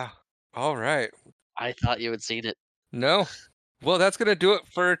excited. Wow. All right. I thought you had seen it. No. Well, that's going to do it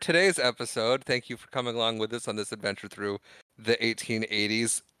for today's episode. Thank you for coming along with us on this adventure through the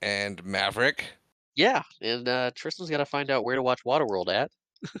 1880s and Maverick. Yeah, and Tristan's got to find out where to watch Waterworld at.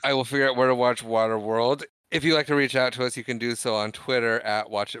 I will figure out where to watch Waterworld. If you'd like to reach out to us, you can do so on Twitter at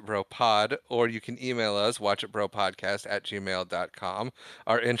WatchItBroPod, or you can email us, watchitbropodcast@gmail.com.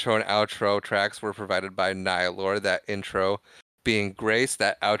 Our intro and outro tracks were provided by Nihilor, that intro being Grace,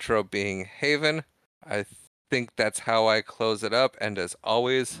 that outro being Haven. I think that's how I close it up, and as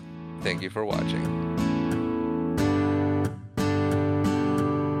always, thank you for watching.